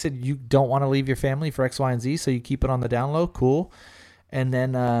more, and like I said, you don't want to leave your family for X, Y, and Z, so you keep it on the down low. Cool. And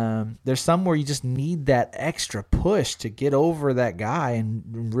then there's some where you just need that extra push to get over that guy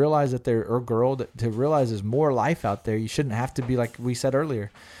and realize that or girl, to realize there's more life out there. You shouldn't have to be, like we said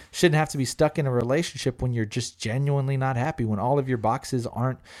earlier, shouldn't have to be stuck in a relationship when you're just genuinely not happy, when all of your boxes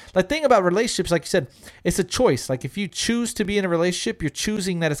aren't. The thing about relationships, like you said, it's a choice. Like if you choose to be in a relationship, you're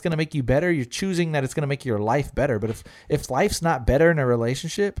choosing that it's going to make you better. You're choosing that it's going to make your life better. But if life's not better in a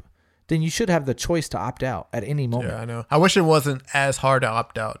relationship, then you should have the choice to opt out at any moment. Yeah, I know. I wish it wasn't as hard to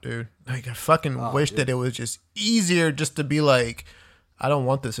opt out, dude. Like, I fucking wish that it was just easier just to be like, I don't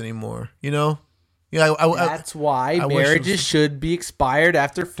want this anymore, you know? Yeah, that's why marriages should be expired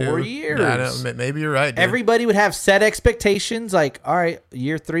after 4 years. I know, maybe you're right, dude. Everybody would have set expectations like, all right,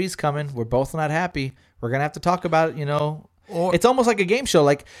 year 3's coming. We're both not happy. We're going to have to talk about it, you know. It's almost like a game show.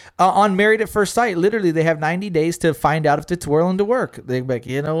 Like on Married at First Sight, literally they have 90 days to find out if it's whirling to work. They're like,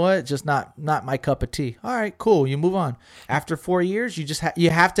 you know what? Just not my cup of tea. All right, cool. You move on. After 4 years, you just you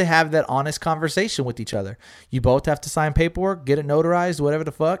have to have that honest conversation with each other. You both have to sign paperwork, get it notarized, whatever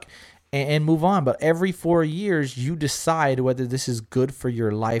the fuck, and move on. But every 4 years, you decide whether this is good for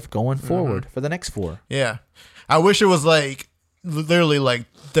your life going forward for the next 4. Yeah. I wish it was like literally like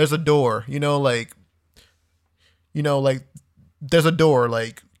there's a door, like there's a door,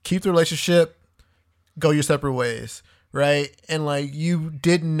 like keep the relationship, go your separate ways, right? And like you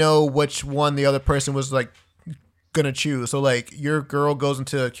didn't know which one the other person was like gonna choose. So like your girl goes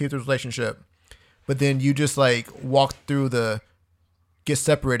into keep the relationship, but then you just like walk through the get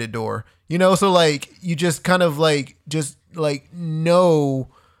separated door, so like you just kind of like just like know,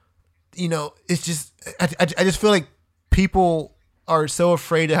 it's just I just feel like people are so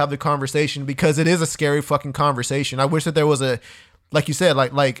afraid to have the conversation because it is a scary fucking conversation. I wish that there was a, like you said,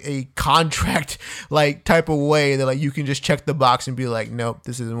 like a contract like type of way that like you can just check the box and be like, nope,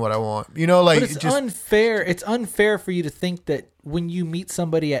 this isn't what I want. Like but it's unfair. It's unfair for you to think that when you meet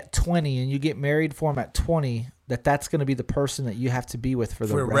somebody at 20 and you get married for them at 20, that's going to be the person that you have to be with for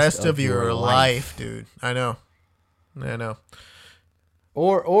the rest of your life, dude. I know.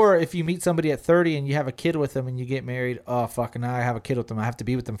 Or if you meet somebody at 30 and you have a kid with them and you get married, oh, fucking, now I have a kid with them. I have to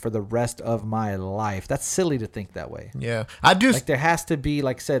be with them for the rest of my life. That's silly to think that way. Yeah. I do. Like there has to be,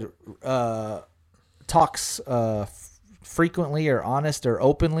 like I said, talks frequently or honest or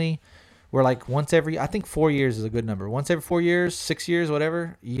openly where like once every, I think 4 years is a good number. Once every 4 years, 6 years,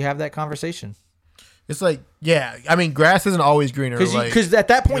 whatever, you have that conversation. It's like, yeah, I mean, grass isn't always greener. Because at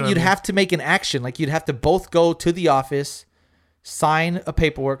that point, you'd have to make an action. Like you'd have to both go to the office, sign a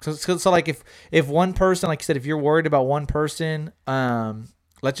paperwork. So like if one person, like I said, if you're worried about one person,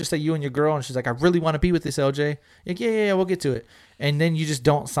 let's just say you and your girl, and she's like, I really want to be with this LJ. Like, yeah, we'll get to it. And then you just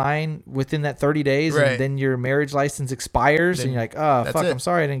don't sign within that 30 days, right. And then your marriage license expires, and you're like, oh, fuck, I'm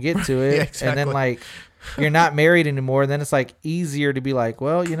sorry I didn't get to it. Yeah, exactly. And then like you're not married anymore, and then it's like easier to be like,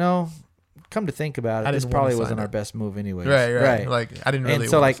 well, come to think about it, this probably wasn't our best move anyways. Right. Like I didn't really. And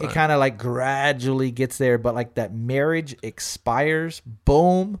so like it kind of like gradually gets there, but like that marriage expires,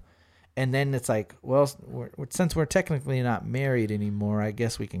 boom, and then it's like, well, since we're technically not married anymore, I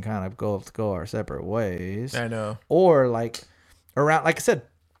guess we can kind of go our separate ways. I know. Or like around, like I said,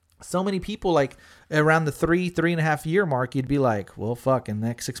 so many people like around the 3.5 year mark, you'd be like, well, fuck, in the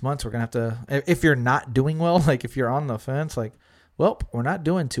next 6 months we're gonna have to. If you're not doing well, like if you're on the fence, like, well, we're not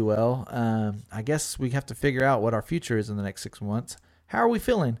doing too well. I guess we have to figure out what our future is in the next 6 months. How are we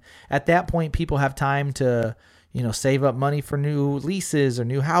feeling? At that point, people have time to, save up money for new leases or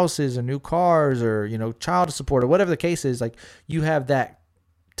new houses or new cars or, child support or whatever the case is. Like you have that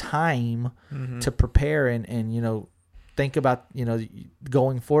time to prepare and think about,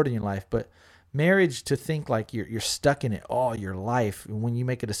 going forward in your life. But marriage, to think like you're stuck in it all your life when you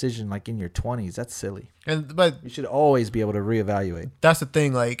make a decision like in your 20s, that's silly. But you should always be able to reevaluate. That's the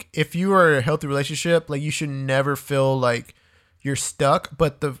thing. Like if you are in a healthy relationship, like you should never feel like you're stuck.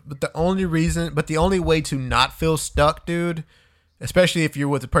 But the only way to not feel stuck, dude, especially if you're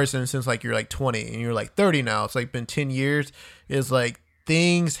with a person since like you're like 20 and you're like 30 now, it's like been 10 years, is like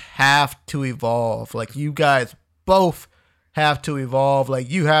things have to evolve. Like, you guys both have to evolve. Like,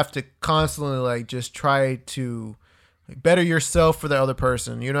 you have to constantly, like, just try to better yourself for the other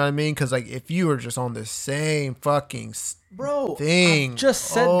person. You know what I mean? Because, like, if you were just on the same fucking thing I just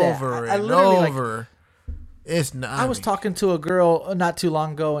said over that. I and literally, over, it's not. I was talking to a girl not too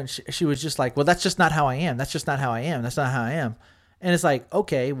long ago, and she was just like, well, that's just not how I am. That's just not how I am. That's not how I am. And it's like,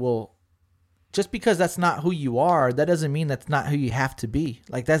 okay, well, just because that's not who you are, that doesn't mean that's not who you have to be.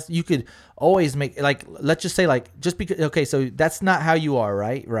 Like, that's, you could always make, like, let's just say, like, just because, okay, so that's not how you are,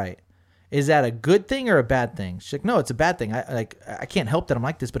 right? Right. Is that a good thing or a bad thing? She's like, no, it's a bad thing. I can't help that I'm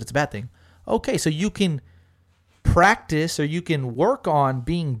like this, but it's a bad thing. Okay, so you can practice or you can work on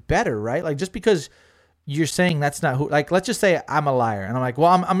being better, right? Like, just because you're saying that's not who, like, let's just say I'm a liar, and I'm like,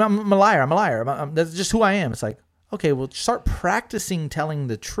 well, I'm a liar. I'm a liar. That's just who I am. It's like, okay, well, start practicing telling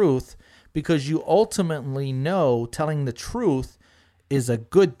the truth, because you ultimately know telling the truth is a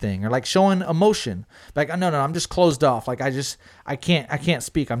good thing. Or like showing emotion. Like, no, I'm just closed off. Like, I can't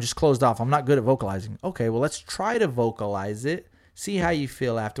speak. I'm just closed off. I'm not good at vocalizing. Okay, well, let's try to vocalize it. See how you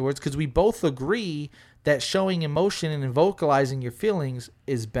feel afterwards. Because we both agree that showing emotion and vocalizing your feelings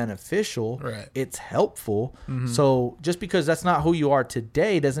is beneficial. Right. It's helpful. Mm-hmm. So just because that's not who you are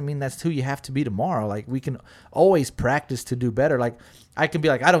today doesn't mean that's who you have to be tomorrow. Like, we can always practice to do better. Like, I can be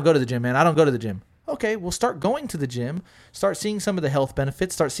like, I don't go to the gym, man. I don't go to the gym. Okay, well, start going to the gym. Start seeing some of the health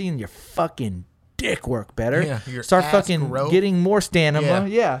benefits. Start seeing your fucking dick work better. Yeah, start fucking getting more stamina.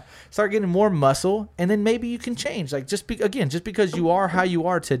 Yeah. Start getting more muscle, and then maybe you can change. Like, just because you are how you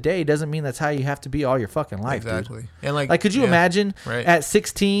are today doesn't mean that's how you have to be all your fucking life. Exactly. Dude. And like could you imagine at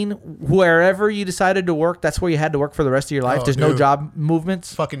 16, wherever you decided to work, that's where you had to work for the rest of your life? There's no job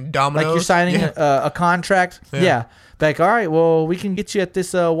movements. Fucking dominoes. Like, you're signing a contract. Yeah. Like, all right, well, we can get you at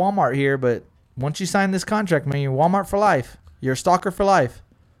this Walmart here, but once you sign this contract, man, you're Walmart for life. You're a stalker for life.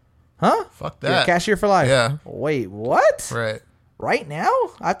 Huh? Fuck that. You're a cashier for life. Yeah. Wait, what? Right. Right now?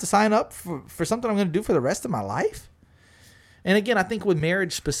 I have to sign up for something I'm going to do for the rest of my life? And again, I think with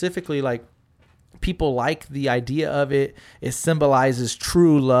marriage specifically, like, people like the idea of it. It symbolizes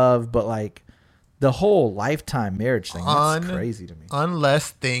true love, but, like, the whole lifetime marriage thing, that's crazy to me.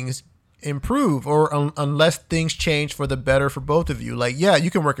 Unless things improve or unless things change for the better for both of you. Like, yeah, you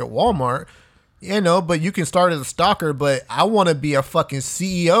can work at Walmart, you know, but you can start as a stalker. But I want to be a fucking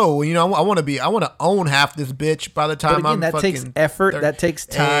CEO. You know, I want to own half this bitch by the time I'm that takes effort. That takes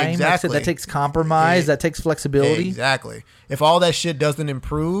time. Exactly. That takes compromise. That takes flexibility. Exactly. If all that shit doesn't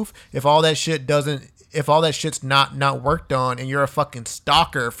improve, if all that shit's not worked on, and you're a fucking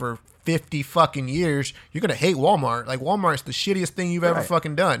stalker for 50 fucking years, you're gonna hate Walmart. Like, Walmart's the shittiest thing you've ever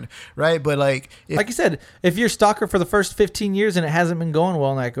fucking done, right? But like you said, if you're a stalker for the first 15 years and it hasn't been going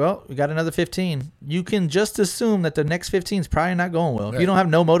well, like, well, we got another 15, you can just assume that the next 15 is probably not going well. If you don't have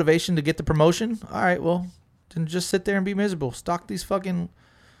no motivation to get the promotion, all right, well, then just sit there and be miserable. Stalk these fucking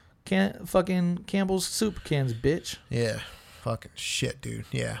Campbell's soup cans, bitch. Yeah. Fucking shit, dude.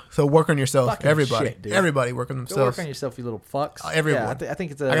 Yeah. So work on yourself. Fucking everybody. Shit, dude. Everybody work on themselves. Go work on yourself, you little fucks. Everyone. Yeah, I think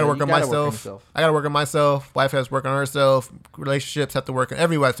it's I gotta work on myself. I gotta work on myself. Wife has to work on herself. Relationships have to work on.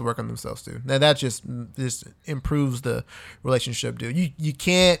 Everybody has to work on themselves, dude. Now that just improves the relationship, dude. You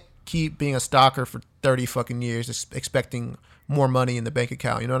can't keep being a stalker for 30 fucking years expecting more money in the bank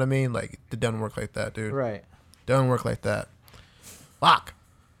account. You know what I mean? Like, it doesn't work like that, dude. Right. Doesn't work like that. Fuck.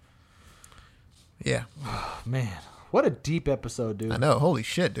 Yeah. Oh, man. What a deep episode, dude. I know. Holy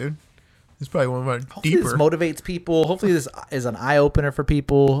shit, dude. This is probably one of our Hopefully deeper. This motivates people. Hopefully this is an eye-opener for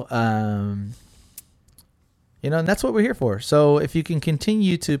people. You know, and that's what we're here for. So if you can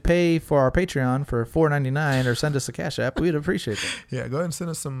continue to pay for our Patreon for $4.99 or send us a Cash App, we'd appreciate that. Yeah, go ahead and send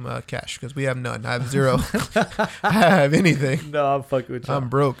us some cash, because we have none. I have zero. I have anything. No, I'm fucking with you. I'm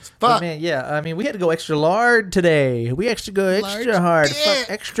broke. Fuck. But man, yeah, I mean, we had to go extra large today. We actually go extra hard. Fuck,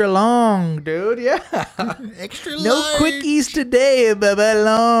 extra long, dude. Yeah. Extra no large. quickies today, but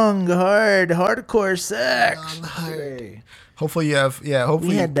long, hardcore sex. Long, hard. Hopefully you have, hopefully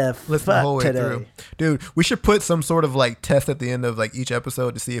we had to listen the whole way today. through. Dude, we should put some sort of like test at the end of like each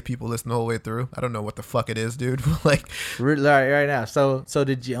episode to see if people listen the whole way through. I don't know what the fuck it is, dude. Like, right now. So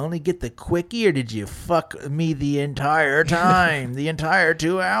did you only get the quickie, or did you fuck me the entire time? The entire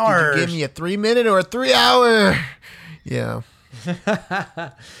 2 hours? Did you give me a 3-minute or a 3-hour? Yeah.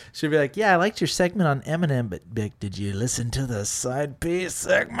 She'd be like, yeah, I liked your segment on Eminem, but Big, did you listen to the side piece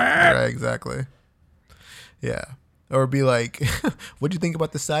segment? Right, exactly. Yeah. Or be like, what'd you think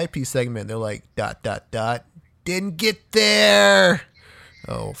about the side piece segment? They're like, ... Didn't get there.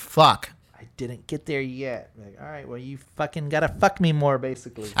 Oh, fuck. didn't get there yet. Like, all right, well, you fucking gotta fuck me more,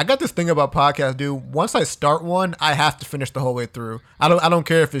 basically. I got this thing about podcasts, dude. Once I start one, I have to finish the whole way through. I don't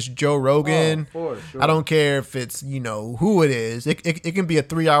care if it's Joe Rogan. For sure. I don't care if it's, you know, who it is. It can be a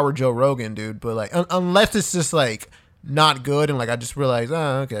 3-hour Joe Rogan, dude. But like, unless it's just like not good and like I just realize,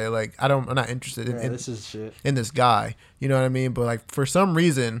 oh, okay, like I'm not interested in this is shit. in this guy. You know what I mean? But like for some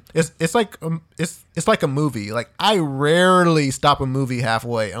reason, it's like a movie. Like I rarely stop a movie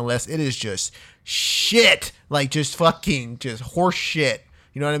halfway unless it is just shit, like just fucking just horse shit.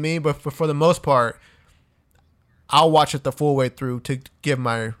 You know what I mean? But for the most part, I'll watch it the full way through to give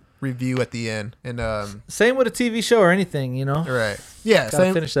my review at the end. And same with a TV show or anything, you know? right. Yeah, Gotta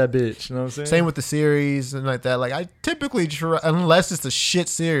same. finish that bitch, you know what I'm saying? Same with the series and like that. Like I typically try, unless it's a shit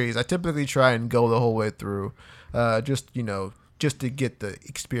series, I typically try and go the whole way through, just to get the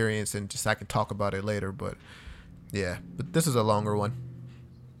experience and just I can talk about it later. But yeah, but this is a longer one.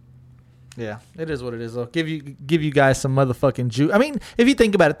 Yeah, it is what it is. I'll give you guys some motherfucking juice. I mean, if you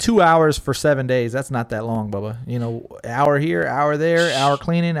think about it, 2 hours for 7 days, that's not that long, Bubba. You know, hour here, hour there, hour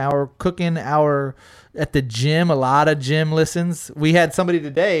cleaning, hour cooking, hour at the gym. A lot of gym listens. We had somebody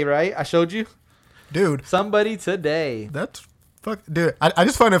today, right? I showed you, dude. Somebody today. That's fuck, dude. I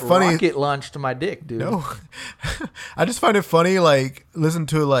just find it funny. Rocket launched my dick, dude. No, I just find it funny, like listen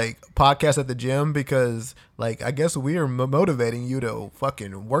to like podcasts at the gym because like I guess we are motivating you to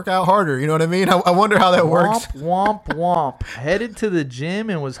fucking work out harder. You know what I mean? I wonder how that works. Womp womp. Headed to the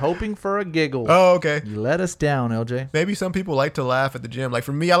gym and was hoping for a giggle. Oh, okay. You let us down, LJ. Maybe some people like to laugh at the gym. Like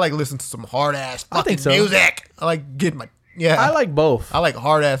for me, I like listen to some hard ass fucking so. music. I like getting my I like both. I like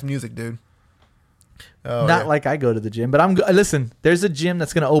hard ass music, dude. Oh, Not like I go to the gym, but listen, there's a gym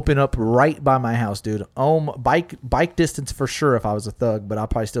that's going to open up right by my house, dude. Bike distance for sure if I was a thug, but I'll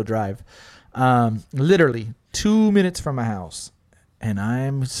probably still drive. Literally 2 minutes from my house. And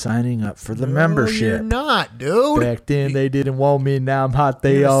I'm signing up for the membership. You're not, dude. Back then they didn't want me. Now I'm hot.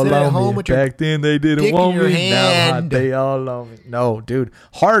 They all on me. Back then they didn't want me. Now I'm hot. They all on me. No, dude.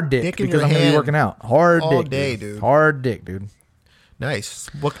 Hard dick because I'm going to be working out. Hard all dick. Day, dude. Hard dick, dude. Nice.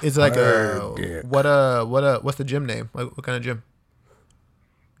 What is like what's the gym name? What kind of gym?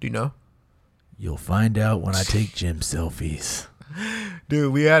 Do you know? You'll find out when I take gym selfies.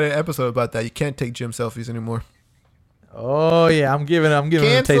 Dude, we had an episode about that. You can't take gym selfies anymore. Oh yeah, I'm giving them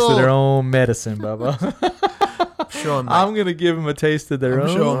a taste of their own medicine, Bubba. I'm gonna give them a taste of their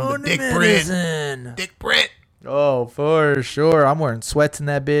own dick medicine. Print. Dick print. Oh, for sure. I'm wearing sweats in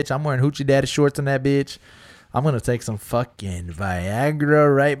that bitch. I'm wearing hoochie daddy shorts in that bitch. I'm going to take some fucking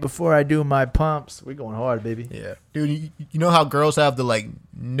Viagra right before I do my pumps. We're going hard, baby. Yeah. Dude, you know how girls have the, like,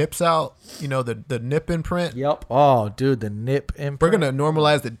 nips out? You know, the nip imprint? Yep. Oh, dude, the nip imprint. We're going to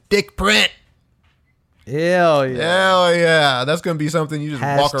normalize the dick print. Hell yeah. Hell yeah. That's going to be something you just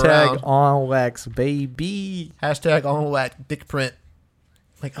walk around. Hashtag on wax, baby. Hashtag on wax dick print.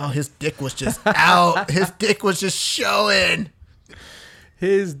 Like, oh, his dick was just out. His dick was just showing.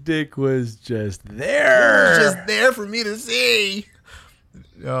 His dick was just there. It was just there for me to see.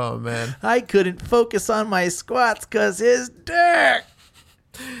 Oh, man. I couldn't focus on my squats because his dick.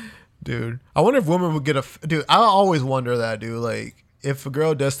 Dude, I wonder if women would get Dude, I always wonder that, dude. Like, if a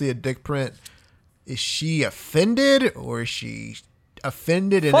girl does see a dick print, is she offended or is she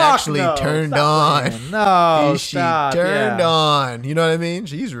offended and actually turned on? No, is she turned on? You know what I mean?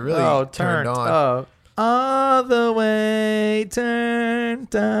 She's really turned on. Up. All the way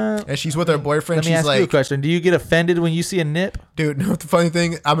turned on. And she's with her boyfriend. Let me ask you a question. Do you get offended when you see a nip? Dude, no, the funny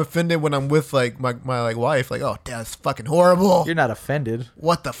thing, I'm offended when I'm with like my like wife. Like, oh, that's fucking horrible. You're not offended.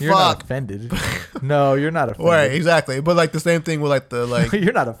 What the fuck? You're not offended. No, you're not offended. Right, exactly. But like the same thing with like the like.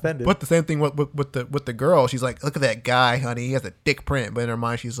 You're not offended. But the same thing with the girl. She's like, look at that guy, honey. He has a dick print. But in her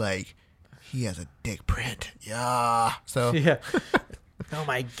mind, she's like, he has a dick print. Yeah. So yeah. Oh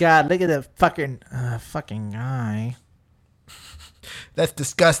my God! Look at that fucking guy. That's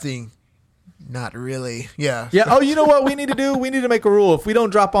disgusting. Not really. Yeah. Yeah. Oh, you know what we need to do? We need to make a rule. If we don't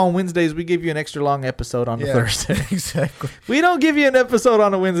drop on Wednesdays, we give you an extra long episode on a Thursday. Exactly. We don't give you an episode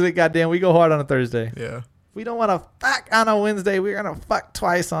on a Wednesday. Goddamn, we go hard on a Thursday. Yeah. If we don't want to fuck on a Wednesday, we're gonna fuck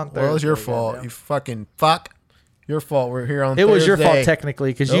twice on Thursday. Well, it's your fault. Goddamn. You fucking fuck. Your fault. We're here on Thursday. It was your fault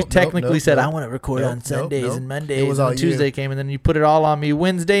technically because you said I want to record on Sundays and Mondays. It was all Tuesday came and then you put it all on me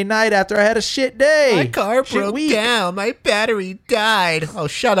Wednesday night after I had a shit day. My car broke down. My battery died. Oh,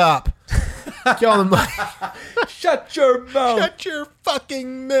 shut up. Get on the mic. Shut your mouth. Shut your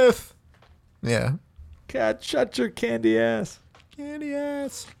fucking mouth. Yeah. God, shut your candy ass. Candy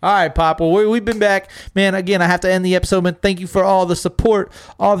ass. All right, Pop. Well, we've been back. Man, again, I have to end the episode, man. Thank you for all the support,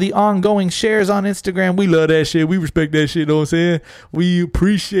 all the ongoing shares on Instagram. We love that shit. We respect that shit, you know what I'm saying? We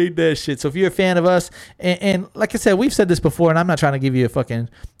appreciate that shit. So if you're a fan of us, and like I said, we've said this before, and I'm not trying to give you a fucking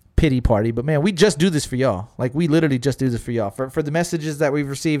pity party, but man, we just do this for y'all. Like, we literally just do this for y'all. For the messages that we've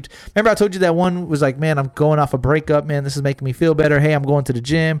received. Remember I told you that one was like, man, I'm going off a breakup, man, this is making me feel better. Hey, I'm going to the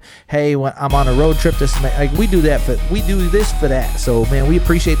gym. Hey, when I'm on a road trip, this is like, we do this for that. So man, we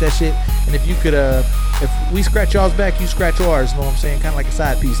appreciate that shit. And if you could if we scratch y'all's back, you scratch ours, you know what I'm saying? Kind of like a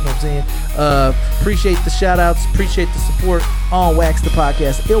side piece, you know what I'm saying? Appreciate the shout outs, appreciate the support on Wax the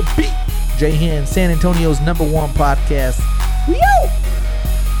Podcast. LB J-Han, San Antonio's #1 podcast. We out.